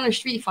 if you're on a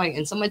street fight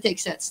and somebody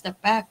takes that step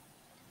back,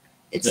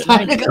 it's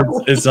time to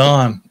go. It's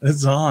on.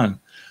 It's on.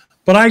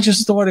 But I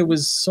just thought it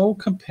was so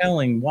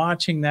compelling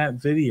watching that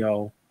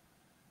video.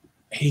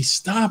 He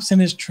stops in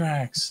his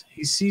tracks.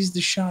 He sees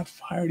the shot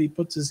fired. He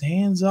puts his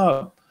hands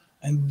up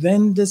and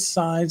then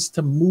decides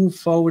to move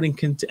forward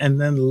and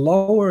then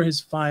lower his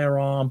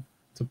firearm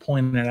to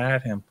point it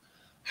at him.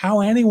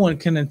 How anyone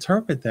can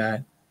interpret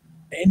that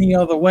any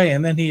other way.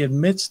 And then he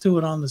admits to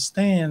it on the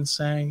stand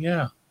saying,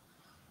 yeah,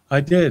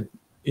 I did,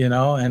 you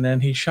know, and then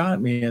he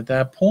shot me at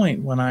that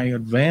point when I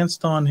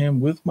advanced on him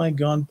with my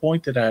gun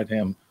pointed at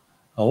him.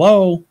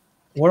 Hello?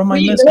 What am I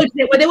missing?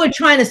 What they were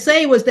trying to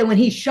say was that when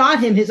he shot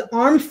him, his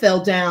arm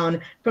fell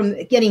down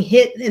from getting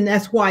hit, and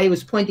that's why he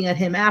was pointing at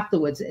him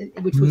afterwards.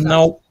 Which was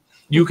nope.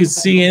 You could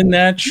see in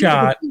that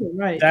shot,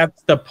 right.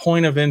 That's the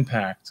point of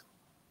impact.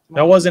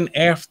 That wasn't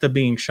after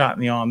being shot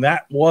in the arm.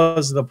 That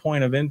was the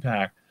point of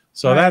impact.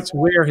 So that's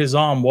where his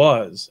arm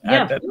was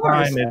at that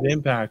time it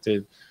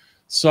impacted.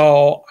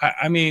 So,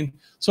 I mean,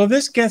 so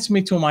this gets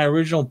me to my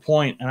original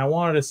point, and I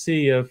wanted to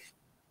see if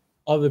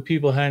other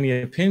people had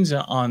any opinions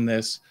on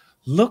this.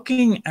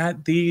 Looking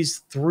at these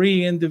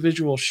 3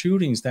 individual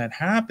shootings that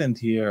happened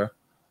here,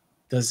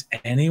 does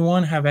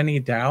anyone have any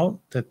doubt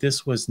that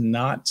this was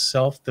not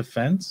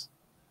self-defense?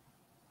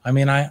 I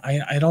mean,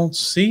 I don't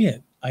see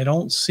it. I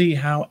don't see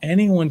how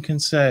anyone can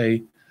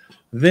say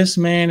this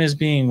man is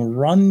being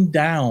run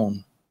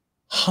down,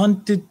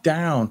 hunted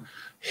down,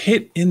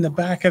 hit in the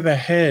back of the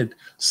head,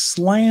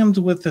 slammed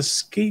with a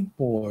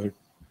skateboard,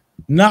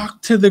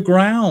 knocked to the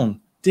ground.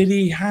 Did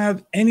he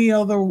have any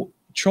other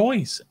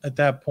choice at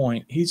that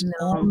point? He's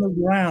on the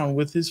ground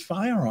with his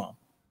firearm.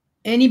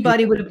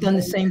 Anybody would have done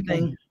the same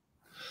thing.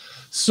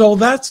 So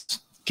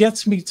that's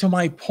gets me to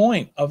my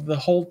point of the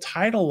whole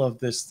title of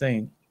this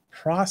thing,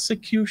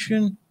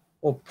 prosecution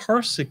or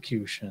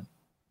persecution.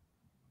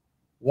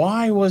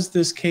 Why was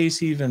this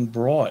case even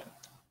brought?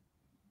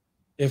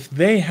 If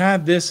they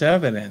had this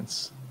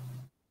evidence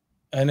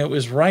and it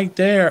was right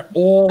there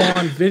all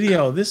on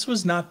video, this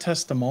was not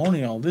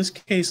testimonial. This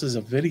case is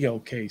a video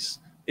case.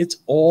 It's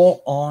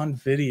all on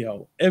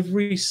video.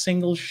 Every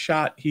single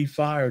shot he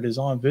fired is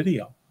on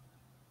video.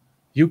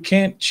 You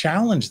can't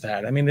challenge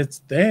that. I mean, it's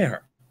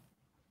there.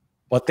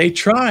 But they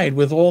tried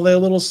with all their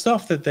little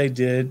stuff that they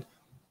did.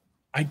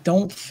 I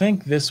don't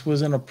think this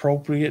was an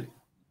appropriate.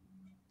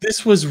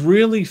 This was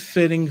really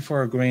fitting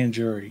for a grand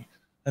jury.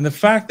 And the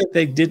fact that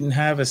they didn't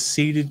have a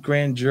seated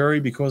grand jury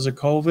because of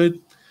COVID,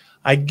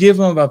 I give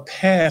them a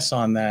pass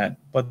on that.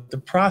 But the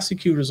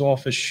prosecutor's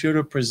office should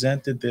have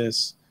presented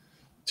this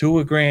to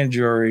a grand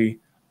jury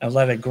and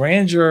let a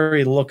grand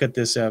jury look at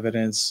this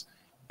evidence.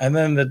 And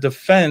then the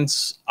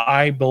defense,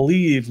 I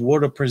believe,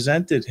 would have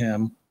presented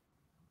him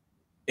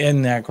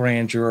in that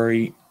grand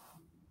jury,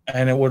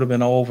 and it would have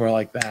been over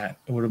like that.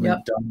 It would have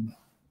been done.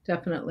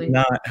 Definitely.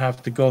 Not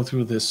have to go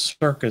through this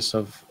circus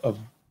of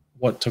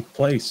what took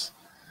place.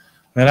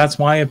 And that's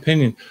my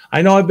opinion.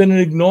 I know I've been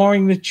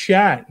ignoring the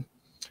chat.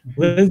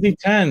 Lindsay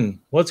 10,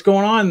 what's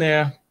going on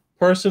there?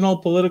 Personal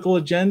political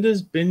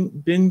agendas,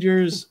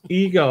 Binger's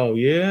ego.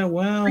 Yeah,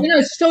 well. You know,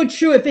 it's so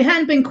true. If it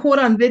hadn't been caught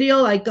on video,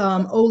 like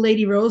old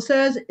lady Rose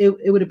says,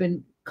 it would have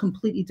been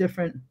completely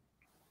different.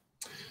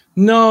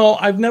 No,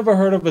 I've never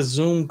heard of a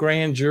Zoom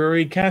grand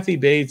jury. Kathy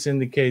Bates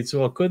indicates,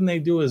 well, couldn't they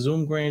do a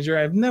Zoom grand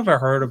jury? I've never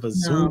heard of a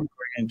Zoom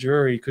grand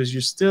jury because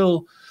you're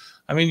still,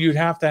 I mean, you'd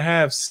have to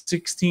have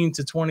 16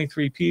 to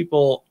 23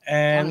 people,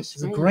 and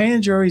the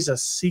grand jury is a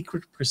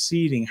secret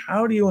proceeding.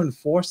 How do you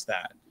enforce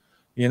that?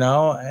 You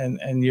know,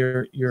 and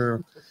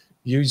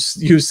you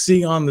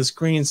see on the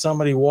screen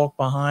somebody walk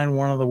behind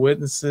one of the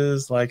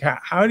witnesses. Like,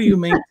 how do you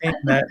maintain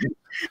that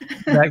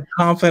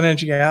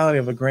confidentiality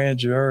of a grand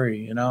jury?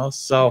 You know,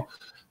 so.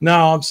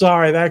 No, I'm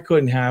sorry, that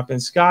couldn't happen.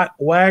 Scott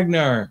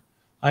Wagner,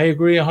 I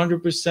agree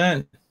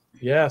 100%.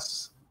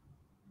 Yes.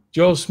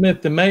 Joe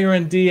Smith, the mayor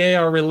and DA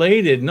are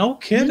related. No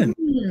kidding.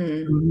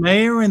 The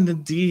mayor and the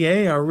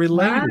DA are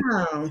related.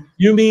 Wow.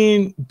 You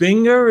mean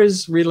Binger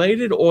is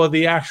related, or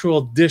the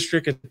actual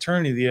district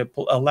attorney, the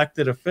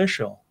elected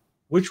official?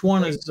 Which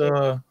one is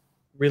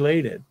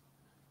related?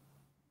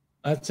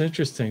 That's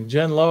interesting.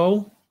 Jen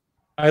Lowe,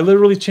 I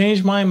literally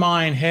changed my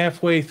mind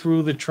halfway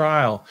through the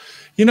trial.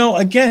 You know,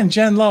 again,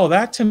 Jen Lowe,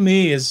 that to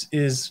me is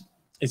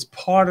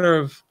part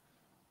of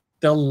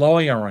the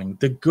lawyering,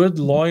 the good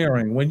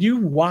lawyering. When you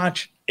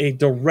watch a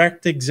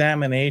direct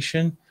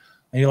examination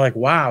and you're like,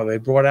 wow, they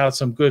brought out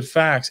some good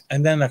facts,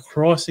 and then a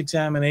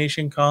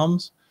cross-examination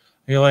comes,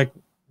 and you're like,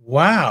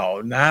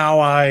 wow, now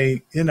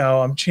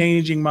I'm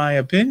changing my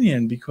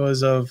opinion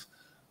because of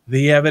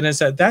the evidence.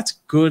 That's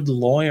good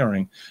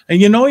lawyering. And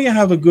you know, you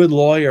have a good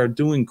lawyer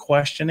doing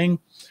questioning.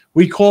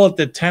 We call it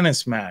the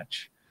tennis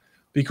match,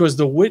 because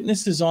the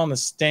witness is on the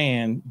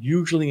stand,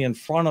 usually in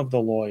front of the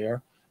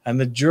lawyer, and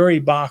the jury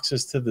box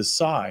is to the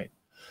side.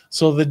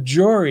 So the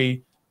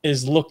jury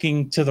is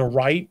looking to the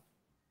right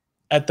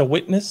at the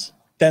witness,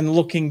 then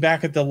looking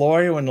back at the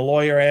lawyer when the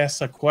lawyer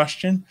asks a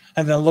question,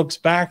 and then looks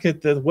back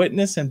at the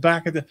witness and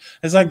back at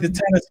it's like the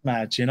tennis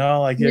match, you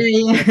know, like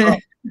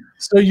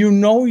so you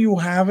know you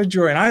have a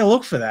jury, and I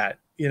look for that,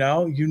 you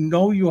know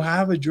you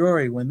have a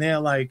jury when they're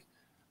like,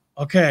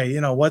 okay, you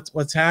know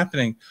what's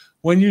happening.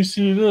 When you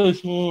see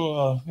this, you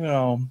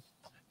know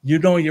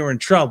you're in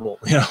trouble.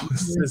 You know,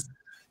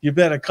 you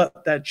better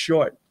cut that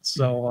short.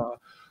 So,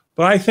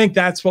 but I think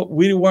that's what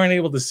we weren't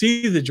able to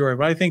see the jury,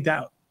 but I think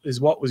that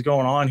is what was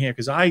going on here,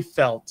 because I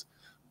felt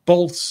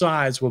both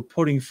sides were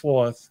putting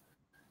forth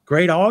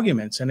great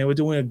arguments and they were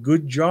doing a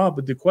good job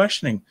with the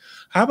questioning.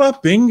 How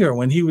about Binger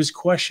when he was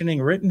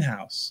questioning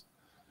Rittenhouse?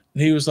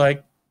 He was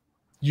like,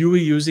 "You were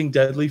using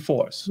deadly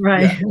force,"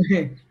 right?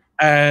 Yeah.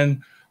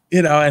 And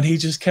and he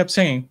just kept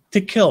saying,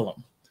 to kill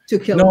them. To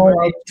kill them.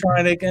 Right.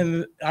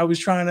 I was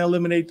trying to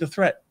eliminate the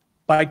threat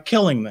by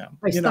killing them.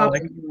 By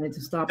stopping them,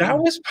 to stop that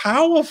them. Was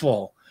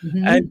powerful.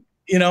 And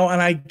and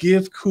I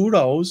give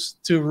kudos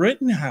to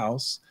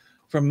Rittenhouse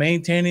for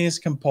maintaining his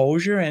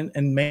composure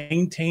and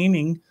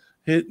maintaining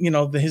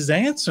his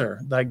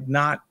answer, like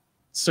not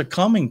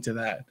succumbing to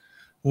that.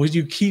 Would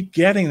you keep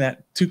getting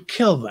that to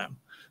kill them?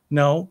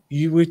 No,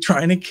 you were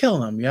trying to kill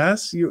them.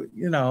 Yes,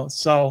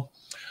 so.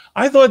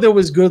 I thought there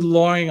was good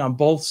lawyering on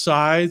both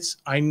sides.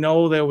 I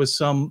know there was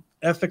some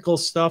ethical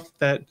stuff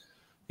that,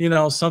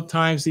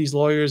 sometimes these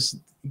lawyers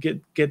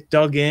get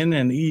dug in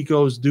and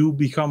egos do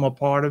become a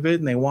part of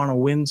it and they want to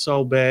win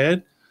so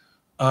bad.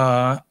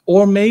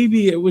 Or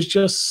maybe it was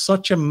just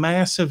such a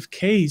massive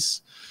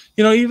case.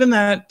 Even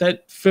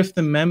that Fifth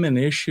Amendment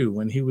issue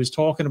when he was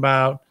talking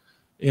about,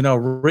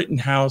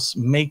 Rittenhouse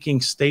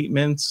making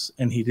statements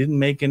and he didn't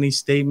make any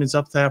statements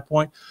up to that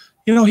point.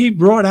 He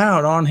brought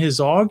out on his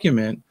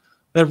argument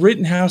that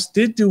Rittenhouse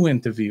did do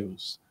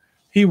interviews.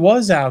 He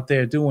was out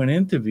there doing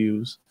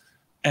interviews.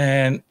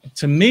 And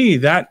to me,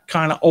 that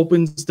kind of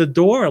opens the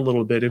door a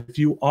little bit. If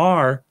you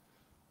are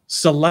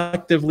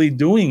selectively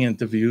doing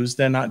interviews,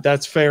 then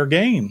that's fair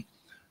game.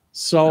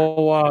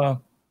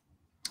 So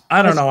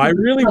I don't know. I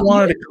really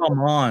wanted to come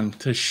on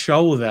to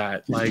show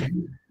that, like,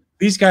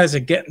 these guys are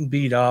getting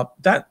beat up.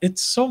 That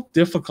it's so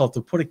difficult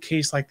to put a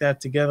case like that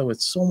together with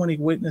so many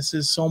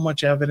witnesses, so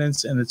much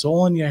evidence, and it's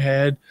all in your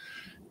head.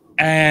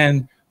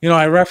 And you know,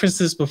 I referenced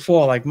this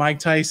before, like Mike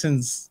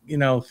Tyson's, you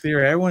know,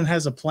 theory. Everyone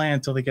has a plan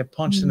until they get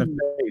punched in the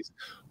face.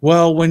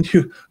 Well, when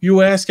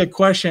you ask a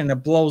question that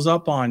blows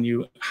up on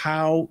you,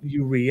 how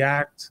you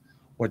react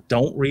or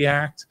don't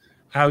react,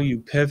 how you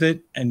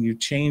pivot and you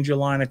change your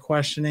line of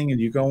questioning and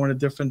you go in a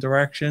different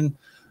direction,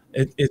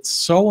 it's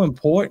so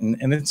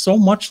important. And it's so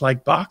much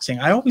like boxing.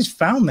 I always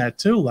found that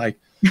too. Like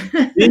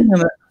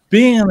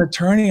being an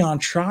attorney on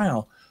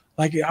trial,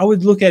 like I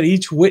would look at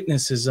each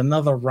witness as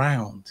another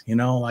round, you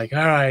know, like,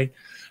 all right,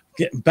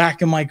 getting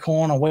back in my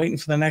corner, waiting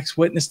for the next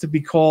witness to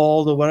be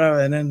called or whatever.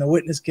 And then the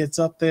witness gets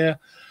up there.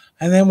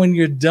 And then when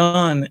you're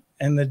done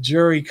and the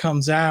jury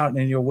comes out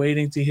and you're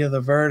waiting to hear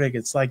the verdict,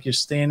 it's like you're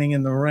standing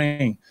in the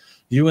ring.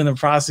 You and the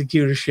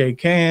prosecutor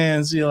shake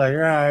hands. You're like, all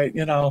right,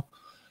 you know,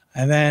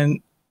 and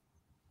then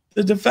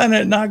the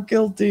defendant not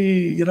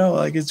guilty, you know,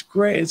 like it's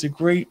great. It's a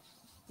great,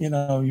 you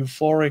know,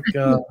 euphoric.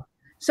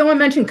 Someone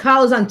mentioned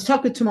Kyle is on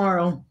Tucker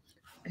tomorrow.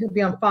 He'll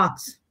be on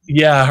Fox.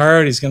 Yeah, I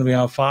heard he's going to be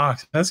on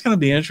Fox. That's going to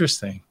be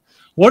interesting.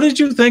 What did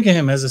you think of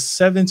him as a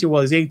 17?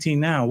 Well, he's 18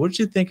 now. What did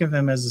you think of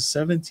him as a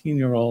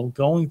 17-year-old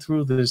going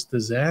through this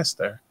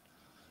disaster,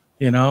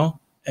 you know,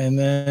 and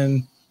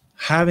then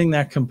having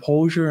that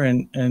composure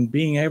and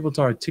being able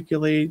to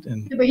articulate?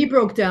 And yeah, but he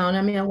broke down,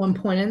 I mean, at one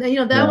point. And, you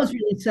know, that was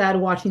really sad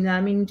watching that.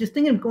 I mean, just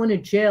thinking of going to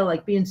jail,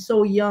 like being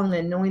so young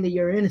and knowing that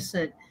you're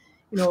innocent,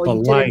 you know,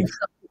 you did it in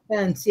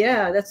self-defense.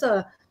 Yeah, that's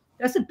a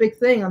big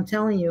thing, I'm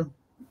telling you.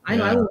 I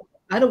know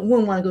I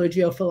wouldn't want to go to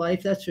jail for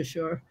life, that's for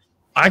sure.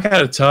 I got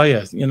to tell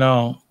you, you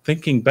know,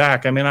 thinking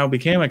back, I mean, I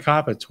became a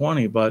cop at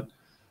 20, but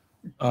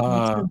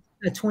at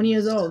 20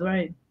 years old,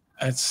 right?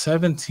 At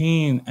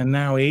 17 and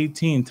now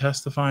 18,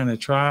 testifying at a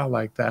trial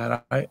like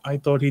that, I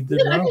thought he did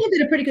well. I think he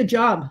did a pretty good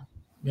job.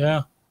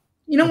 Yeah.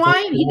 You know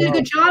why? He did a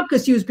good job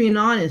because he was being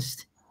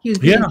honest. He was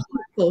being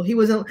truthful. He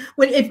wasn't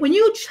when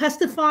you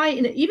testify,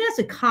 even as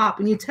a cop,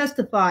 when you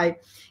testify,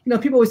 you know,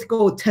 people always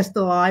go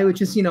testify,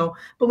 which is, you know,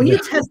 but when you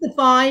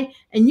testify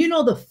and you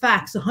know the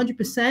facts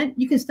 100%,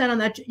 you can stand on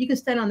that. You can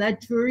stand on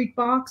that jury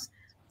box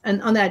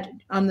and on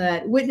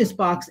that witness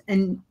box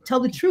and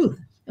tell the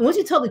truth. And once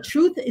you tell the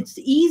truth, it's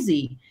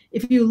easy.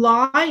 If you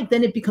lie,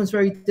 then it becomes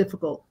very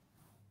difficult.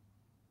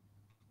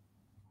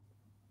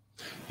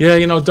 Yeah,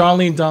 you know,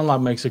 Darlene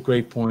Dunlop makes a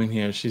great point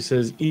here. She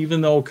says,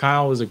 even though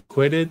Kyle was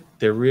acquitted,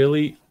 there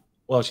really,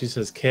 well, she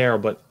says care,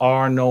 but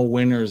are no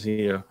winners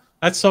here.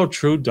 That's so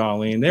true,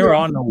 Darlene. There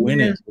are no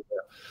winners here.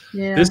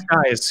 Yeah. This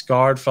guy is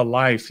scarred for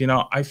life. You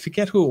know, I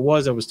forget who it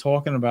was I was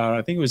talking about.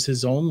 I think it was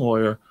his own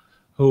lawyer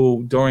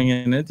who, during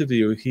an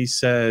interview, he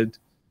said,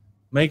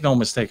 make no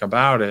mistake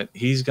about it,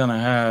 he's going to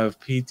have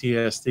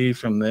PTSD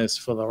from this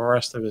for the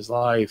rest of his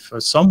life. Or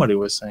somebody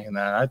was saying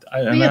that.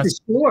 And that's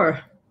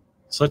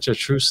such a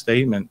true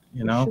statement,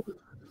 you know.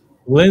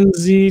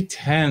 Lindsay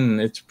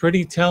 10, it's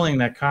pretty telling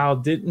that Kyle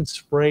didn't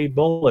spray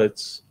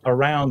bullets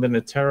around in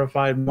a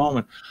terrified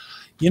moment.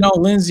 You know,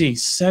 Lindsay,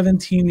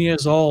 17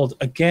 years old,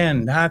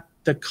 again, not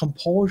the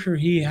composure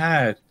he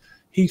had.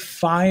 He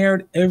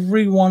fired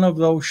every one of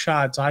those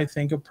shots, I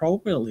think,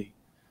 appropriately.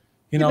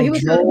 You know,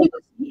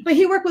 but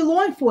he worked with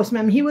law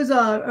enforcement. He was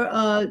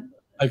a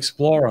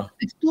explorer,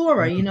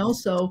 you know,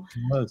 so,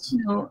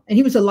 you know, and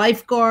he was a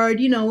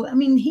lifeguard, you know. I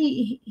mean,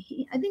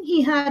 I think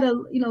he had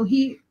a, you know,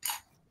 he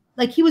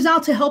was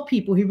out to help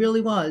people. He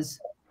really was.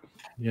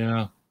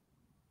 Yeah.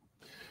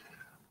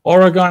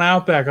 Oregon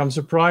Outback, I'm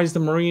surprised the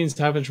Marines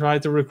haven't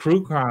tried to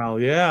recruit Kyle.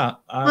 Yeah.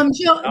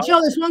 Joe,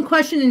 there's one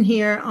question in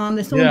here.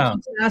 There's someone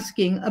keeps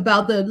asking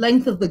about the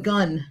length of the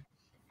gun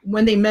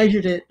when they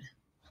measured it.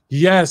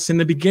 Yes, in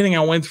the beginning,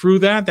 I went through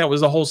that. That was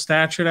the whole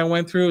statute I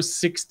went through,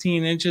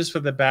 16 inches for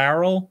the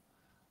barrel.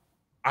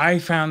 I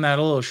found that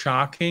a little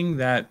shocking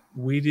that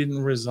we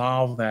didn't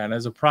resolve that.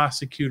 As a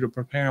prosecutor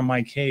preparing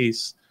my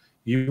case,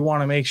 you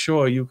want to make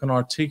sure you can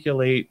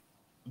articulate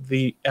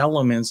the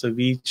elements of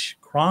each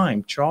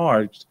crime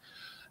charged.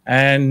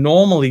 And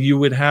normally you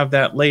would have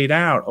that laid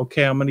out.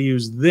 Okay, I'm going to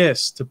use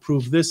this to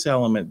prove this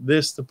element,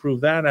 this to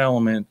prove that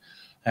element.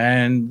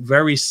 And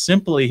very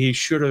simply, he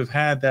should have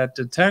had that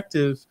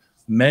detective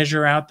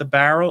measure out the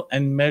barrel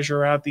and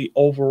measure out the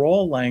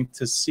overall length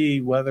to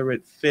see whether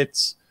it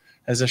fits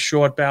as a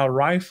short barrel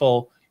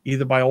rifle,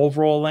 either by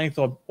overall length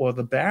or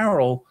the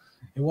barrel.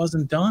 It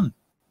wasn't done.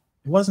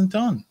 It wasn't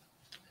done.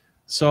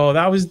 So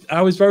I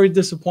was very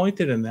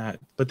disappointed in that,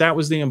 but that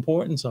was the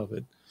importance of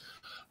it.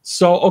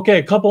 So, okay,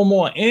 a couple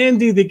more.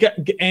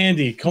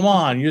 Andy, come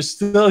on, you're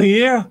still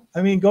here?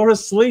 I mean, go to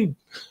sleep.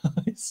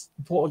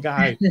 Poor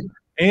guy.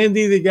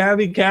 Andy the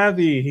Gabby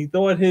Cabby, he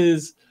thought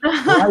his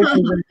life was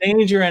in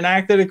danger and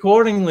acted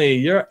accordingly.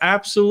 You're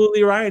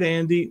absolutely right,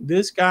 Andy.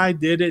 This guy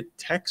did it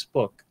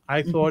textbook.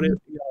 I thought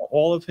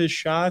all of his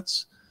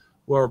shots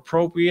were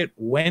appropriate,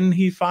 when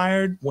he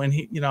fired, when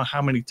he,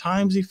 how many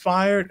times he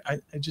fired. I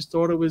just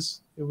thought it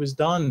was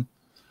done.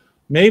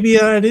 Maybe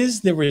it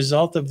is the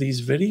result of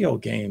these video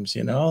games,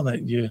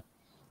 that you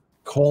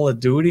Call of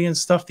Duty and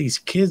stuff. These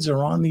kids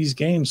are on these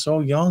games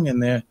so young,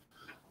 and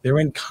they're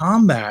in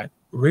combat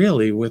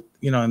really with,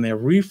 and their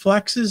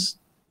reflexes,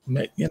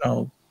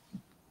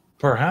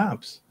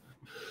 perhaps.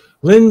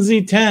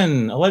 Lindsay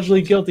 10,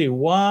 allegedly guilty.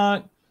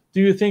 What do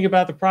you think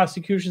about the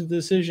prosecution's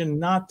decision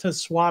not to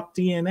swap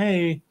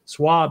DNA?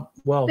 Well,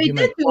 they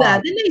did do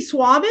that. Didn't they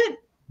swab it?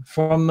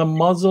 From the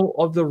muzzle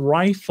of the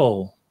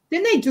rifle.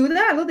 Didn't they do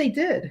that? Well, they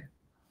did.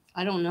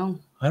 I don't know.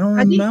 I don't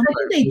remember. I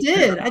think they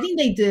did. I think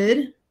they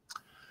did.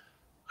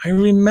 I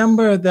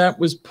remember that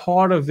was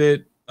part of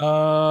it.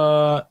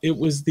 It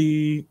was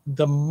the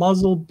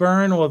muzzle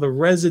burn or the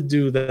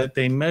residue that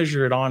they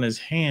measured on his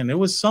hand. It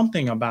was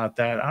something about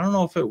that. I don't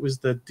know if it was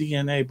the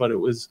DNA, but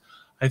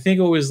I think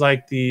it was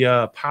like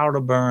the powder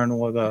burn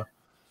or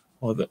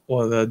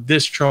the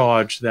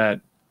discharge that.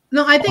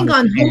 No, I think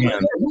on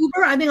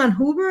Hoover. I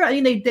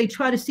think they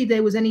tried to see if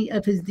there was any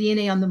of his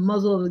DNA on the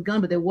muzzle of the gun,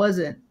 but there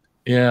wasn't.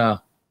 Yeah.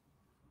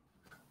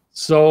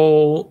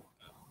 So,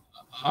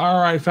 all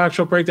right,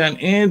 factual breakdown.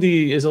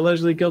 Andy is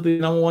allegedly guilty,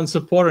 #1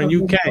 supporter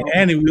in UK.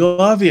 Andy, we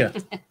love you.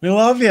 We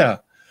love you.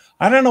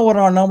 I don't know what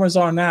our numbers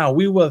are now.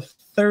 We were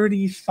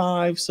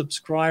 35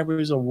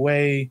 subscribers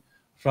away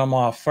from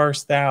our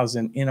first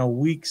 1,000 in a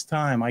week's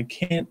time. I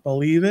can't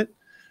believe it.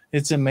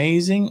 It's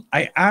amazing.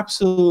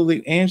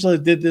 Angela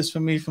did this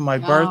for me for my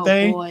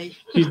birthday. Boy.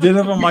 She did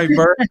it for my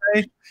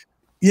birthday.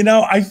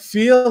 I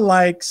feel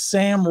like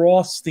Sam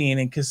Rothstein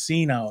in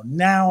Casino.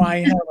 Now I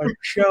have a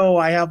show.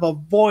 I have a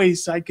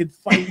voice. I could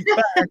fight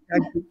back.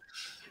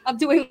 I'm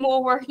doing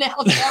more work now.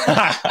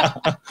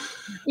 I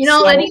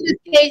think this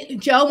case,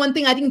 Joe, one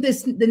thing, I think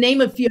the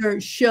name of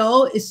your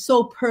show is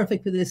so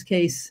perfect for this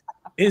case.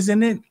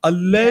 Isn't it?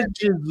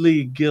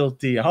 Allegedly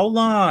guilty. Hold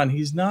on.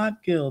 He's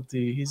not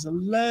guilty. He's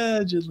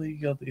allegedly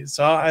guilty.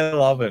 So I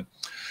love it.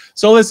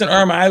 So listen,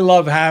 Irma, I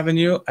love having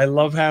you. I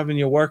love having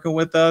you working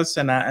with us,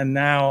 and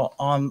now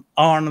on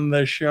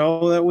the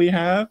show that we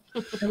have.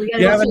 Do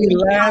you have any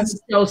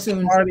last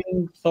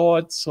parting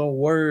thoughts or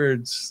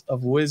words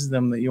of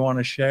wisdom that you want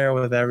to share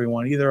with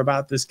everyone, either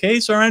about this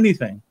case or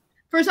anything?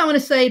 First, I want to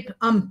say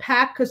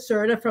Pat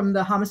Caserta from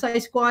the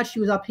Homicide Squad. She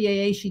was our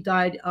PAA. She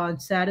died on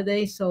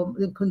Saturday, so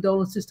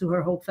condolences to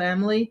her whole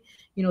family.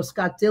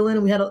 Scott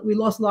Dillon. We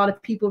lost a lot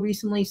of people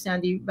recently.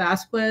 Sandy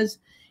Vasquez.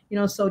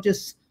 So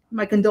just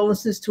my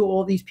condolences to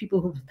all these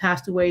people who've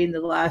passed away in the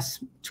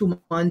last 2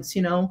 months.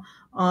 And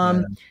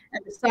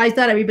besides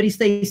that, everybody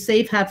stay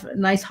safe, have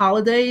nice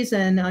holidays,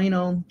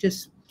 and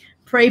just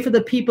pray for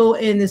the people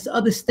in this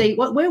other state.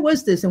 Where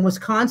was this, in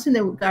Wisconsin,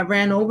 that got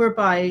ran over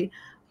by?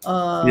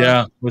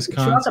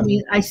 Wisconsin. I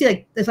mean, I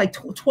see there's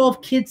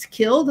 12 kids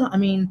killed. I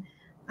mean,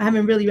 I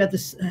haven't really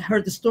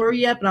heard the story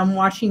yet, but I'm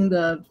watching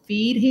the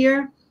feed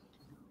here.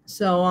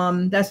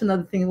 So that's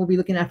another thing we'll be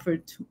looking at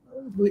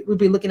we'll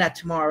be looking at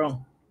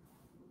tomorrow.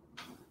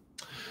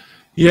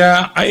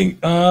 Yeah,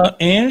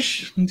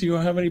 Ange, do you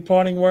have any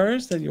parting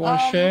words that you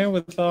want to share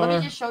with our? Let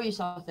me just show you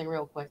something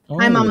real quick.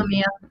 Hi, Mama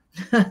Mia.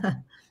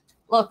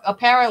 Look,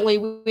 apparently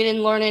we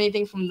didn't learn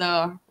anything from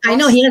the. I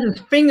know he has his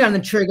finger on the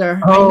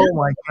trigger. Oh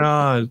my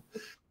God!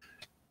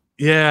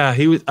 Yeah,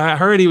 he was. I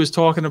heard he was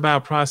talking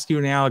about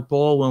prosecuting Alec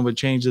Baldwin would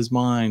change his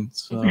mind.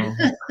 So,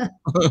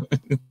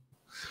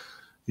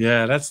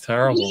 yeah, that's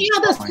terrible.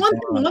 That's one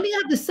thing. Let me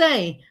have to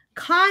say,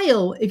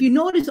 Kyle. If you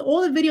notice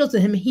all the videos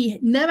of him, he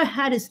never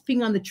had his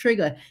finger on the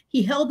trigger.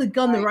 He held the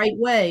gun the right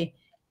way,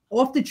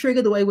 off the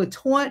trigger, the way we're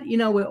taught.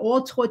 We're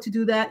all taught to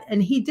do that,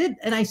 and he did.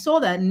 And I saw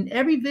that in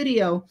every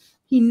video.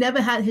 He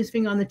never had his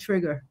finger on the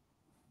trigger.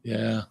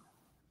 Yeah,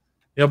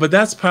 but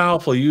that's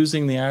powerful,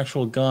 using the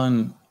actual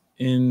gun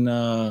in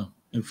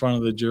front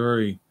of the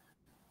jury.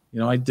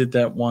 I did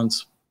that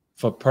once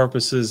for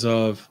purposes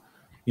of,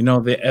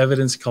 the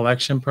evidence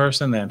collection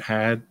person that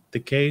had the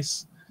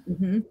case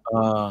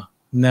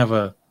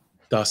never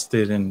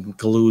dusted and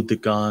glued the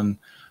gun,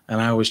 and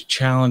I was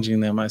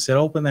challenging them. I said,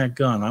 "Open that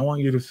gun. I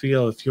want you to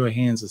feel if your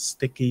hands are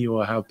sticky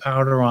or have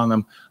powder on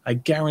them." I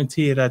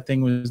guarantee you that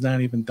thing was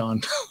not even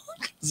done.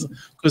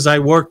 Because I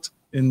worked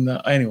in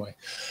the anyway,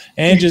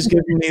 and just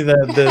giving me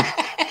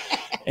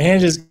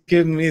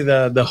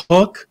the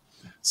hook.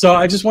 So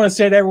I just want to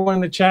say to everyone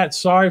in the chat,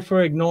 sorry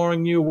for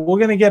ignoring you. We're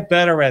gonna get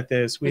better at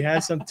this. We had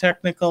some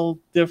technical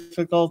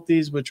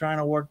difficulties. We're trying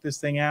to work this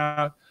thing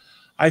out.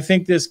 I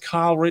think this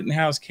Kyle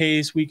Rittenhouse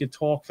case, we could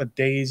talk for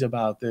days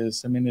about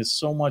this. I mean, there's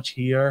so much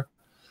here,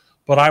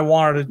 but I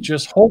wanted to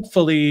just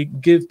hopefully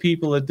give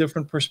people a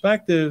different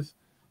perspective.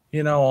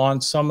 On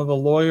some of the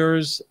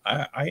lawyers.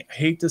 I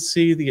hate to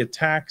see the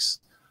attacks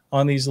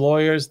on these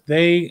lawyers.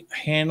 They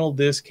handled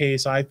this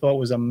case, I thought,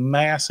 was a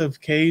massive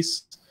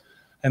case,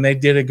 and they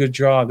did a good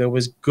job. There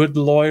was good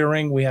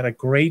lawyering. We had a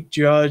great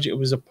judge. It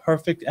was a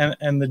perfect,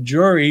 and the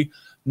jury,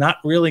 not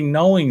really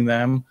knowing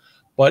them,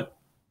 but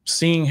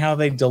seeing how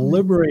they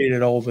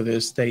deliberated over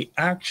this. They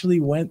actually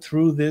went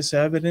through this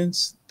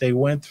evidence. They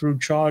went through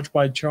charge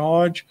by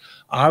charge,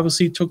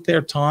 obviously took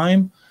their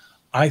time.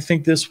 I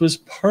think this was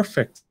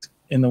perfect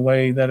in the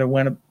way that it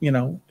went,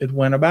 it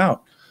went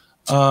about.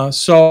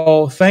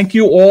 So thank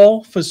you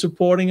all for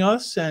supporting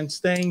us and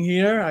staying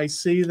here. I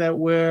see that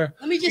we're...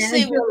 Let me just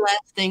say one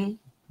last thing,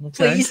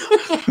 okay. please.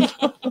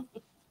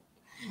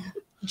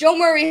 Joe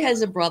Murray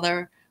has a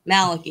brother,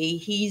 Malachi.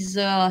 He's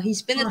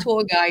been a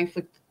tour guide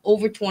for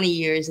over 20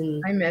 years.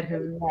 And I met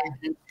him.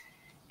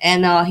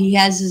 And he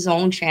has his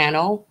own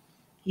channel.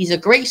 He's a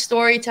great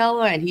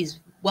storyteller, and he's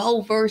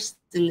well-versed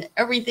in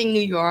everything New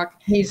York.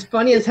 He's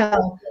funny as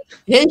hell.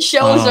 His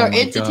shows are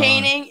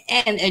entertaining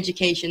and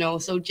educational.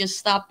 So just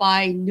stop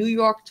by New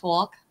York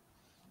Talk,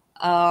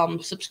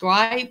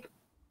 subscribe,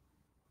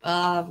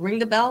 ring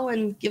the bell,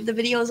 and give the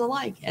videos a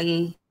like.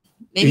 And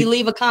maybe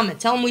leave a comment.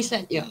 Tell them we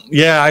sent you.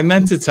 Yeah, I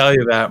meant to tell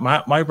you that.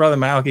 My brother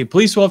Malachi,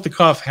 Police Off the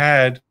Cuff,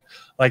 had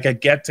like a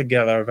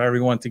get-together of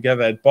everyone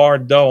together at Bar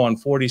Doe on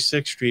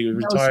 46th Street with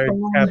retired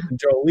Captain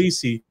Joe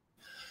Lisi.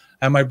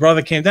 And my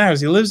brother came down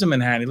because he lives in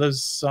Manhattan. He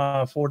lives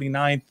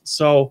 49th.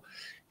 So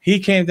he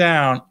came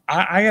down.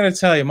 I got to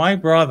tell you, my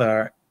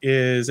brother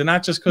is, and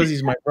not just because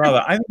he's my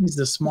brother, I think he's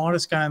the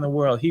smartest guy in the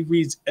world. He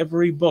reads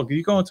every book. If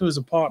you go into his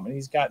apartment,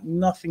 he's got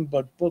nothing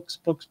but books,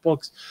 books,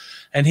 books.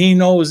 And he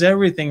knows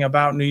everything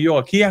about New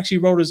York. He actually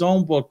wrote his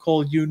own book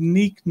called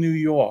Unique New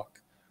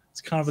York. It's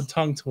kind of a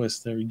tongue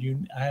twister.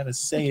 I had to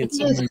say it.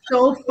 It's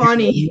so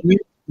funny.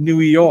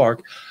 New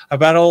York,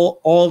 about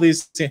all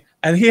these things.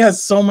 And he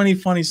has so many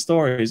funny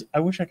stories.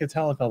 I wish I could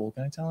tell a couple.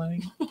 Can I tell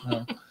any?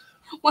 No.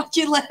 Why don't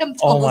you let him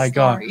tell the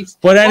stories?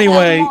 But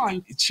anyway,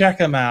 check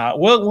him out.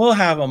 We'll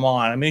have him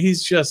on. I mean,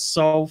 he's just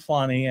so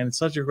funny and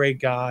such a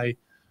great guy.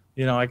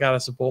 I got to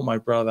support my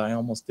brother. I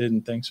almost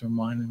didn't. Thanks for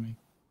reminding me.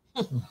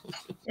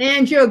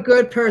 And you're a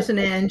good person,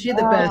 Ange. You're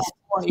the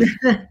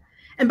best.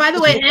 And by the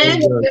way,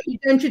 Ange, the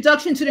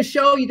introduction to the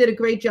show, you did a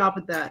great job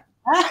with that.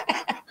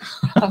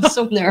 I'm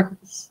so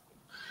nervous.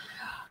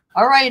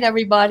 All right,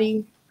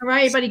 everybody. All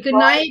right, everybody. Good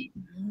night.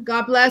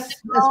 God bless.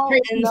 Let's pray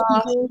for these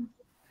people.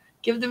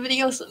 Give the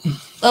videos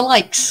the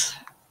likes.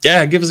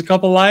 Yeah, give us a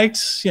couple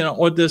likes,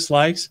 or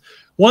dislikes.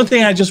 One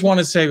thing I just want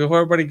to say before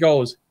everybody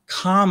goes,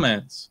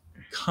 comments.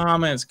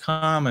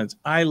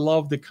 I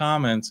love the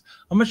comments.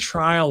 I'm a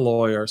trial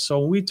lawyer,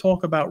 so when we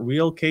talk about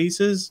real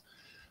cases,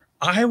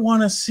 I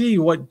want to see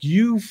what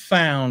you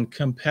found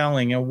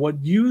compelling and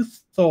what you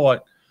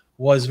thought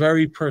was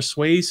very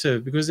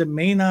persuasive, because it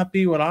may not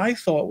be what I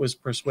thought was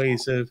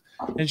persuasive.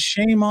 And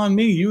shame on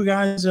me. You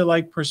guys are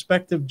like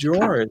prospective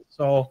jurors.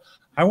 So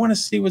I want to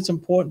see what's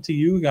important to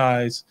you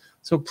guys.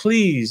 So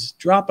please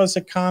drop us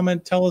a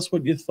comment. Tell us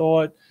what you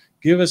thought.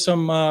 Give us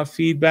some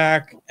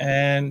feedback.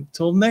 And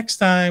till next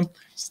time,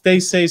 stay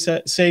safe.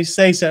 Stay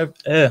safe,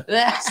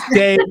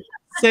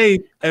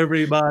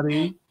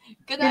 everybody.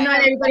 Good night,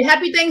 everybody.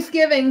 Happy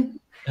Thanksgiving.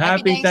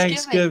 Happy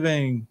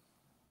Thanksgiving.